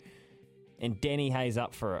tomorrow, and Danny Hayes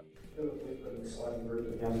up for it. An exciting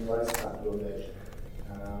group of young players can't do it.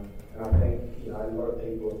 And I think a lot of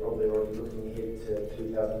people are probably already looking ahead to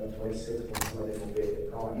 2026 when some of them will be at their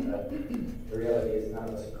prime. But the reality is none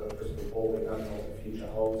of us have got a crystal ball. We don't know what the future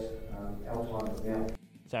holds. Our time is now.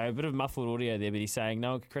 So a bit of muffled audio there, but he's saying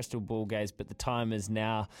no crystal ball gaze, but the time is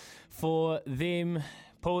now for them.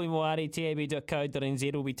 Paulie Moati,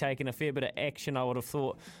 tab.co.nz will be taking a fair bit of action, I would have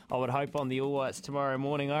thought. I would hope on the All Whites tomorrow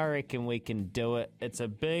morning. I reckon we can do it. It's a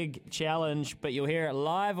big challenge, but you'll hear it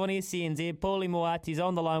live on SCNZ. Paulie Moati's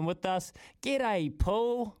on the line with us. G'day,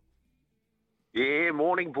 Paul. Yeah,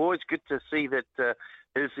 morning, boys. Good to see that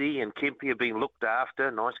Izzy and Kempy are being looked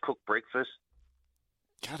after. Nice cooked breakfast.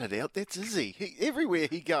 Cut it out. That's Izzy. Everywhere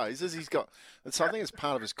he goes, Izzy's got... It's something that's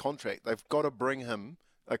part of his contract. They've got to bring him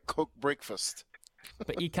a cooked breakfast.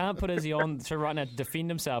 But you can't put Izzy on to right now to defend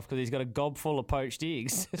himself because he's got a gob full of poached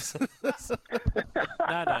eggs. No.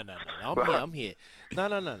 I'm here. No.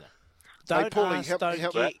 Don't ask,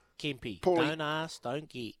 don't get, Kempy. Don't ask, don't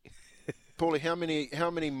get. Paulie,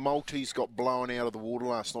 how many multis got blown out of the water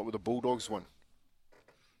last night with the Bulldogs win?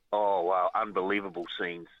 Oh, wow. Unbelievable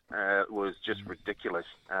scenes. It was just ridiculous.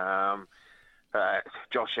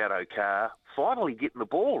 Josh Addo-Carr finally getting the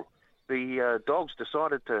ball. The Dogs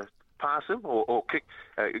decided to pass him or kick,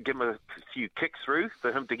 give him a few kicks through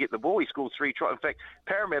for him to get the ball. He scored 3 tries. In fact,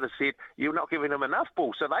 Parramatta said, you're not giving him enough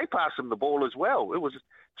ball, so they passed him the ball as well. It was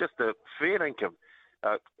just a fair income.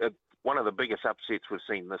 One of the biggest upsets we've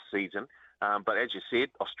seen this season. But as you said,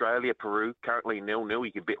 Australia, Peru, currently 0-0.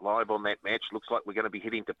 You can bet live on that match. Looks like we're going to be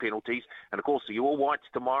heading to penalties. And, of course, the All Whites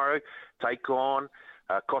tomorrow take on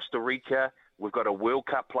Costa Rica. We've got a World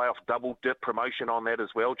Cup playoff double dip promotion on that as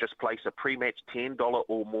well. Just place a pre-match $10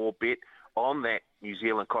 or more bet on that New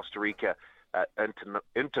Zealand-Costa Rica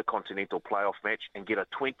intercontinental playoff match and get a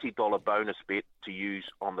 $20 bonus bet to use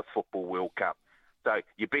on the Football World Cup. So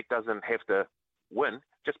your bet doesn't have to win.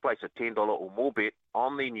 Just place a $10 or more bet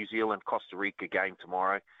on the New Zealand-Costa Rica game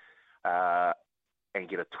tomorrow and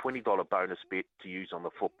get a $20 bonus bet to use on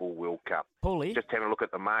the Football World Cup. Paulie? Just having a look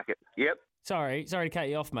at the market. Yep. Sorry to cut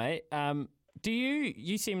you off, mate. Do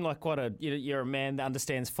you seem like you're a man that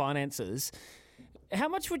understands finances. How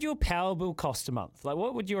much would your power bill cost a month? Like,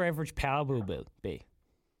 what would your average power bill be?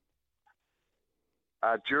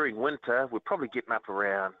 During winter, we're probably getting up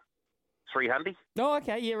around 300. Oh,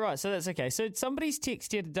 okay, yeah, right. So that's okay. So somebody's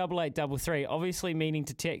texted to 8833, obviously meaning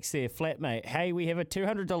to text their flatmate, hey, we have a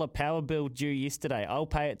 $200 power bill due yesterday. I'll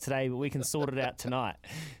pay it today, but we can sort it out tonight.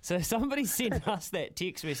 So somebody sent us that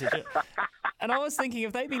text message. And I was thinking,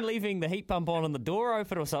 if they've been leaving the heat pump on and the door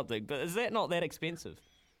open or something, but is that not that expensive?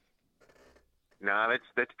 No,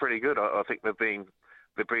 that's pretty good. I think they're being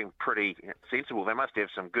pretty sensible. They must have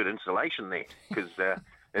some good insulation there because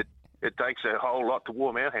it takes a whole lot to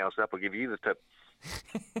warm our house up. I'll give you the tip.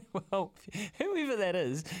 Well, whoever that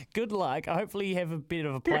is, good luck. Hopefully you have a bit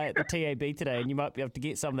of a play at the TAB today and you might be able to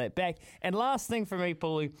get some of that back. And last thing for me,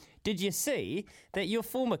 Paulie, did you see that your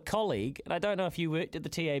former colleague, and I don't know if you worked at the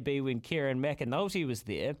TAB when Kieran McAnulty was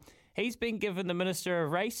there, he's been given the Minister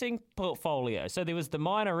of Racing portfolio. So there was the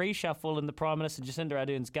minor reshuffle in the Prime Minister Jacinda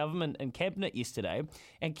Ardern's government and cabinet yesterday,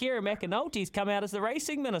 and Kieran McAnulty's come out as the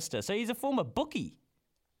racing minister. So he's a former bookie.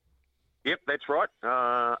 Yep, that's right.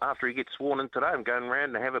 After he gets sworn in today, I'm going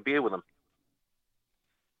around to have a beer with him.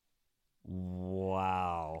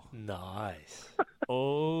 Wow. Nice.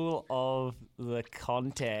 All of the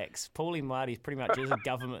contacts. Paulie Marty's pretty much is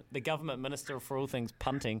the government minister for all things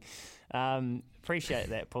punting. Appreciate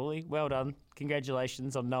that, Paulie. Well done.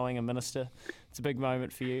 Congratulations on knowing a minister. It's a big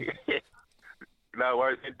moment for you. No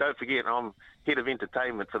worries. And don't forget, I'm head of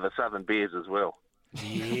entertainment for the Southern Bears as well.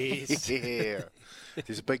 Yes. Yeah.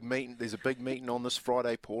 There's a big meeting on this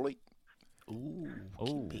Friday, Paulie. Ooh.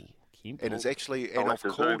 And it's actually, and I've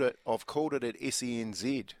called it at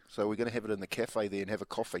SENZ, so we're going to have it in the cafe there and have a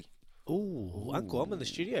coffee. Ooh, Uncle, I'm in the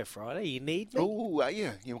studio Friday. You need me? Ooh,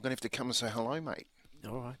 yeah. You're going to have to come and say hello, mate.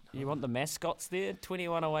 All right. You want the mascots there?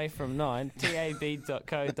 21 away from 9.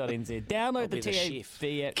 tab.co.nz. Download the TAB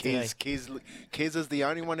app today. Kez is the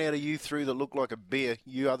only one out of you three that look like a bear.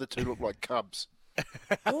 You other two look like cubs.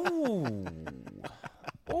 Ooh.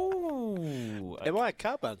 Ooh. Am I a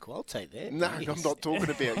cub, Uncle? I'll take that. No, yes. I'm not talking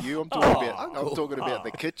about you. I'm talking about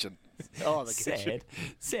the kitchen. Oh, the kitchen.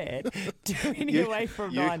 Sad. 20 away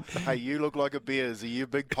from 9. Hey, you look like a bear. Are you a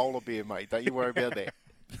big polar bear, mate? Don't you worry about that.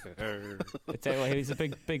 I tell you what, he was a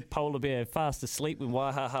big polar bear, fast asleep when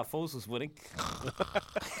Waihaha Falls was winning.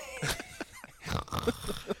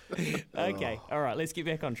 Okay, all right, let's get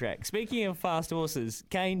back on track. Speaking of fast horses,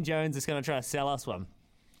 Kane Jones is going to try to sell us one.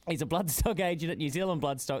 He's a bloodstock agent at New Zealand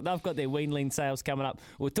Bloodstock. They've got their weanling sales coming up.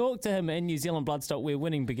 We'll talk to him in New Zealand Bloodstock, where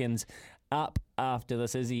winning begins, up after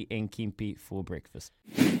this. Izzy and Kempi for breakfast.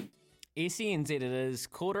 SENZ, it is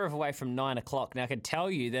quarter of away from 9 o'clock. Now, I can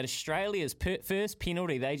tell you that Australia's first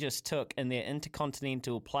penalty they just took in their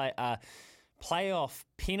intercontinental playoff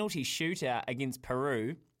penalty shootout against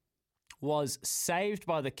Peru was saved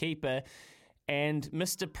by the keeper, and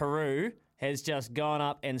Mr. Peru has just gone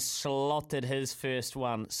up and slotted his first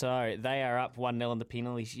one. So they are up 1-0 in the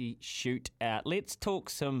penalty shootout. Let's talk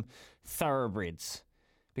some thoroughbreds.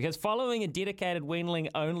 Because following a dedicated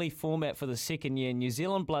weanling-only format for the second year, New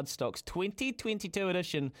Zealand Bloodstock's 2022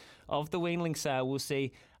 edition of the weanling sale will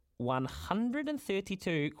see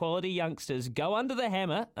 132 quality youngsters go under the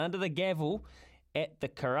hammer, under the gavel, at the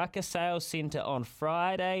Karaka Sales Centre on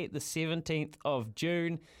Friday, the 17th of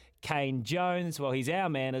June. Kane Jones, well, he's our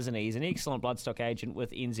man, isn't he? He's an excellent bloodstock agent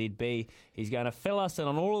with NZB. He's going to fill us in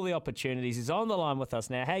on all of the opportunities. He's on the line with us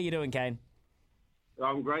now. How you doing, Kane?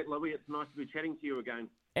 I'm great, Louie. It's nice to be chatting to you again.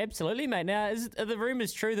 Absolutely, mate. Now, are the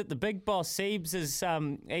rumours true that the big boss, Siebes,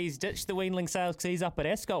 he's ditched the weanling sales because he's up at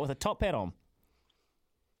Ascot with a top hat on?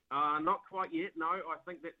 Not quite yet, no. I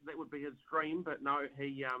think that would be his dream, but no,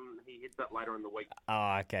 he heads up later in the week.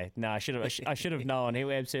 Oh, okay. No, I should have known. He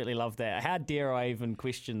would absolutely love that. How dare I even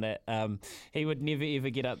question that? He would never, ever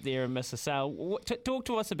get up there and miss a sale. Talk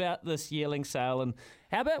to us about this yearling sale, and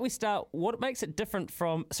how about we start, what makes it different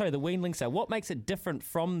from, the weanling sale. What makes it different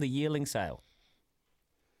from the yearling sale?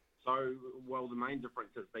 So, well, the main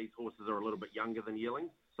difference is these horses are a little bit younger than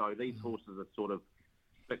yearlings. So these horses are sort of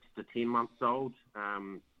 6 to 10 months old.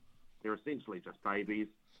 They're essentially just babies.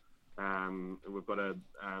 We've got a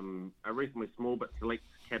reasonably small but select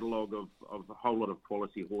catalogue of a whole lot of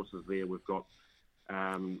quality horses there. We've got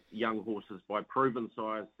young horses by Proven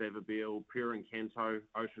Size, Savabeel, Pure Encanto,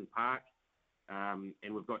 Ocean Park. And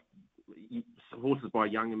we've got horses by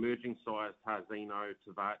Young Emerging Size, Tarzino,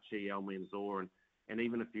 Tavachi, El Manzor, and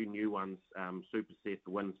even a few new ones, Super Set,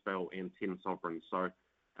 Windspell, and 10 Sovereigns. So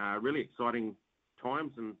really exciting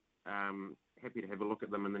times, and happy to have a look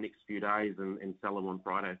at them in the next few days and sell them on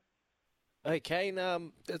Friday. Okay,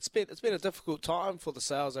 it's been a difficult time for the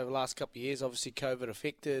sales over the last couple of years. Obviously, COVID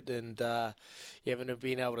affected, and you haven't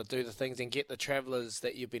been able to do the things and get the travellers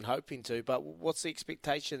that you've been hoping to. But what's the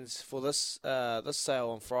expectations for this sale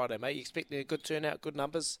on Friday, mate? You expecting a good turnout, good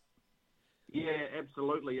numbers? Yeah,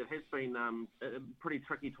 absolutely. It has been pretty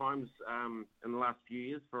tricky times in the last few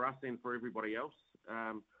years for us and for everybody else.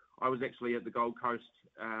 I was actually at the Gold Coast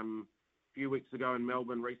a few weeks ago in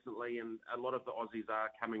Melbourne recently, and a lot of the Aussies are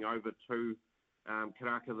coming over to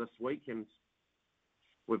Karaka this week, and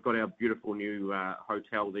we've got our beautiful new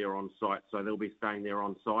hotel there on site, so they'll be staying there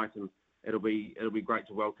on site, and it'll be great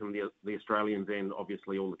to welcome the Australians and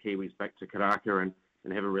obviously all the Kiwis back to Karaka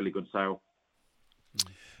and have a really good sale.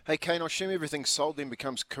 Hey, Kane, I assume everything sold then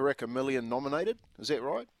becomes Karaka Million nominated. Is that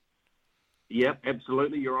right? Yep,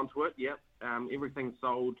 absolutely. You're onto it. Yep. Everything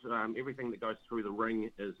sold. Everything that goes through the ring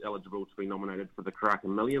is eligible to be nominated for the Karaka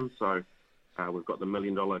Million. So we've got the $1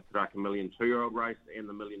 million Karaka Million 2-year-old race and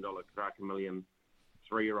the $1 million Karaka Million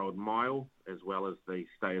 3-year-old mile, as well as the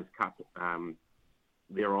Stayers Cup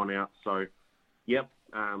there on out. So, yep,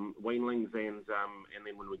 weanlings and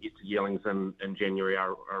then when we get to yearlings in January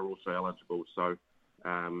are also eligible. So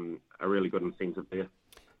a really good incentive there.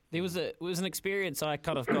 There was an experience I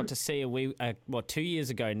kind of got to see 2 years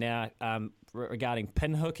ago now regarding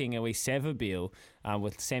pinhooking a wee Savabeel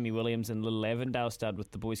with Sammy Williams and Little Avondale stud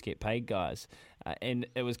with the Boys Get Paid guys. And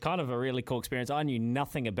it was kind of a really cool experience. I knew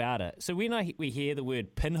nothing about it. So when we hear the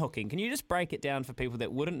word pinhooking, can you just break it down for people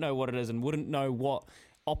that wouldn't know what it is and wouldn't know what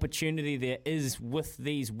opportunity there is with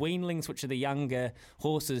these weanlings, which are the younger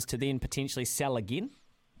horses, to then potentially sell again?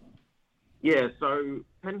 Yeah, so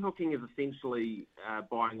pinhooking is essentially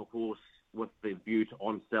buying a horse with the view to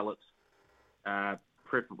on-sell it,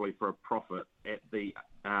 preferably for a profit at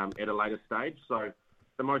a later stage. So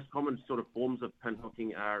the most common sort of forms of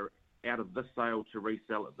pinhooking are out of this sale to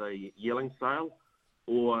resell at the yearling sale,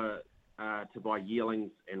 or to buy yearlings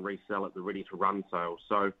and resell at the ready-to-run sale.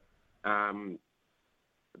 So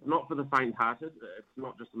it's not for the faint-hearted. It's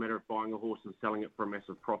not just a matter of buying a horse and selling it for a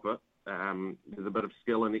massive profit. There's a bit of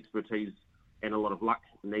skill and expertise and a lot of luck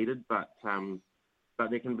needed, but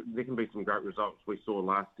there can be some great results. We saw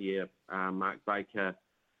last year Mark Baker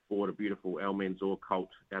bought a beautiful El Manzor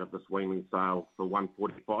colt out of this weanling sale for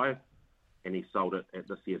 $145, and he sold it at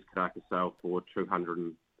this year's Karaka sale for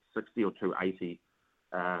 $230. 260 or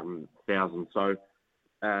 280,000. So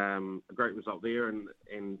a great result there,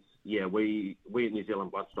 and yeah, we at New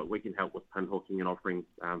Zealand Bloodstock, we can help with pinhooking and offering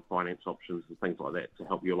finance options and things like that to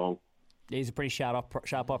help you along. He's a pretty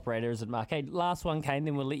sharp operator, isn't Mark? Hey, last one, Kane,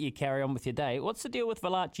 then we'll let you carry on with your day. What's the deal with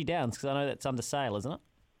Valachi Downs? Because I know that's under sale, isn't it?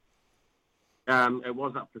 It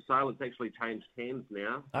was up for sale. It's actually changed hands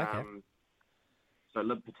now. Okay. So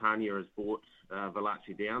Lib Patania has bought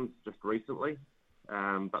Valachi Downs just recently,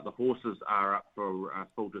 but the horses are up for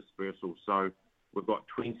full dispersal. So we've got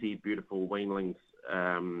 20 beautiful weanlings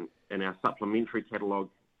in our supplementary catalogue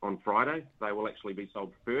on Friday. They will actually be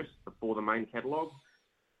sold first before the main catalogue.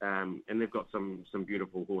 And they've got some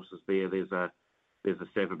beautiful horses there. There's a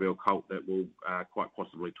Savabeel colt that will quite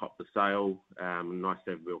possibly top the sale. Nice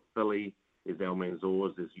Savabeel filly. There's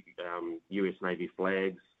Almanzors. There's US Navy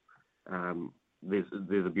flags.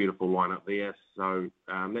 There's a beautiful lineup there. So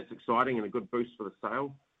that's exciting and a good boost for the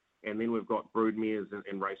sale. And then we've got broodmares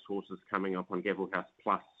and race horses coming up on Gavel House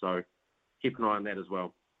Plus. So keep an eye on that as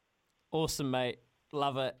well. Awesome, mate.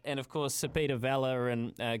 Love it. And, of course, Sir Peter Vella,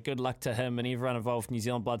 and good luck to him and everyone involved in New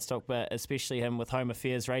Zealand Bloodstock, but especially him with Home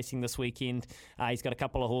Affairs racing this weekend. He's got a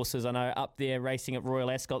couple of horses, I know, up there racing at Royal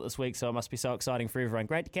Ascot this week, so it must be so exciting for everyone.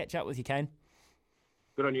 Great to catch up with you, Kane.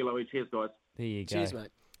 Good on you, Louis. Cheers, guys. There you go. Cheers,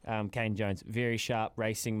 mate. Kane Jones, very sharp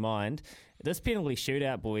racing mind. This penalty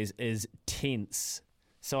shootout, boys, is tense.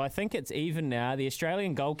 So I think it's even now. The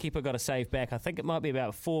Australian goalkeeper got a save back. I think it might be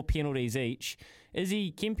about 4 penalties each.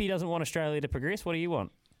 Izzy, Kempy doesn't want Australia to progress. What do you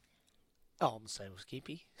want? Oh, I'm the same as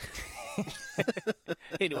Kempy.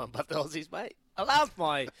 Anyone but the Aussies, mate. I love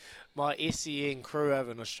my SEN crew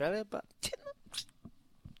over in Australia, but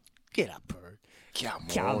get up, Peru.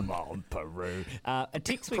 Come on, Peru. A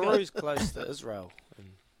text we Peru's got. close to Israel.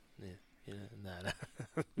 And, no.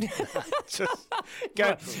 Just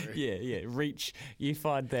go Peru. Yeah, reach. You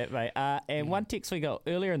find that, mate. And one text we got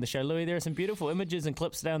earlier in the show, Louis, there are some beautiful images and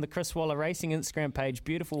clips today on the Chris Waller Racing Instagram page.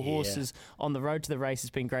 Beautiful horses on the road to the race. Has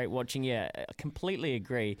been great watching. Yeah, I completely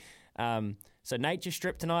agree. So Nature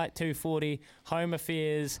Strip tonight, 2:40. Home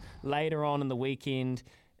Affairs later on in the weekend.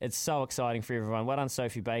 It's so exciting for everyone. Well done,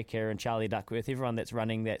 Sophie Baker and Charlie Duckworth, everyone that's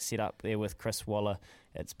running that setup there with Chris Waller.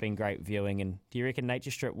 It's been great viewing. And do you reckon Nature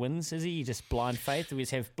Strip wins, is he? You just blind faith? Do we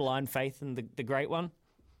just have blind faith in the great one?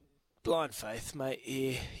 Blind faith, mate.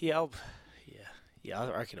 Yeah, I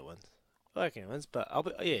reckon it wins. But I'll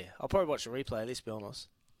probably watch the replay, let's be honest.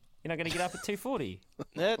 You're not going to get up at 2:40?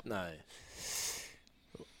 No.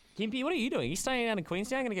 Gimpy, what are you doing? Are you staying down in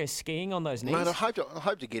Queenstown? Going to go skiing on those knees? Mate, I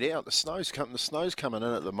hope to get out. The snow's coming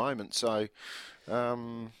in at the moment, so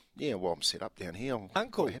I'm set up down here. I'm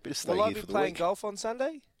Uncle, quite happy to stay will I here be for the playing week. golf on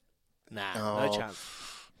Sunday? Nah, no chance.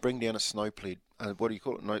 Bring down a snow sled. What do you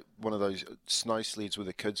call it? No, one of those snow sleds with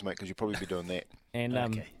the kids, mate, because you'll probably be doing that. And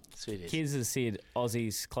Okay, sweet as. Kez has said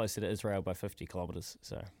Aussie's closer to Israel by 50 kilometres,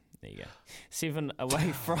 so there you go. 7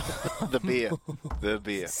 away from... The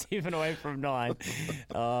beer. 7 away from 9.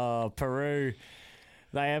 Oh, Peru.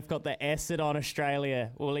 They have got the acid on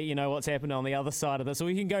Australia. We'll let you know what's happened on the other side of this.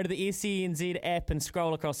 Or you can go to the SENZ app and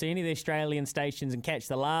scroll across to any of the Australian stations and catch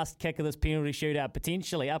the last kick of this penalty shootout,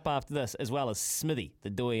 potentially up after this, as well as Smithy,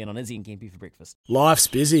 the doyen on Izzy and Kempy for breakfast. Life's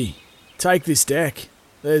busy. Take this deck.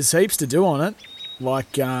 There's heaps to do on it,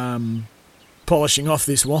 like polishing off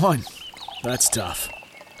this wine. That's tough.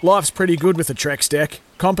 Life's pretty good with a Trex deck.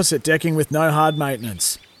 Composite decking with no hard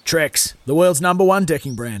maintenance. Trex, the world's #1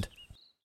 decking brand.